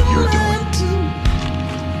know what you're doing.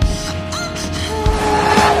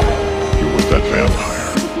 You're with that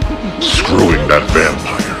vampire. Screwing that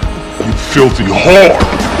vampire. You filthy whore!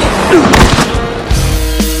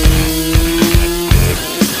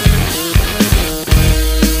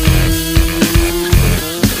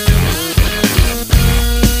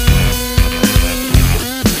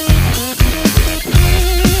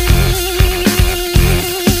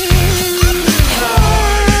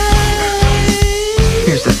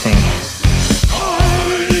 Here's the thing.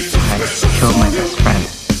 I killed my best friend.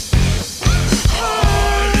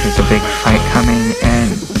 There's a big fight coming,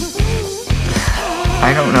 and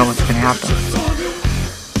I don't know what's gonna happen.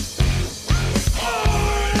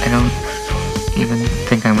 I don't even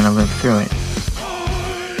think I'm gonna live through it.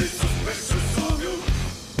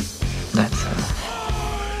 That's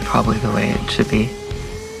probably the way it should be.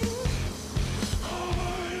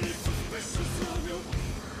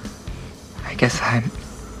 I guess I'm